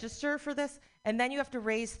to register for this, and then you have to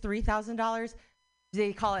raise $3,000.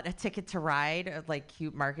 They call it a ticket to ride, like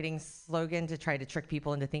cute marketing slogan to try to trick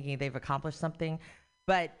people into thinking they've accomplished something.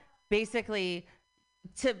 But basically,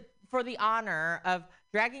 for the honor of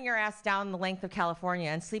dragging your ass down the length of California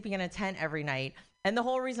and sleeping in a tent every night. And the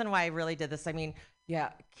whole reason why I really did this, I mean,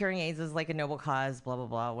 yeah, curing AIDS is like a noble cause, blah, blah,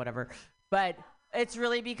 blah, whatever. But it's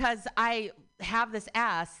really because I have this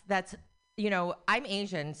ass that's, you know, I'm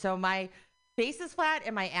Asian, so my face is flat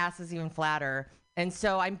and my ass is even flatter. And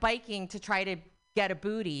so I'm biking to try to get a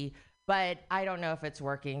booty, but I don't know if it's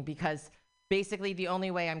working because basically the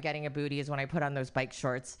only way I'm getting a booty is when I put on those bike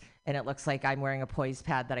shorts and it looks like I'm wearing a poise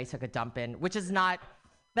pad that I took a dump in, which is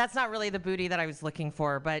that's not really the booty that I was looking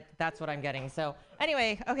for, but that's what I'm getting. So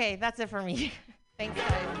anyway, okay, that's it for me. Thanks,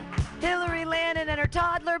 guys. Hillary Landon and her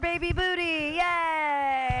toddler baby booty.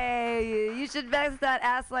 Yay! You should vest that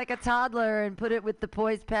ass like a toddler and put it with the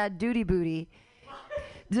poise pad duty booty.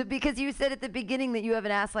 Because you said at the beginning that you have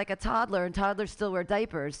an ass like a toddler, and toddlers still wear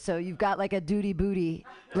diapers, so you've got like a duty booty,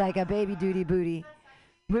 like a baby duty booty.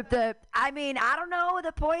 With the, I mean, I don't know,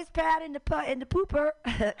 the poise pad and the pooper.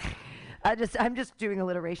 I'm just doing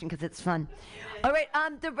alliteration because it's fun. All right,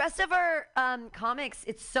 the rest of our comics,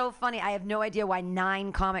 it's so funny. I have no idea why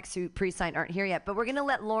 9 comics who pre-signed aren't here yet, but we're gonna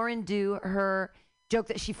let Lauren do her joke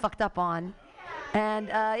that she fucked up on. And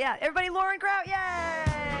yeah, everybody, Lauren Kraut, yay!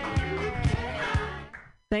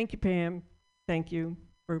 Thank you, Pam. Thank you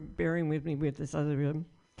for bearing with me with this other room.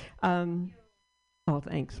 Oh,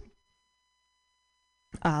 thanks.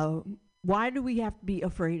 Why do we have to be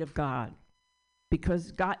afraid of God?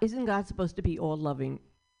 Because isn't God supposed to be all loving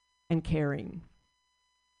and caring?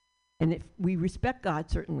 And if we respect God,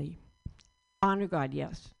 certainly. Honor God,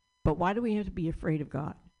 yes. But why do we have to be afraid of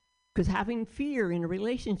God? Because having fear in a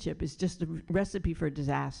relationship is just a recipe for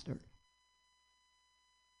disaster.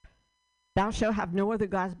 Thou shalt have no other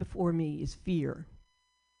gods before me is fear.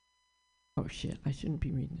 Oh shit, I shouldn't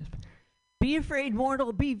be reading this. Be afraid,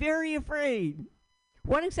 mortal, be very afraid.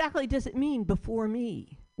 What exactly does it mean before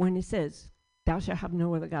me when it says, thou shalt have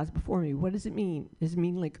no other gods before me? What does it mean? Does it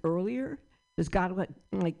mean like earlier? Does God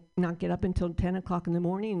like not get up until 10 o'clock in the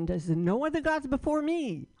morning and does no other gods before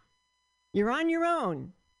me? You're on your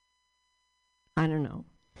own. I don't know.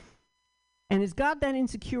 And is God that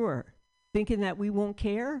insecure, thinking that we won't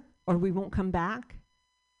care or we won't come back?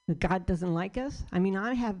 That God doesn't like us? I mean,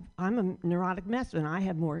 I'm a neurotic mess and I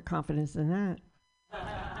have more confidence than that.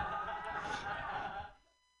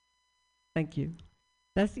 Thank you.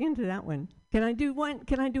 That's the end of that one. Can I do one?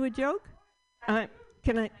 Can I do a joke? Can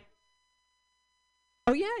I?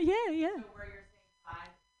 Oh, yeah. So where you're saying 5?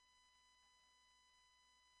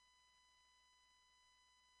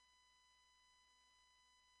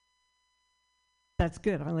 That's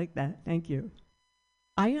good. I like that. Thank you.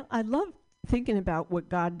 I love thinking about what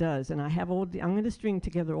God does, and I have I'm going to string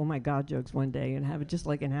together all my God jokes one day and have it just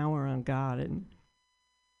like an hour on God. And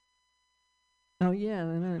oh yeah,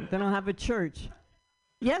 then I'll have a church.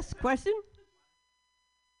 Yes, question?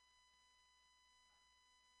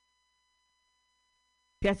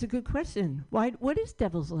 That's a good question. Why? What is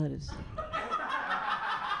devil's lettuce?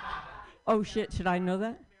 Oh shit! Should I know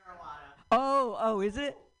that? Marijuana. Oh, is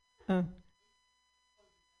it?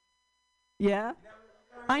 Yeah.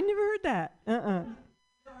 I never heard that.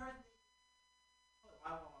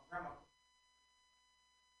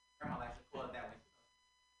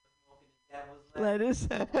 Lettuce.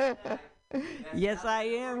 Yes, I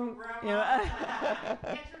am. You know.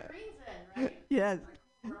 Get your greens in, right? Yes.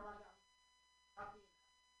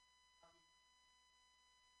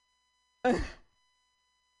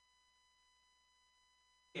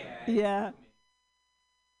 Yeah.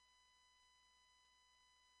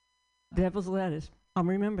 Devil's lettuce. I'll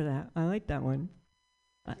remember that. I like that one.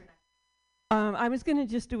 I was going to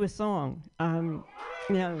just do a song.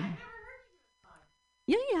 Yeah,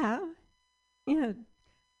 you have. Yeah.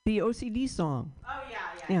 The OCD song. Oh,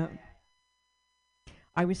 yeah.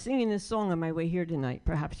 I was singing this song on my way here tonight.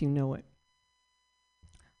 Perhaps you know it.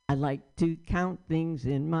 I like to count things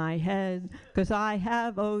in my head 'cause I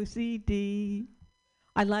have OCD.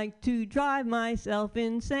 I like to drive myself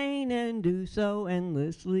insane and do so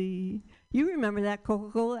endlessly. You remember that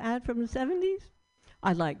Coca-Cola ad from the 70s?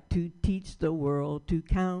 I like to teach the world to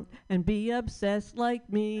count and be obsessed like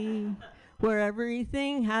me, where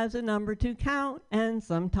everything has a number to count and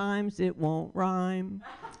sometimes it won't rhyme.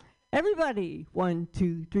 Everybody, 1,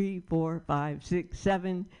 2, 3, 4, 5, 6,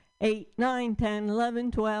 7, 8, 9, 10,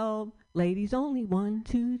 11, 12. Ladies only 1,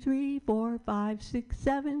 2, 3, 4, 5, 6,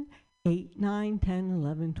 7, 8, 9, 10,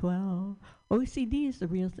 11, 12. OCD is the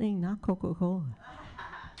real thing, not Coca-Cola.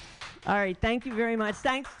 All right, thank you very much.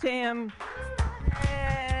 Thanks, Tim.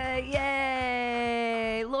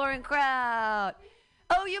 Yay! Lauren Kraut.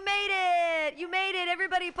 Oh, you made it! You made it!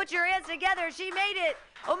 Everybody put your hands together. She made it!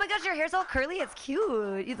 Oh my gosh, your hair's all curly. It's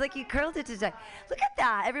cute. It's like you curled it today. Look at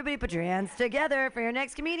that. Everybody put your hands together for your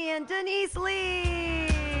next comedian, Denise Lee.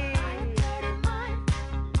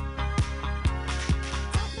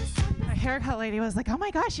 My haircut lady was like, oh my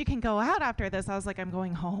gosh, you can go out after this. I was like, I'm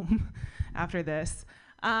going home after this.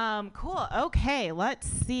 Cool. Okay, let's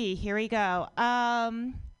see. Here we go.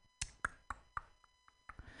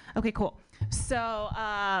 Okay, cool. So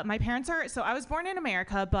my parents are, so I was born in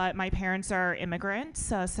America, but my parents are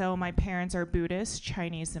immigrants. So my parents are Buddhist,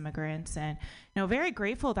 Chinese immigrants, and very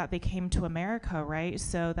grateful that they came to America, right?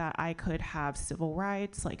 So that I could have civil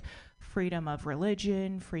rights, like freedom of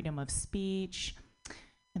religion, freedom of speech.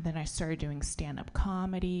 And then I started doing stand-up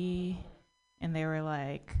comedy. And they were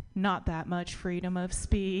like, not that much freedom of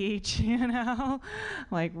speech,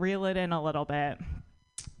 like reel it in a little bit.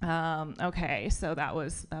 Okay, so that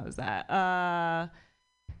was that.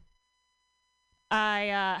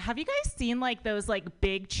 Have you guys seen like those like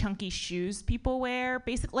big chunky shoes people wear?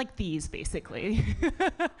 Like these, basically.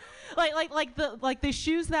 like the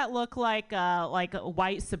shoes that look like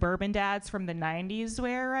white suburban dads from the 90s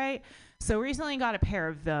wear, right? So recently got a pair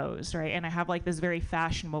of those, right? And I have like this very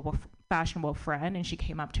fashionable friend, and she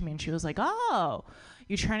came up to me and she was like, "Oh,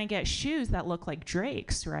 you're trying to get shoes that look like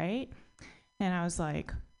Drake's, right?" And I was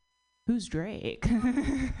like, "Who's Drake?"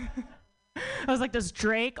 I was like, "Does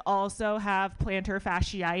Drake also have plantar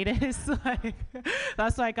fasciitis?" Like,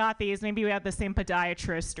 that's why I got these. Maybe we have the same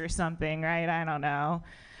podiatrist or something, right? I don't know.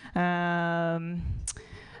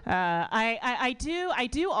 I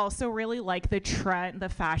do also really like the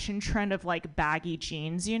fashion trend of like baggy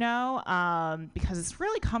jeans, you know, because it's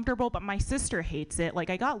really comfortable, but my sister hates it. Like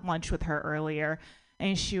I got lunch with her earlier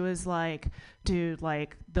and she was like, "Dude,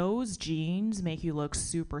 like those jeans make you look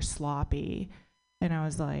super sloppy." And I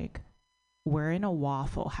was like, "We're in a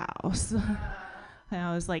Waffle House." And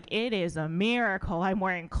I was like, "It is a miracle I'm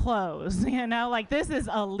wearing clothes, you know, like this is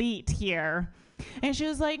elite here." And she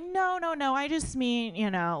was like, no, I just mean, you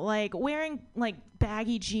know, like wearing like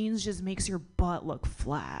baggy jeans just makes your butt look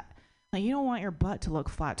flat. Like you don't want your butt to look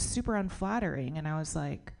flat, super unflattering. And I was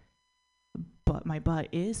like, "But my butt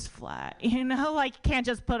is flat," you know, like you can't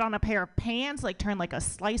just put on a pair of pants, like turn like a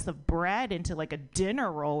slice of bread into like a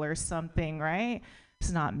dinner roll or something, right? It's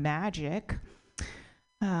not magic.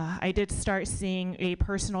 I did start seeing a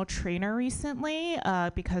personal trainer recently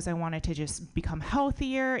because I wanted to just become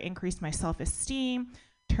healthier, increase my self-esteem,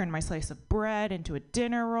 turn my slice of bread into a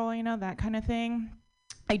dinner roll, you know, that kind of thing.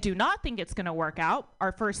 I do not think it's going to work out.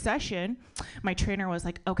 Our first session, my trainer was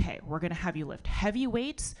like, "Okay, we're going to have you lift heavy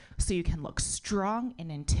weights so you can look strong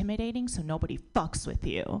and intimidating so nobody fucks with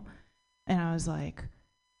you." And I was like,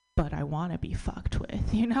 "But I want to be fucked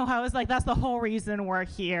with," you know? I was like, that's the whole reason we're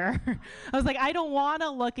here. I was like, I don't want to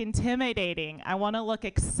look intimidating. I want to look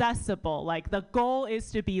accessible. Like the goal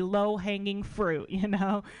is to be low-hanging fruit, you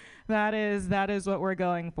know? That is what we're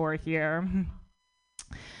going for here.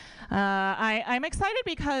 I'm excited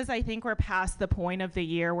because I think we're past the point of the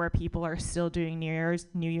year where people are still doing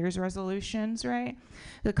New Year's resolutions, right?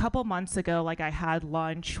 A couple months ago, like I had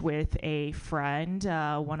lunch with a friend,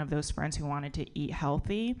 one of those friends who wanted to eat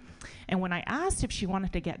healthy. And when I asked if she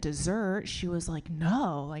wanted to get dessert, she was like,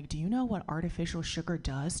 "No, like, do you know what artificial sugar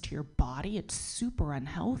does to your body? It's super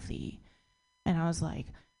unhealthy." And I was like,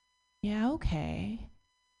 "Yeah, okay."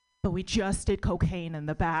 But we just did cocaine in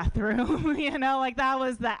the bathroom, you know, like that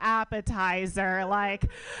was the appetizer.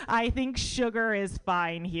 Like, I think sugar is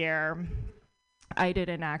fine here. I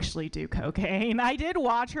didn't actually do cocaine. I did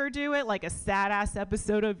watch her do it, like a sad-ass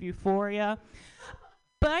episode of Euphoria.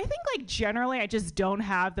 But I think, like, generally, I just don't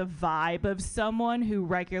have the vibe of someone who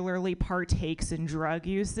regularly partakes in drug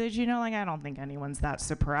usage. You know, like, I don't think anyone's that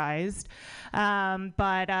surprised.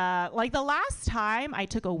 But like, the last time I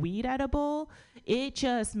took a weed edible, it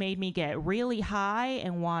just made me get really high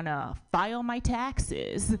and want to file my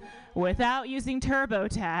taxes without using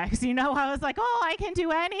TurboTax. You know, I was like, "Oh, I can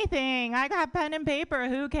do anything. I got pen and paper.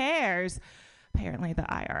 Who cares?" Apparently the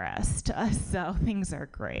IRS does, so things are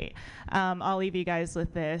great. I'll leave you guys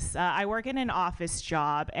with this. I work in an office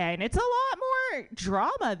job, and it's a lot more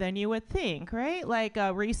drama than you would think, right? Like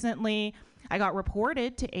recently, I got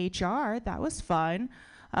reported to HR. That was fun.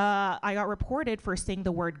 I got reported for saying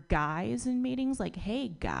the word guys in meetings, like, "Hey,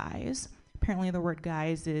 guys." Apparently the word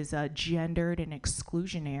guys is gendered and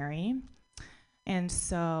exclusionary. And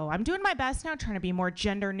so I'm doing my best now, trying to be more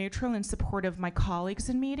gender neutral and supportive of my colleagues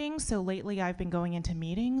in meetings. So lately I've been going into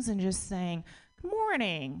meetings and just saying, "Good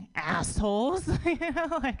morning, assholes." You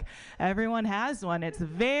know, like everyone has one. It's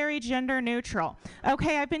very gender neutral.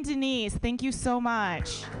 Okay, I've been Denise. Thank you so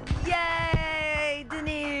much. Yay,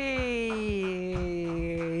 Denise.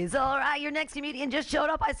 All right, your next comedian just showed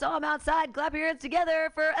up. I saw him outside. Clap your hands together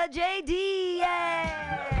for a JD.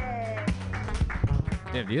 Yay.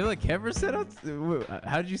 Damn, do you have like camera set up?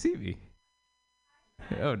 How did you see me?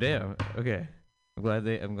 Oh damn. Okay. I'm glad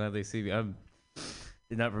they see me. I'm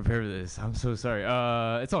did not prepare for this. I'm so sorry.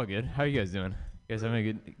 It's all good. How are you guys doing? You guys having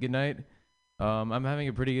a good night? I'm having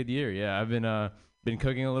a pretty good year. Yeah, I've been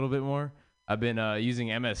cooking a little bit more. I've been using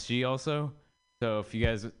MSG also. So if you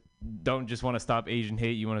guys don't just want to stop Asian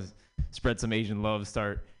hate, you want to spread some Asian love,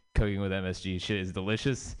 start cooking with MSG. Shit is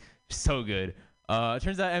delicious. So good. It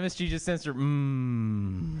turns out MSG just stands for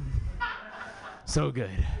so good.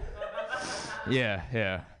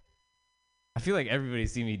 Yeah. I feel like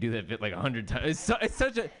everybody's seen me do that bit like 100 times.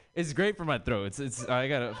 It's great for my throat. I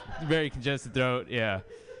got a very congested throat. Yeah.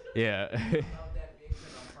 Yeah.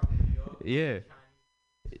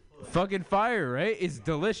 fucking fire, right? It's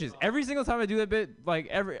delicious. Every single time I do that bit,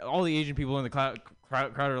 like all the Asian people in the crowd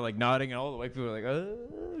are like nodding, and all the white people are like,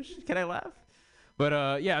 "Oh, can I laugh?"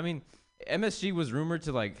 But yeah, I mean, MSG was rumored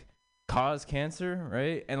to like cause cancer,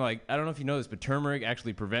 right? And like, I don't know if you know this, but turmeric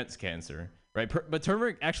actually prevents cancer, right? But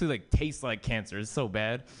turmeric actually like tastes like cancer. It's so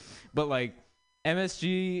bad. But like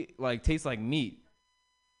MSG like tastes like meat.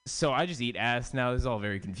 So I just eat ass now. This is all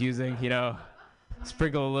very confusing, you know.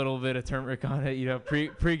 Sprinkle a little bit of turmeric on it, you know.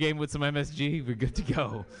 Pre-game with some MSG, we're good to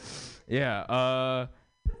go. Yeah.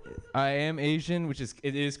 I am Asian, which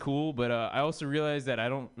is cool, but I also realize that I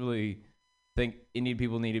don't really think Indian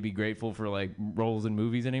people need to be grateful for like roles in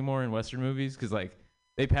movies anymore, in Western movies, because like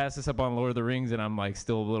they passed us up on Lord of the Rings, and I'm like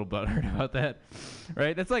still a little butthurt about that,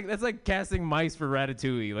 right? That's like casting mice for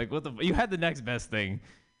Ratatouille. Like, what the? You had the next best thing,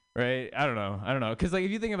 right? I don't know, because like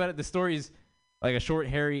if you think about it, the story's like a short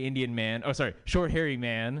hairy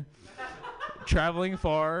man traveling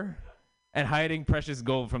far and hiding precious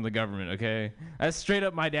gold from the government. Okay, that's straight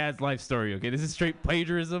up my dad's life story. Okay, this is straight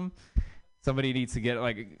plagiarism. Somebody needs to get,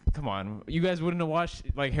 like, come on. You guys wouldn't have watched,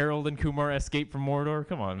 like, Harold and Kumar Escape from Mordor?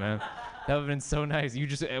 Come on, man. That would have been so nice. You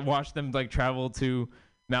just watch them, like, travel to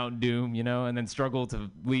Mount Doom, you know, and then struggle to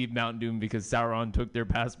leave Mount Doom because Sauron took their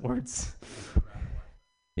passports.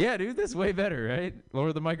 Yeah, dude, that's way better, right?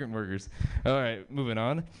 Lower the migrant workers. All right, moving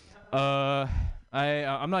on.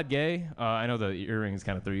 I'm not gay. I know the earrings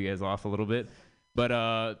kind of threw you guys off a little bit. But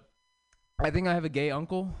I think I have a gay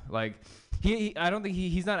uncle. Like, I don't think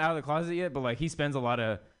he's not out of the closet yet, but like he spends a lot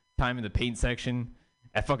of time in the paint section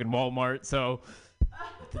at fucking Walmart. So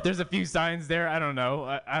there's a few signs there. I don't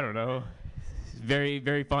know. I don't know. Very,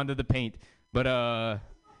 very fond of the paint. But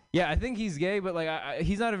yeah, I think he's gay, but like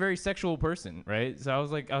he's not a very sexual person, right?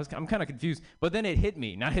 So I'm kind of confused. But then it hit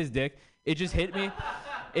me, not his dick. It just hit me.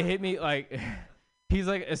 It hit me like he's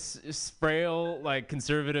like a frail, like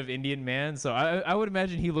conservative Indian man. So I would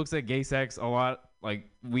imagine he looks at gay sex a lot. Like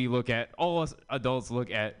all us adults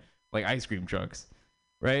look at like ice cream trucks,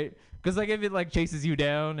 right? Because like if it like chases you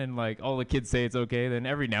down and like all the kids say it's okay, then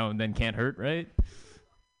every now and then can't hurt, right?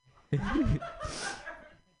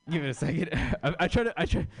 Give it a second. I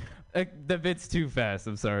try. The bit's too fast.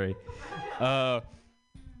 I'm sorry. I'm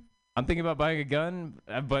thinking about buying a gun,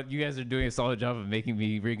 but you guys are doing a solid job of making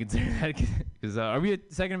me reconsider that. Because are we a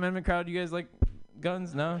Second Amendment crowd? You guys like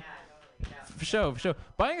guns? No. Yeah, totally. For sure.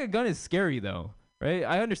 Buying a gun is scary though. Right?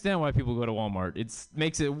 I understand why people go to Walmart. It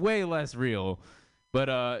makes it way less real.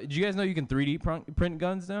 But did you guys know you can 3D print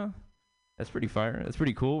guns now? That's pretty fire. That's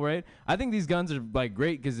pretty cool, right? I think these guns are like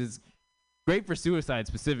great because it's great for suicide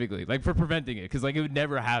specifically, like for preventing it, because like it would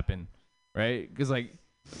never happen, right? Because like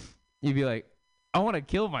you'd be like, I want to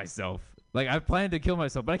kill myself. Like I plan to kill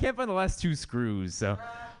myself, but I can't find the last 2 screws, so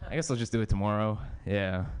I guess I'll just do it tomorrow.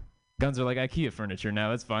 Yeah. Guns are like IKEA furniture now.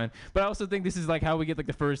 That's fine. But I also think this is like how we get like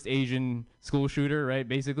the first Asian school shooter, right?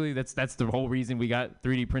 Basically, that's the whole reason we got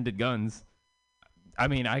 3D printed guns. I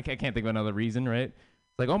mean, I can't think of another reason, right?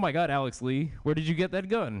 It's like, oh my God, Alex Lee, where did you get that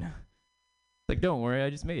gun? It's like, don't worry, I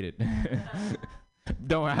just made it.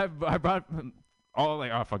 I brought all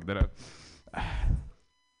like, oh fuck that up.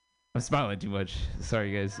 I'm smiling too much.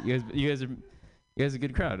 Sorry, guys. You guys are a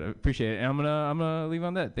good crowd. I appreciate it. And I'm gonna leave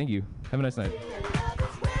on that. Thank you. Have a nice night.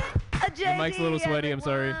 The mic's a little sweaty. I'm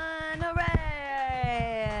sorry.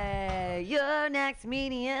 Hooray! Your next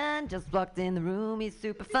comedian just walked in the room. He's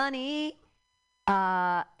super funny.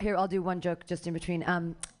 Here, I'll do one joke just in between.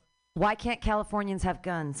 Why can't Californians have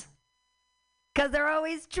guns? Because they're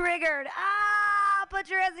always triggered. Put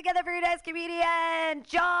your hands together for your next comedian,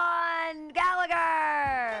 John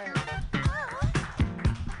Gallagher.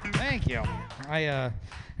 Thank you. Are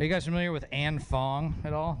you guys familiar with Ann Fong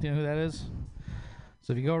at all? Do you know who that is?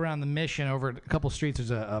 So if you go around the Mission over a couple streets, there's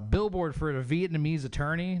a billboard for a Vietnamese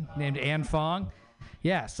attorney named Ann Fong.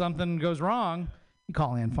 Yeah, something goes wrong, you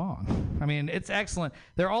call Ann Fong. I mean, it's excellent.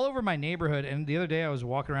 They're all over my neighborhood, and the other day I was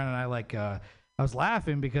walking around and I was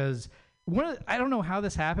laughing because I don't know how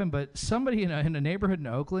this happened, but somebody in a neighborhood in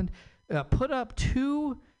Oakland put up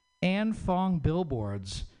 2 Ann Fong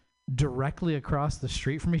billboards directly across the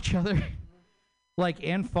street from each other. Like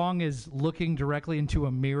Ann Fong is looking directly into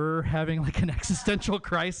a mirror, having like an existential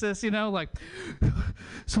crisis, you know, like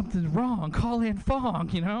something's wrong. Call Ann Fong,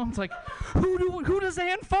 you know. It's like who does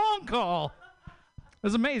Ann Fong call?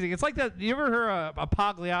 It's amazing. It's like that. You ever hear a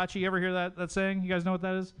Pagliacci? You ever hear that saying? You guys know what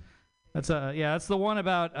that is? That's that's the one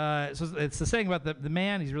about. So it's the saying about the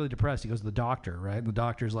man. He's really depressed. He goes to the doctor, right? And the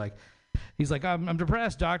doctor's like. He's like, I'm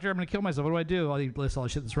depressed, doctor. I'm going to kill myself. What do? He lists all the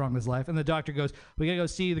shit that's wrong in his life. And the doctor goes, we got to go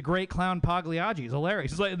see the great clown Pagliacci. He's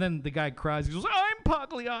hilarious. He's like, and then the guy cries. He goes, I'm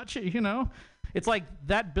Pagliacci, you know? It's like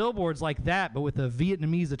that billboard's like that, but with a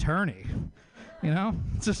Vietnamese attorney. You know,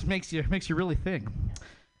 it just makes you really think.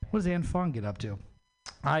 What does Anne Fong get up to?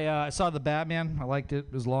 I saw the Batman. I liked it.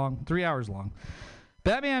 It was long, 3 hours long.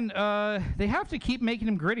 Batman. They have to keep making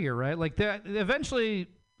him grittier, right? Like eventually,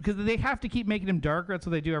 because they have to keep making him darker. That's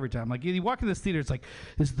what they do every time. Like you walk in this theater, it's like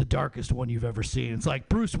this is the darkest one you've ever seen. It's like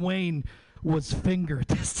Bruce Wayne was fingered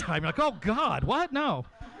this time. You're like, oh God, what? No,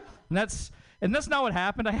 and that's not what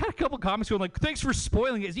happened. I had a couple comments going like, thanks for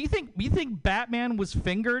spoiling it. You think Batman was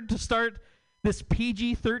fingered to start this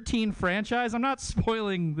PG-13 franchise? I'm not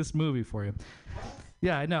spoiling this movie for you.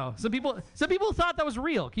 Yeah, I know. Some people thought that was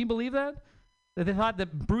real. Can you believe that? That they thought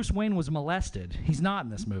that Bruce Wayne was molested. He's not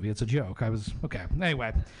in this movie. It's a joke. Okay.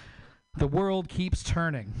 Anyway, the world keeps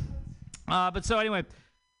turning. But so anyway,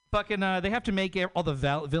 fucking they have to make all the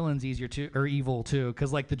villains evil too,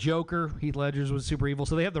 because like the Joker, Heath Ledger's was super evil.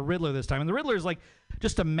 So they have the Riddler this time, and the Riddler is like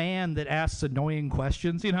just a man that asks annoying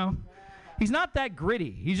questions. You know. He's not that gritty.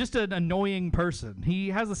 He's just an annoying person. He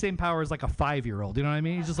has the same power as like a 5-year-old. You know what I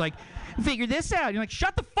mean? He's just like, figure this out. You're like,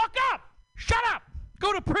 shut the fuck up! Shut up!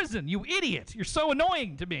 Go to prison, you idiot! You're so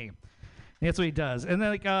annoying to me. And that's what he does. And then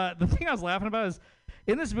like the thing I was laughing about is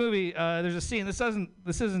in this movie, there's a scene. This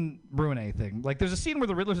doesn't ruin anything. Like there's a scene where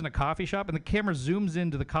the Riddler's in a coffee shop and the camera zooms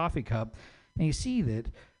into the coffee cup, and you see that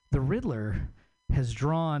the Riddler has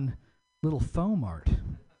drawn little foam art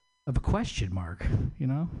of a question mark. You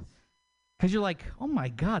know. Because you're like, oh my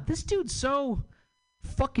God, this dude's so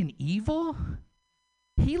fucking evil.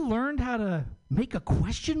 He learned how to make a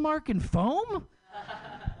question mark in foam?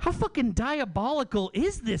 How fucking diabolical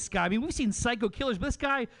is this guy? I mean, we've seen psycho killers, but this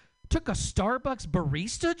guy took a Starbucks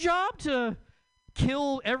barista job to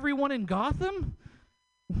kill everyone in Gotham?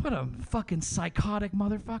 What a fucking psychotic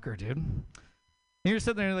motherfucker, dude. And you're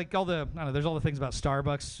sitting there like there's all the things about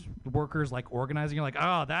Starbucks workers like organizing. You're like,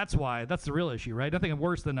 oh, that's why. That's the real issue, right? Nothing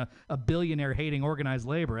worse than a billionaire hating organized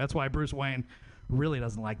labor. That's why Bruce Wayne really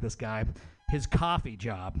doesn't like this guy. His coffee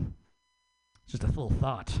job. It's just a little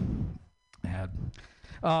thought I had.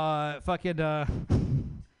 I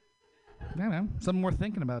don't know. Something worth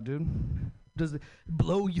thinking about, dude. Does it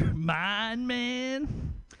blow your mind,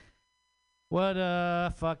 man? What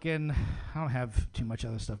fucking I don't have too much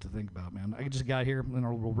other stuff to think about, man. I just got here in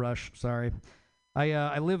a little rush. Sorry.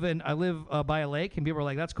 I live by a lake, and people are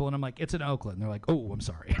like, "That's cool," and I'm like, "It's in Oakland." And they're like, "Oh, I'm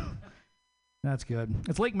sorry." That's good.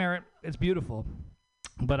 It's Lake Merritt. It's beautiful.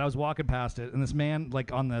 But I was walking past it, and this man,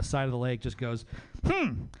 like on the side of the lake, just goes,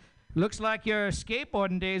 "Looks like your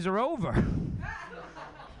skateboarding days are over." I'm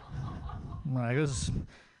like,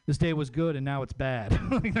 this day was good, and now it's bad.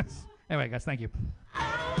 Anyway, guys, thank you.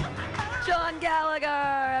 John Gallagher,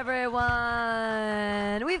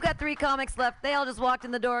 everyone. We've got 3 comics left. They all just walked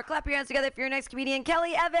in the door. Clap your hands together for your next comedian,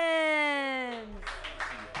 Kelly Evans.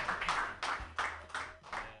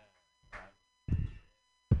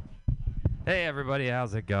 Hey, everybody.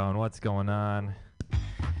 How's it going? What's going on?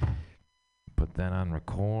 Put that on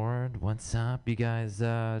record. What's up? You guys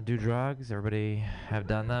do drugs? Everybody have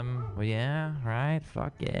done them? Well, yeah, right?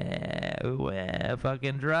 Fuck yeah. Ooh, yeah.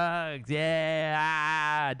 Fucking drugs. Yeah.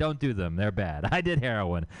 Ah, don't do them. They're bad. I did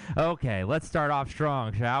heroin. Okay, let's start off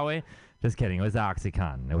strong, shall we? Just kidding. It was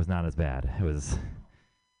OxyContin. It was not as bad. It was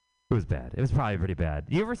bad. It was probably pretty bad.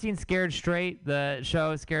 You ever seen Scared Straight? The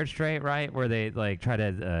show Scared Straight, right? Where they like try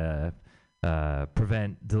to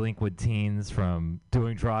prevent delinquent teens from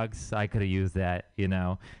doing drugs. I could have used that, you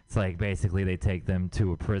know. It's like basically they take them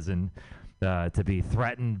to a prison to be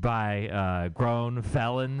threatened by grown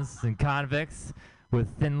felons and convicts with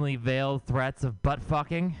thinly veiled threats of butt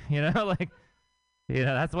fucking, you know, like, you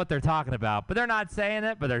know, that's what they're talking about. But they're not saying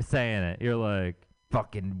it, but they're saying it. You're like,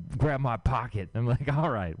 fucking grab my pocket. I'm like, all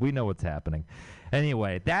right, we know what's happening.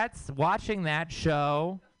 Anyway, watching that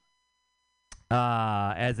show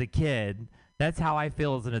as a kid, that's how I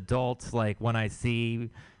feel as an adult, like when I see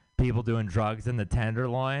people doing drugs in the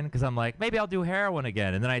Tenderloin, because I'm like, maybe I'll do heroin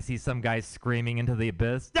again. And then I see some guy screaming into the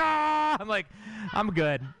abyss. Ah! I'm like, I'm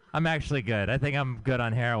good. I'm actually good. I think I'm good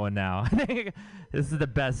on heroin now. I think this is the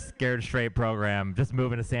best Scared Straight program. Just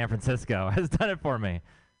moving to San Francisco has done it for me. I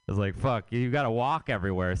was like, fuck, you got to walk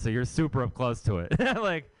everywhere, so you're super up close to it.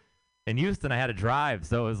 Like, in Houston, I had to drive,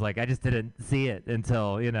 so it was like I just didn't see it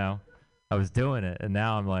until, you know, I was doing it, and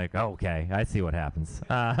now I'm like, oh, okay, I see what happens.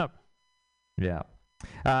 Yeah.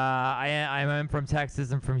 I'm from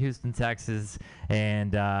Texas. I'm from Houston, Texas,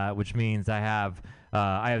 and which means I have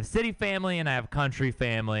city family and I have country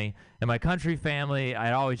family. And my country family,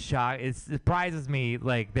 it surprises me,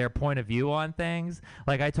 like, their point of view on things.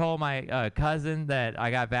 Like, I told my cousin that I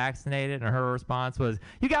got vaccinated, and her response was,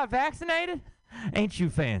 "You got vaccinated? Ain't you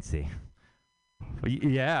fancy?"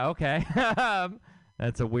 Yeah, okay.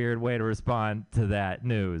 That's a weird way to respond to that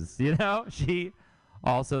news. You know, she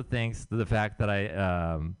also thinks the fact that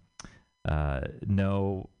I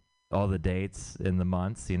know all the dates in the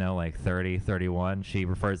months, you know, like 30, 31, she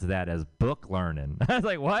refers to that as book learning. I was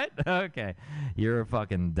like, what? Okay. You're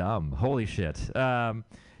fucking dumb. Holy shit.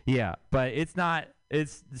 Yeah, but it's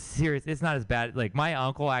serious. It's not as bad. Like, my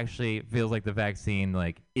uncle actually feels like the vaccine,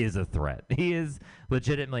 like, is a threat. He is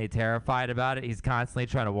legitimately terrified about it. He's constantly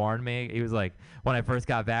trying to warn me. He was like, when I first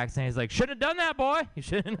got vaccinated, he's like, shouldn't have done that, boy. You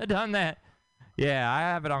shouldn't have done that. Yeah, I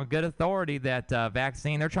have it on good authority that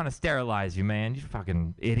vaccine, they're trying to sterilize you, man. You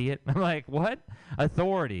fucking idiot. I'm like, what?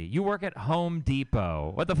 Authority? You work at Home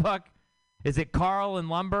Depot. What the fuck? Is it Carl and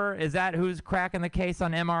Lumber? Is that who's cracking the case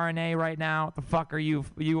on mRNA right now? What the fuck are you?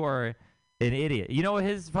 You are an idiot. You know what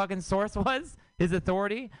his fucking source was? His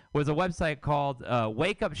authority was a website called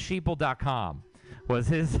wakeupsheeple.com. Was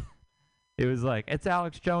his... It was like, it's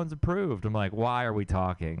Alex Jones approved. I'm like, why are we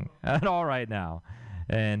talking at all right now?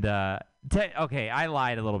 And... okay, I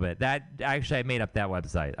lied a little bit. That actually, I made up that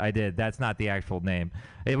website. I did. That's not the actual name.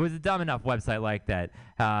 It was a dumb enough website like that.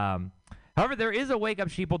 However, there is a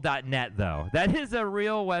wakeupsheeple.net, though. That is a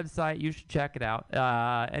real website. You should check it out.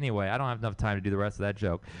 Anyway, I don't have enough time to do the rest of that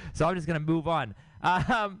joke, so I'm just going to move on.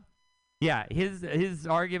 Yeah, his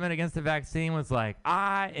argument against the vaccine was like,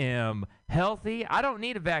 I am healthy. I don't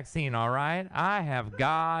need a vaccine, all right? I have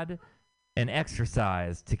God and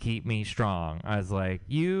exercise to keep me strong. I was like,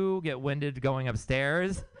 you get winded going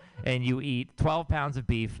upstairs and you eat 12 pounds of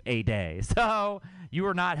beef a day. So you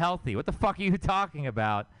are not healthy. What the fuck are you talking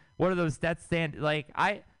about? What are those that's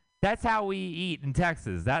how we eat in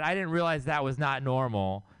Texas. That I didn't realize that was not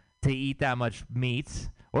normal to eat that much meat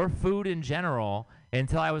or food in general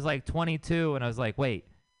until I was like 22 and I was like, wait,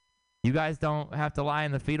 you guys don't have to lie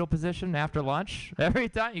in the fetal position after lunch every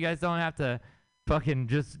time? You guys don't have to fucking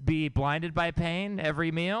just be blinded by pain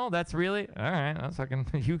every meal? That's really all right. That's fucking.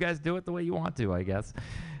 You guys do it the way you want to, I guess.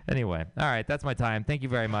 Anyway, all right. That's my time. Thank you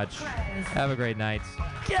very much. Have a great night.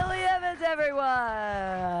 Kelly Evans,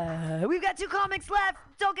 everyone. We've got 2 comics left.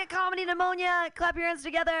 Don't get comedy pneumonia. Clap your hands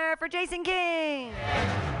together for Jason King.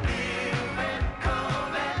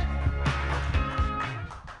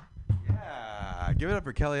 Yeah, give it up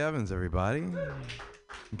for Kelly Evans, everybody.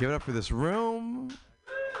 Give it up for this room.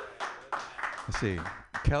 Let's see.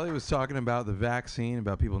 Kelly was talking about the vaccine,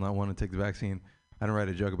 about people not wanting to take the vaccine. I didn't write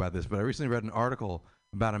a joke about this, but I recently read an article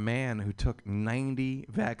about a man who took 90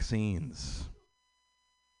 vaccines.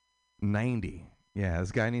 90. Yeah,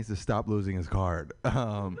 this guy needs to stop losing his card.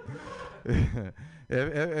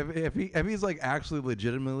 If he's like actually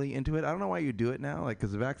legitimately into it, I don't know why you do it now. Like,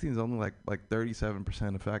 because the vaccine's only like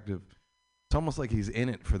 37% effective. It's almost like he's in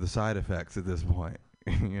it for the side effects at this point.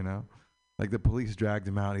 You know. Like the police dragged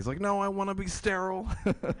him out. He's like, no, I want to be sterile.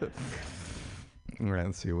 All right,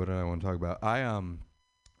 let's see. What do I want to talk about?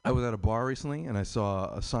 I was at a bar recently, and I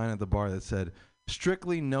saw a sign at the bar that said,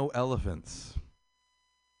 strictly no elephants.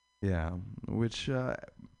 Yeah, which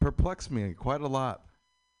perplexed me quite a lot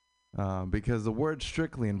because the word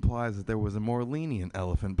strictly implies that there was a more lenient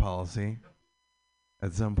elephant policy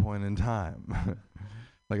at some point in time.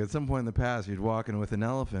 Like at some point in the past, you'd walk in with an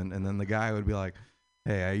elephant, and then the guy would be like,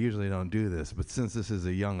 hey, I usually don't do this, but since this is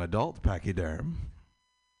a young adult pachyderm,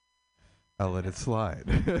 I'll let it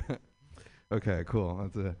slide. Okay, cool.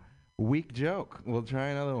 That's a weak joke. We'll try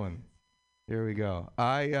another one. Here we go.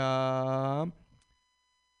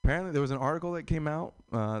 Apparently there was an article that came out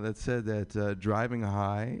that said that driving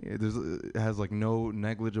high has like no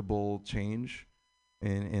negligible change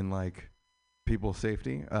in like people's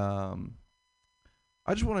safety. I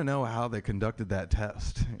just want to know how they conducted that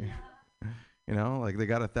test. You know, like they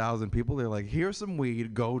got 1,000 people. They're like, here's some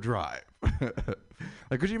weed, go drive.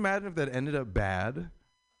 Like, could you imagine if that ended up bad?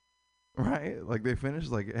 Right? Like they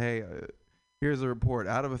finished like, hey, here's a report.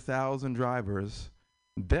 Out of 1,000 drivers,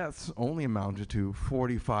 deaths only amounted to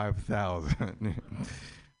 45,000.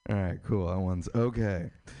 All right, cool. That one's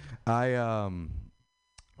okay. I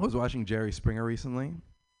was watching Jerry Springer recently,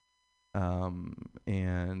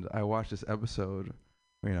 and I watched this episode,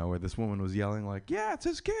 you know, where this woman was yelling like, yeah, it's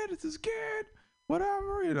his kid,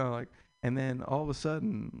 whatever, you know, like, and then all of a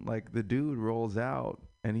sudden, like, the dude rolls out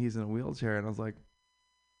and he's in a wheelchair, and I was like,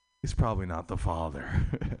 he's probably not the father.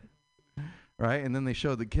 Right? And then they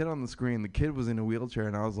showed the kid on the screen. The kid was in a wheelchair,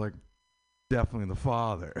 and I was like, definitely the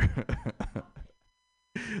father.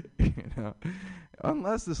 You know,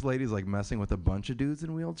 unless this lady's like messing with a bunch of dudes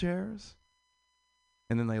in wheelchairs,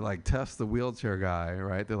 and then they like test the wheelchair guy,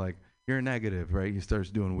 right? They're like, you're negative, right? He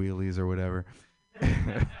starts doing wheelies or whatever.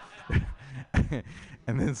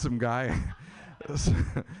 And then some guy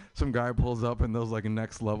some guy pulls up in those like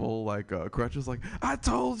next level like crutches, like, I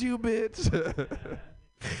told you, bitch.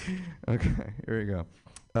 Okay, here we go.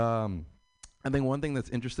 I think one thing that's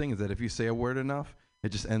interesting is that if you say a word enough, it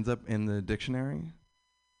just ends up in the dictionary.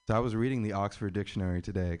 So I was reading the Oxford Dictionary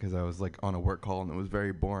today because I was like on a work call and it was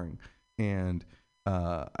very boring. And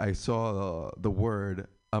I saw the word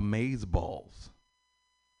amazeballs.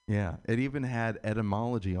 Yeah, it even had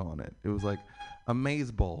etymology on it. It was like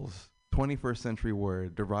amazeballs, 21st century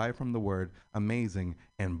word derived from the word amazing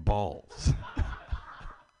and balls.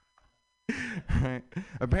 Right?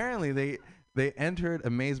 Apparently they entered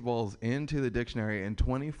amazeballs into the dictionary in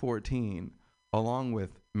 2014 along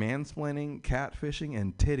with mansplaining, catfishing,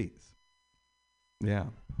 and titties. Yeah.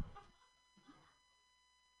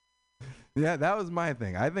 Yeah, that was my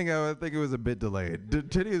thing. I think it was a bit delayed.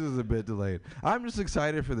 Titties was a bit delayed. I'm just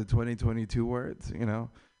excited for the 2022 words, you know,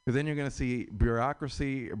 because then you're going to see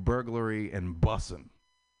bureaucracy, burglary, and bussin'.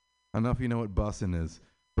 I don't know if you know what bussin' is,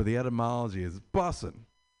 but the etymology is bussin'.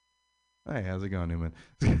 Hey, how's it going, Newman?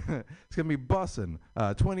 It's going to be bussin',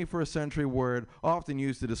 21st century word often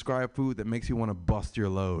used to describe food that makes you want to bust your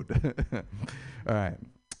load. All right.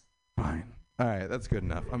 Fine. All right, that's good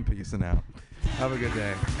enough. I'm peacing out. Have a good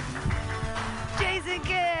day. Jason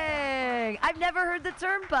King! I've never heard the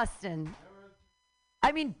term bustin'.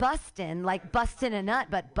 I mean bustin', like bustin' a nut,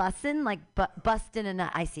 but bussin', like bustin' a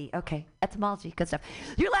nut. I see. Okay. Etymology. Good stuff.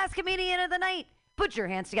 Your last comedian of the night. Put your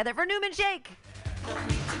hands together for Newman Shake.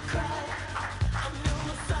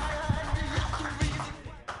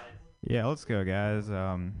 Yeah, let's go, guys.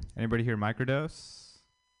 Anybody here microdose?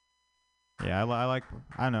 Yeah,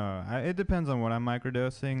 I know. It depends on what I'm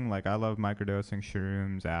microdosing. Like, I love microdosing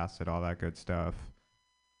shrooms, acid, all that good stuff.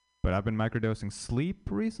 But I've been microdosing sleep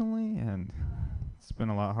recently, and it's been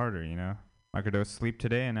a lot harder, you know? Microdose sleep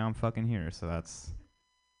today, and now I'm fucking here, so that's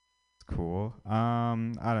cool. I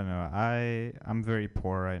don't know. I'm very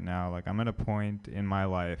poor right now. Like, I'm at a point in my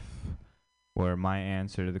life where my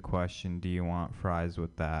answer to the question, do you want fries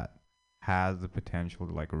with that, has the potential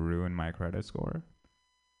to, like, ruin my credit score.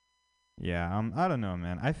 Yeah, I don't know,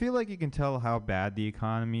 man. I feel like you can tell how bad the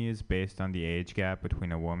economy is based on the age gap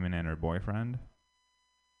between a woman and her boyfriend.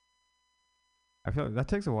 I feel like that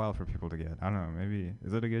takes a while for people to get. I don't know, maybe,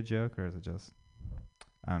 is it a good joke or is it just,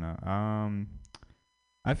 I don't know.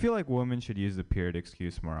 I feel like women should use the period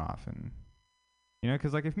excuse more often. You know,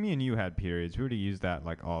 because, like, if me and you had periods, we would have used that,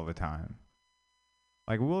 like, all the time.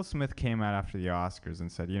 Like, Will Smith came out after the Oscars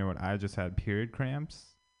and said, you know what, I just had period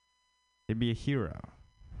cramps. He'd be a hero.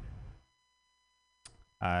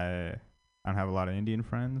 I don't have a lot of Indian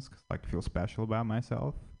friends because I like to feel special about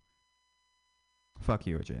myself. Fuck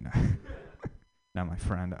you, AJ. No. Not my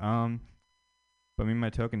friend. But me and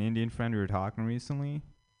my token Indian friend, we were talking recently,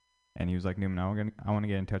 and he was like, Newman, I want to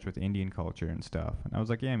get in touch with Indian culture and stuff. And I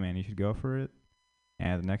was like, yeah, man, you should go for it.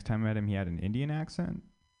 And the next time I met him, he had an Indian accent.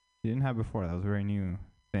 He didn't have before. That was a very new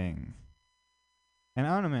thing. And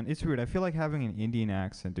I don't know, man, it's weird. I feel like having an Indian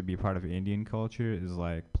accent to be part of Indian culture is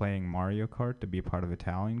like playing Mario Kart to be part of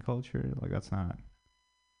Italian culture. Like, that's not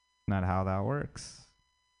how that works.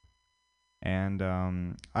 And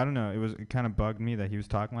I don't know, it kind of bugged me that he was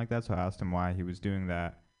talking like that, so I asked him why he was doing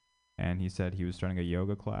that. And he said he was starting a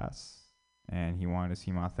yoga class, and he wanted to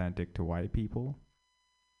seem authentic to white people.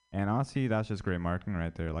 And honestly, that's just great marketing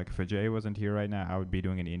right there. Like, if Ajay wasn't here right now, I would be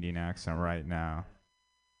doing an Indian accent right now.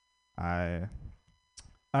 I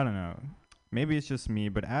don't know. Maybe it's just me,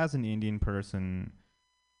 but as an Indian person,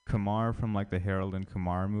 Kumar from like the Harold and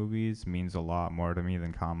Kumar movies means a lot more to me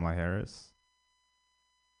than Kamala Harris.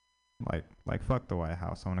 Like fuck the White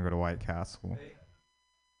House. I want to go to White Castle.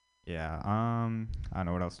 Yeah. I don't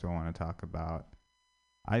know, what else do I want to talk about?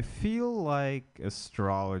 I feel like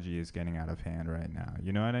astrology is getting out of hand right now.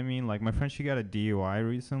 You know what I mean? Like, my friend, she got a DUI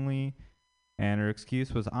recently, and her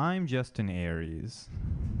excuse was, I'm just an Aries.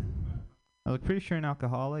 I was pretty sure an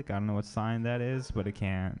alcoholic. I don't know what sign that is, but it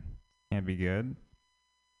can't be good.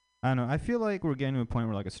 I don't know. I feel like we're getting to a point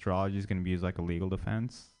where, like, astrology is going to be used like a legal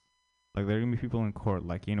defense. Like, there are going to be people in court,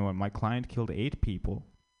 like, you know what, my client killed 8 people,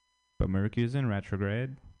 but Mercury's in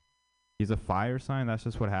retrograde. He's a fire sign. That's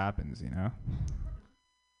just what happens, you know?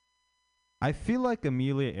 I feel like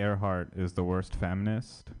Amelia Earhart is the worst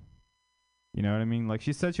feminist. You know what I mean? Like,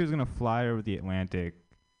 she said she was going to fly over the Atlantic,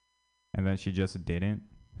 and then she just didn't.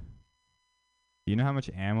 Do you know how much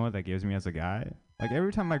ammo that gives me as a guy? Like,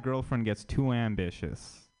 every time my girlfriend gets too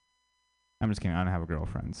ambitious. I'm just kidding. I don't have a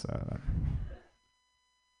girlfriend, so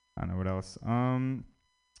I don't know what else.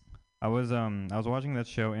 I was watching that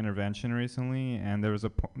show Intervention recently, and there was a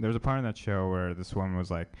part in that show where this woman was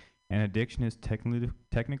like, And addiction is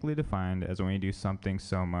technically defined as when you do something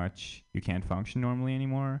so much you can't function normally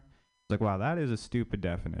anymore. It's like, wow, that is a stupid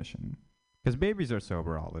definition. Because babies are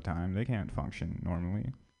sober all the time. They can't function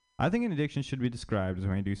normally. I think an addiction should be described as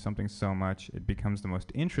when you do something so much it becomes the most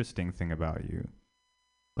interesting thing about you.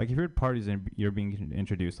 Like if you're at parties and you're being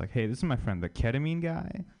introduced like, hey, this is my friend, the ketamine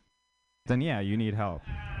guy, then yeah, you need help.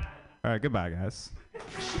 All right, goodbye, guys.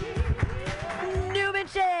 Newman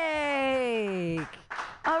Shake!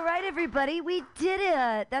 All right, everybody, we did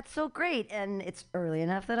it. That's so great. And it's early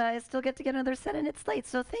enough that I still get to get another set, and it's late.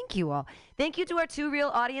 So thank you all. Thank you to our two real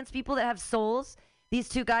audience people that have souls. These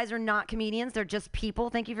two guys are not comedians. They're just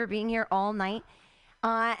people. Thank you for being here all night.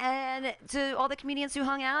 And to all the comedians who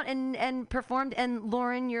hung out and performed. And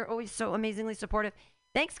Lauren, you're always so amazingly supportive.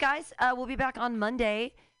 Thanks, guys. We'll be back on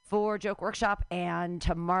Monday for Joke Workshop and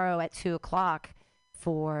tomorrow at 2 o'clock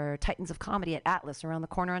for Titans of Comedy at Atlas around the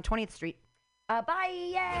corner on 20th Street. Bye.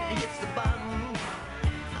 Yay. It's the bottom roof,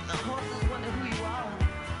 and the horses wonder who you are.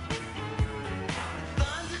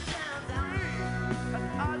 Thunder down the roof,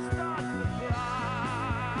 and I start to fly.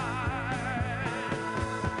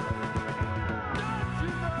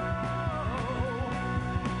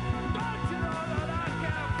 Don't you know that I can fly? Don't you know that I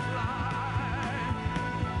can fly?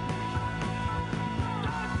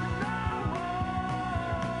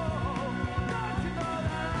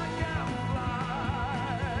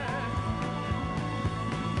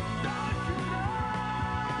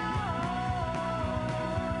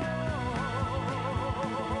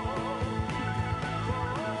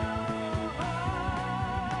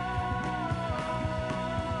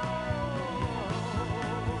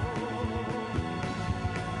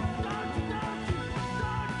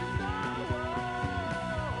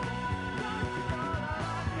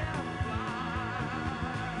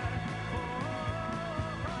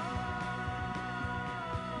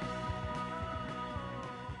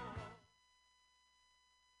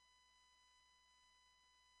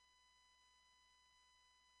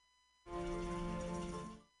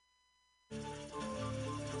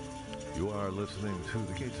 You are listening to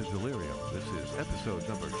The Gates of Delirium. This is episode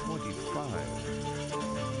number 25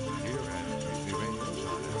 here at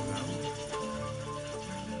MutinyRadio.fm.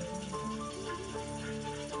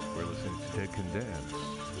 We're listening to Dead Can Dance.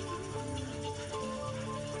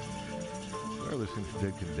 We're listening to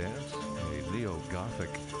Dead Can Dance, a neo-gothic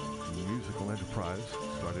musical enterprise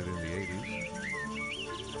started in the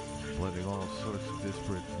 80s, blending all sorts of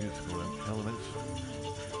disparate musical elements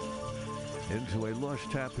into a lush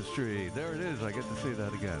tapestry. There it is. I get to say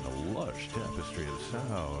that again. A lush tapestry of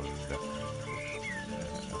sound.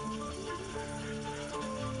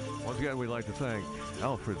 Once again, we'd like to thank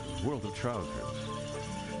Alfred's World of Trousers.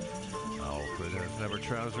 Alfred has never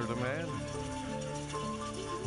trousered a man.